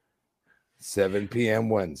 7 p.m.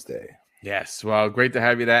 Wednesday. Yes, well, great to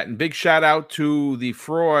have you that. And big shout out to the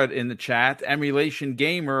fraud in the chat, Emulation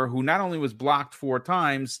Gamer, who not only was blocked 4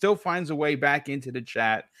 times, still finds a way back into the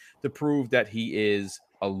chat to prove that he is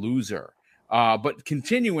a loser. But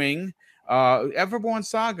continuing, Everborn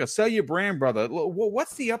Saga, sell your brand, brother.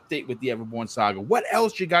 What's the update with the Everborn Saga? What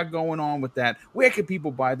else you got going on with that? Where can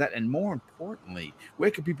people buy that? And more importantly,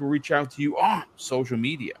 where can people reach out to you on social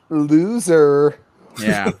media? Loser.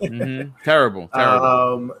 Yeah. Terrible.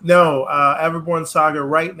 No, Everborn Saga.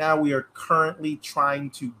 Right now, we are currently trying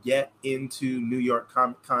to get into New York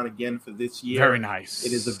Comic Con again for this year. Very nice.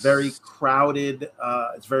 It is a very crowded.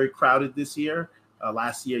 It's very crowded this year.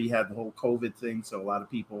 Last year, you had the whole COVID thing, so a lot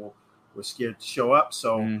of people were scared to show up.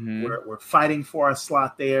 So we're fighting for our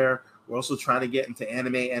slot there. We're also trying to get into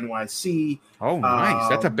Anime NYC. Oh, nice.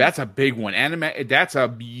 That's a big one. Anime, that's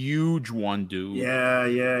a huge one, dude.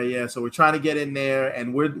 Yeah. So we're trying to get in there,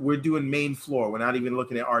 and we're doing main floor. We're not even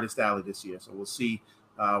looking at Artist Alley this year. So we'll see.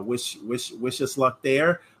 Wish us luck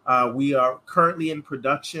there. We are currently in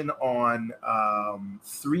production on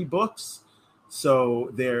 3 books.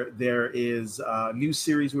 So there is a new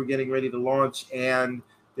series we're getting ready to launch, and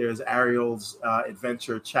there's Ariel's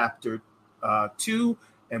Adventure Chapter 2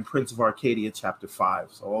 and Prince of Arcadia Chapter 5.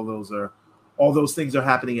 So all those things are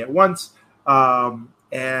happening at once.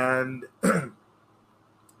 And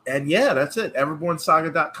yeah, that's it.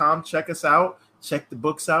 Everbornsaga.com. Check us out. Check the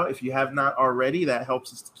books out if you have not already. That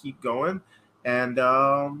helps us to keep going. And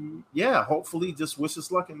hopefully just wish us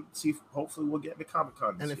luck and see if hopefully we'll get into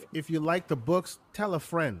Comic-Con this year. If you like the books, tell a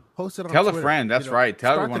friend. Post it on Tell Twitter. A friend. That's right.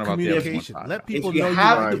 Tell everyone about the communication. Let people if you know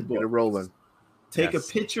have you the book. Get it rolling. Take a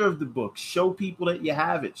picture of the book. Show people that you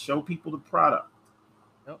have it. Show people the product.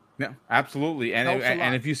 Yeah, absolutely. And Helps a lot.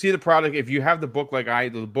 and if you see the product, if you have the books like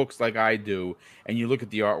I do, and you look at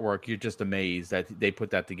the artwork, you're just amazed that they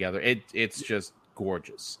put that together. It's just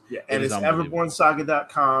gorgeous. Yeah, and it's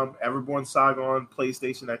everbornsaga.com, Everborn Saga on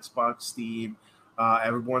PlayStation, Xbox, Steam,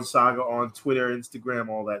 Everborn Saga on Twitter, Instagram,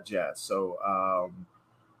 all that jazz. So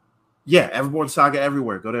yeah, Everborn Saga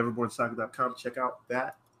everywhere. Go to everbornsaga.com, check out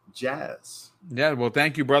that jazz. Yeah, well,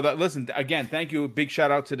 thank you, brother. Listen, again, thank you. Big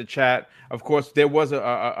shout out to the chat. Of course, there was a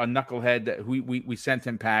knucklehead that we sent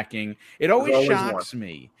him packing. It always shocks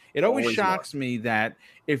me. It always shocks me that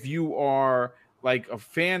if you are like a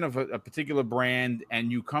fan of a particular brand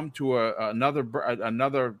and you come to another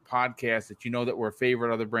podcast that you know that we're a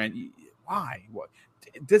favorite other brand, why? What?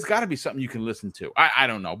 There's got to be something you can listen to. I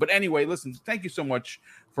don't know. But anyway, listen, thank you so much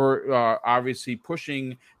for obviously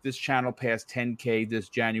pushing this channel past 10K this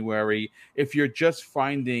January. If you're just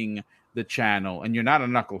finding the channel and you're not a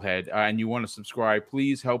knucklehead and you want to subscribe,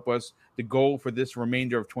 please help us. The goal for this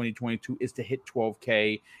remainder of 2022 is to hit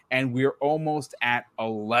 12K, and we're almost at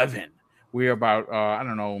 11. We're about, I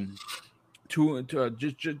don't know,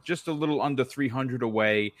 just a little under 300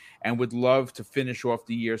 away, and would love to finish off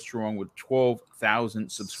the year strong with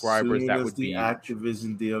 12,000 subscribers. That would be the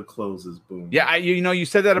Activision deal closes. Boom. Yeah, you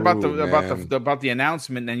said that about the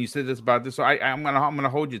announcement, and you said this about this. So I'm gonna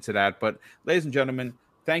hold you to that. But ladies and gentlemen,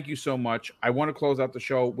 thank you so much. I want to close out the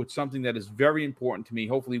show with something that is very important to me.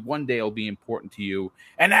 Hopefully, one day it'll be important to you,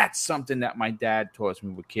 and that's something that my dad taught us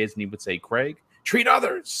when we were kids, and he would say, "Craig, treat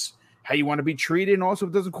others how you want to be treated, and also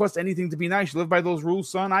it doesn't cost anything to be nice. You live by those rules,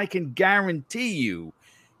 son. I can guarantee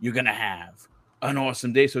you're gonna have an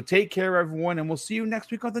awesome day. So take care, everyone, and we'll see you next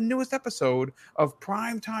week on the newest episode of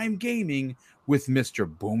Primetime Gaming with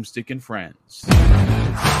Mr. Boomstick and Friends."